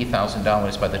 $70,000,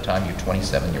 $80,000 by the time you're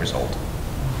 27 years old.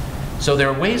 So there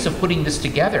are ways of putting this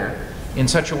together in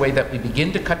such a way that we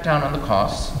begin to cut down on the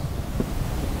costs,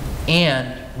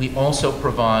 and we also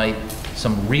provide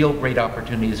some real great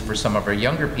opportunities for some of our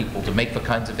younger people to make the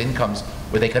kinds of incomes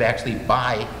where they could actually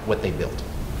buy what they built.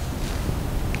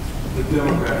 The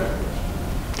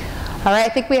demographic. All right, I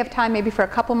think we have time maybe for a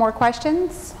couple more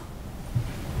questions.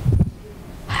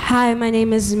 Hi, my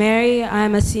name is Mary.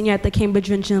 I'm a senior at the Cambridge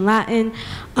Ridge in Latin,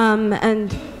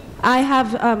 and I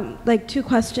have like 2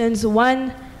 questions.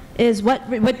 One is,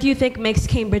 what do you think makes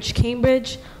Cambridge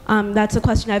Cambridge? That's a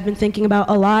question I've been thinking about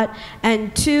a lot.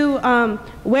 And two,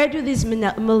 where do these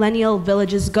millennial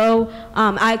villages go?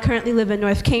 I currently live in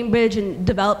North Cambridge, and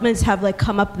developments have like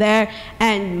come up there,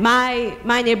 and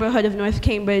my neighborhood of North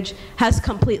Cambridge has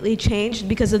completely changed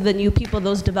because of the new people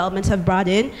those developments have brought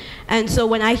in. And so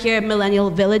when I hear millennial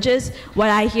villages, what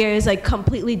I hear is like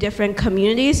completely different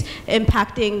communities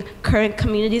impacting current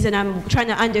communities, and I'm trying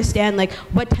to understand like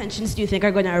what tensions do you think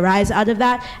are going to arise out of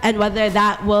that, and whether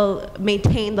that will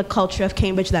maintain the culture of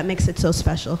Cambridge that makes it so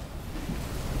special.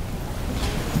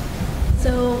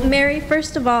 So, Mary,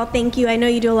 first of all, thank you. I know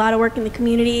you do a lot of work in the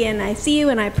community, and I see you,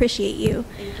 and I appreciate you.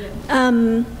 Thank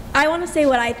you. I want to say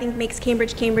what I think makes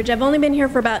Cambridge Cambridge. I've only been here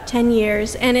for about 10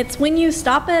 years, and it's when you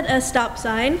stop at a stop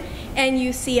sign and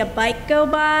you see a bike go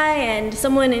by and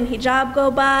someone in hijab go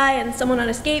by and someone on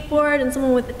a skateboard and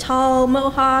someone with a tall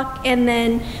mohawk and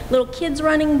then little kids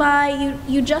running by.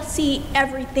 You just see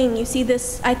everything. You see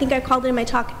this, I think I called it in my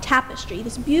talk, tapestry,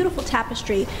 this beautiful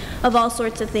tapestry of all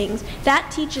sorts of things.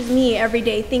 That teaches me every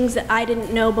day things that I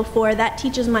didn't know before. That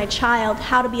teaches my child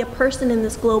how to be a person in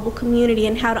this global community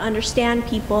and how to understand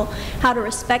people, how to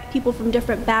respect people from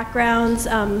different backgrounds,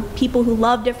 people who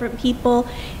love different people.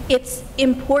 It's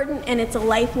important and it's a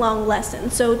lifelong lesson.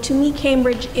 So to me,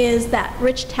 Cambridge is that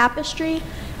rich tapestry.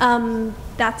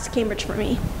 That's Cambridge for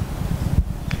me.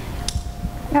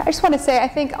 I just want to say, I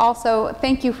think also,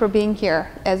 thank you for being here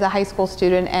as a high school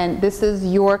student, and this is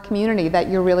your community that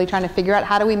you're really trying to figure out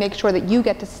how do we make sure that you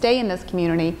get to stay in this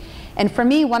community. And for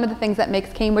me, one of the things that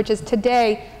makes Cambridge is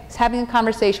today is having a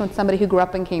conversation with somebody who grew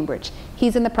up in Cambridge.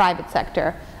 He's in the private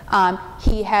sector.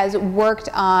 He has worked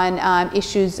on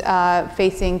issues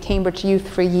facing Cambridge youth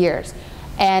for years.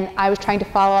 And I was trying to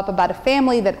follow up about a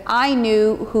family that I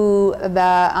knew who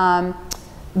the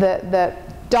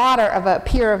daughter of a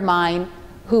peer of mine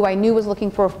who I knew was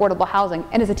looking for affordable housing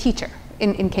and is a teacher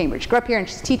in Cambridge. Grew up here and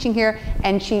she's teaching here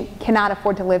and she cannot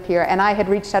afford to live here. And I had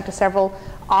reached out to several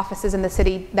offices in the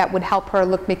city that would help her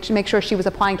make sure she was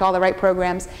applying to all the right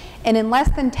programs. And in less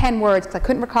than 10 words, because I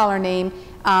couldn't recall her name,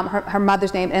 her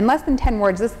mother's name, in less than 10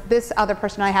 words, this other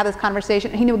person and I had this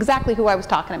conversation, and he knew exactly who I was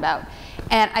talking about.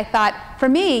 And I thought, for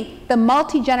me, the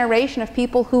multi-generation of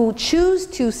people who choose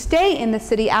to stay in the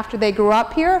city after they grew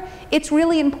up here, it's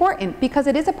really important because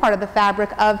it is a part of the fabric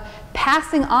of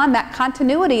passing on that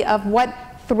continuity of what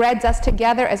threads us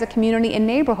together as a community in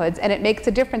neighborhoods, and it makes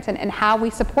a difference in how we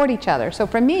support each other. So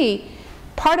for me,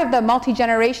 part of the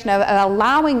multi-generation of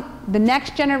allowing the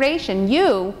next generation,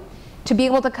 you, to be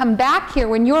able to come back here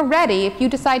when you're ready, if you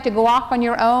decide to go off on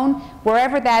your own,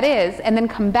 wherever that is, and then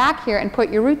come back here and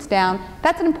put your roots down,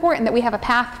 that's important that we have a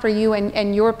path for you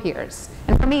and your peers.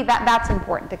 And for me, that's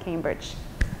important to Cambridge.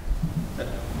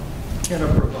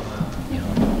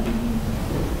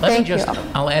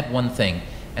 I'll add one thing,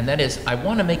 and that is I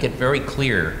want to make it very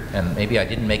clear, and maybe I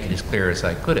didn't make it as clear as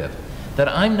I could have, that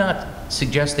I'm not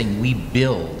suggesting we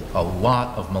build a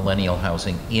lot of millennial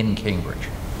housing in Cambridge.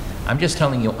 I'm just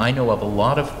telling you, I know of a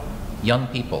lot of young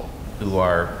people who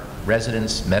are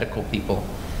residents, medical people,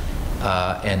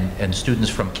 and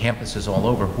students from campuses all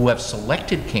over who have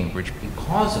selected Cambridge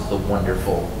because of the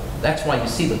wonderful, that's why you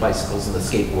see the bicycles and the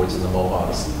skateboards and the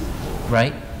mohawks,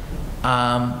 right?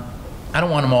 I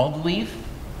don't want them all to leave,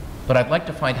 but I'd like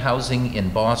to find housing in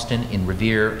Boston, in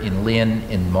Revere, in Lynn,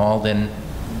 in Malden,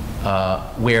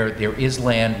 where there is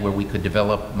land where we could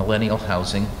develop millennial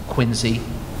housing, Quincy,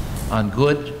 on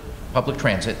good public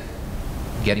transit,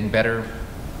 getting better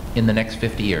in the next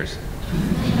 50 years.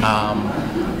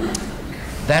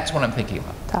 That's what I'm thinking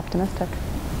about. It's optimistic.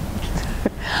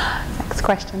 Next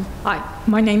question. Hi,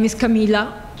 my name is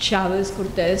Camila Chavez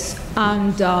Cortez,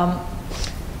 and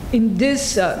in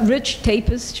this rich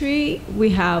tapestry, we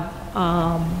have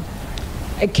a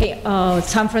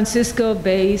San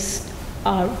Francisco-based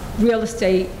real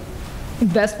estate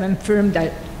investment firm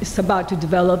that is about to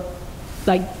develop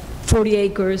like 40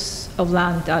 acres of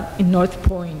land in North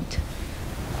Point.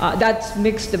 That's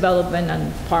mixed development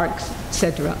and parks,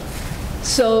 etc.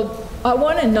 So I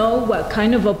want to know what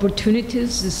kind of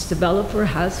opportunities this developer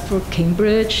has for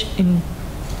Cambridge in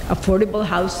affordable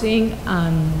housing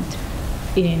and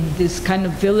in this kind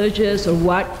of villages, or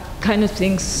what kind of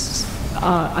things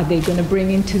are they going to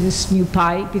bring into this new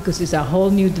pie, because it's a whole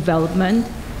new development.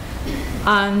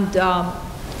 And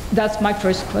that's my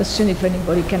first question. If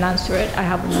anybody can answer it, I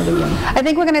have another one. I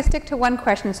think we're going to stick to one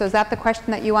question. So is that the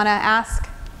question that you want to ask?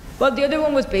 Well, the other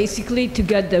one was basically to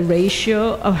get the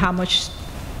ratio of how much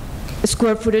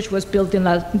square footage was built in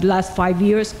the last 5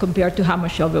 years compared to how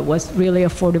much of it was really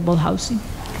affordable housing.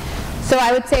 So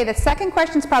I would say the second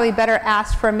question is probably better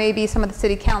asked for maybe some of the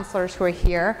city councilors who are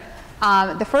here.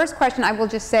 The first question, I will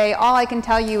just say, all I can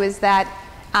tell you is that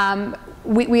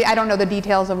I don't know the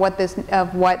details of what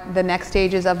the next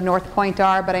stages of North Point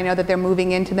are, but I know that they're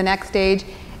moving into the next stage.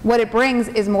 What it brings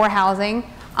is more housing.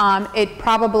 It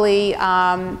probably,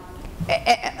 all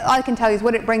I can tell you is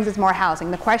what it brings is more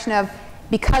housing. The question of,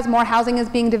 because more housing is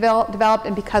being developed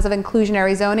and because of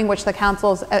inclusionary zoning, which the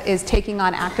council is taking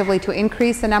on actively to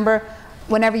increase the number,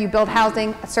 whenever you build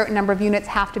housing, a certain number of units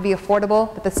have to be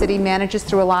affordable that the city manages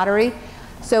through a lottery.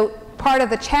 So part of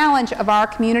the challenge of our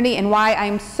community and why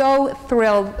I'm so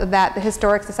thrilled that the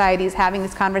Historic Society is having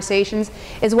these conversations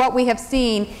is what we have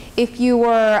seen. If you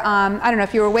were, I don't know,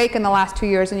 if you were awake in the last 2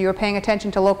 years and you were paying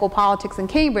attention to local politics in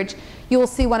Cambridge, you will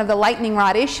see one of the lightning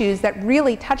rod issues that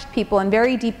really touched people in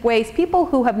very deep ways. People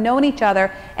who have known each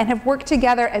other and have worked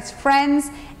together as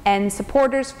friends and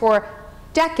supporters for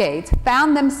decades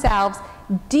found themselves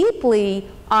deeply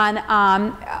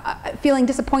on feeling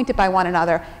disappointed by one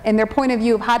another in their point of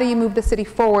view of how do you move the city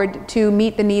forward to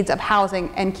meet the needs of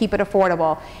housing and keep it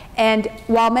affordable. And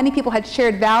while many people had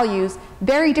shared values,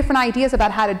 very different ideas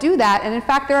about how to do that, and in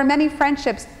fact there are many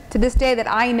friendships to this day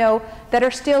that I know that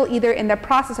are still either in the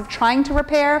process of trying to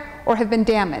repair or have been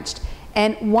damaged.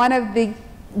 And one of the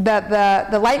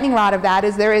lightning rod of that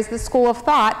is there is this school of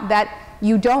thought that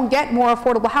you don't get more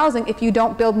affordable housing if you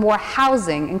don't build more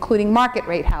housing, including market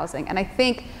rate housing. And I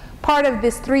think part of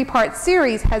this three-part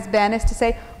series has been is to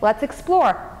say, let's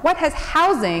explore what has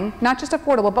housing, not just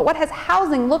affordable, but what has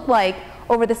housing looked like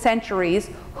over the centuries?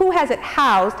 Who has it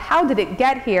housed? How did it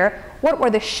get here? What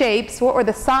were the shapes? What were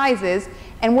the sizes?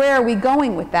 And where are we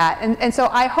going with that? And so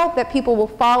I hope that people will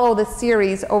follow this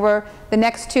series over the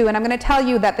next two. And I'm going to tell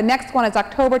you that the next one is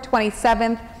October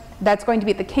 27th. That's going to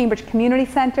be at the Cambridge Community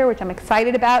Center, which I'm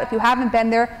excited about. If you haven't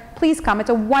been there, please come. It's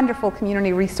a wonderful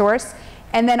community resource.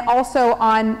 And then also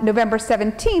on November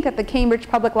 17th at the Cambridge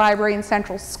Public Library in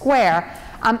Central Square.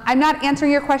 I'm not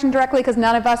answering your question directly because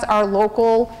none of us are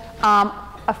local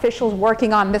officials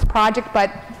working on this project,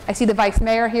 but I see the Vice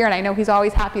Mayor here and I know he's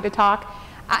always happy to talk.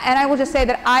 And I will just say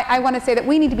that I want to say that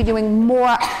we need to be doing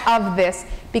more of this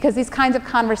because these kinds of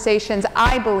conversations,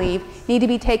 I believe, need to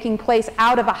be taking place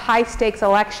out of a high-stakes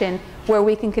election where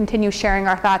we can continue sharing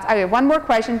our thoughts. I have one more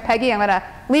question. Peggy, I'm going to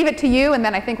leave it to you, and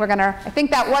then I think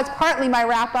that was partly my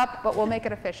wrap-up, but we'll make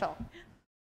it official.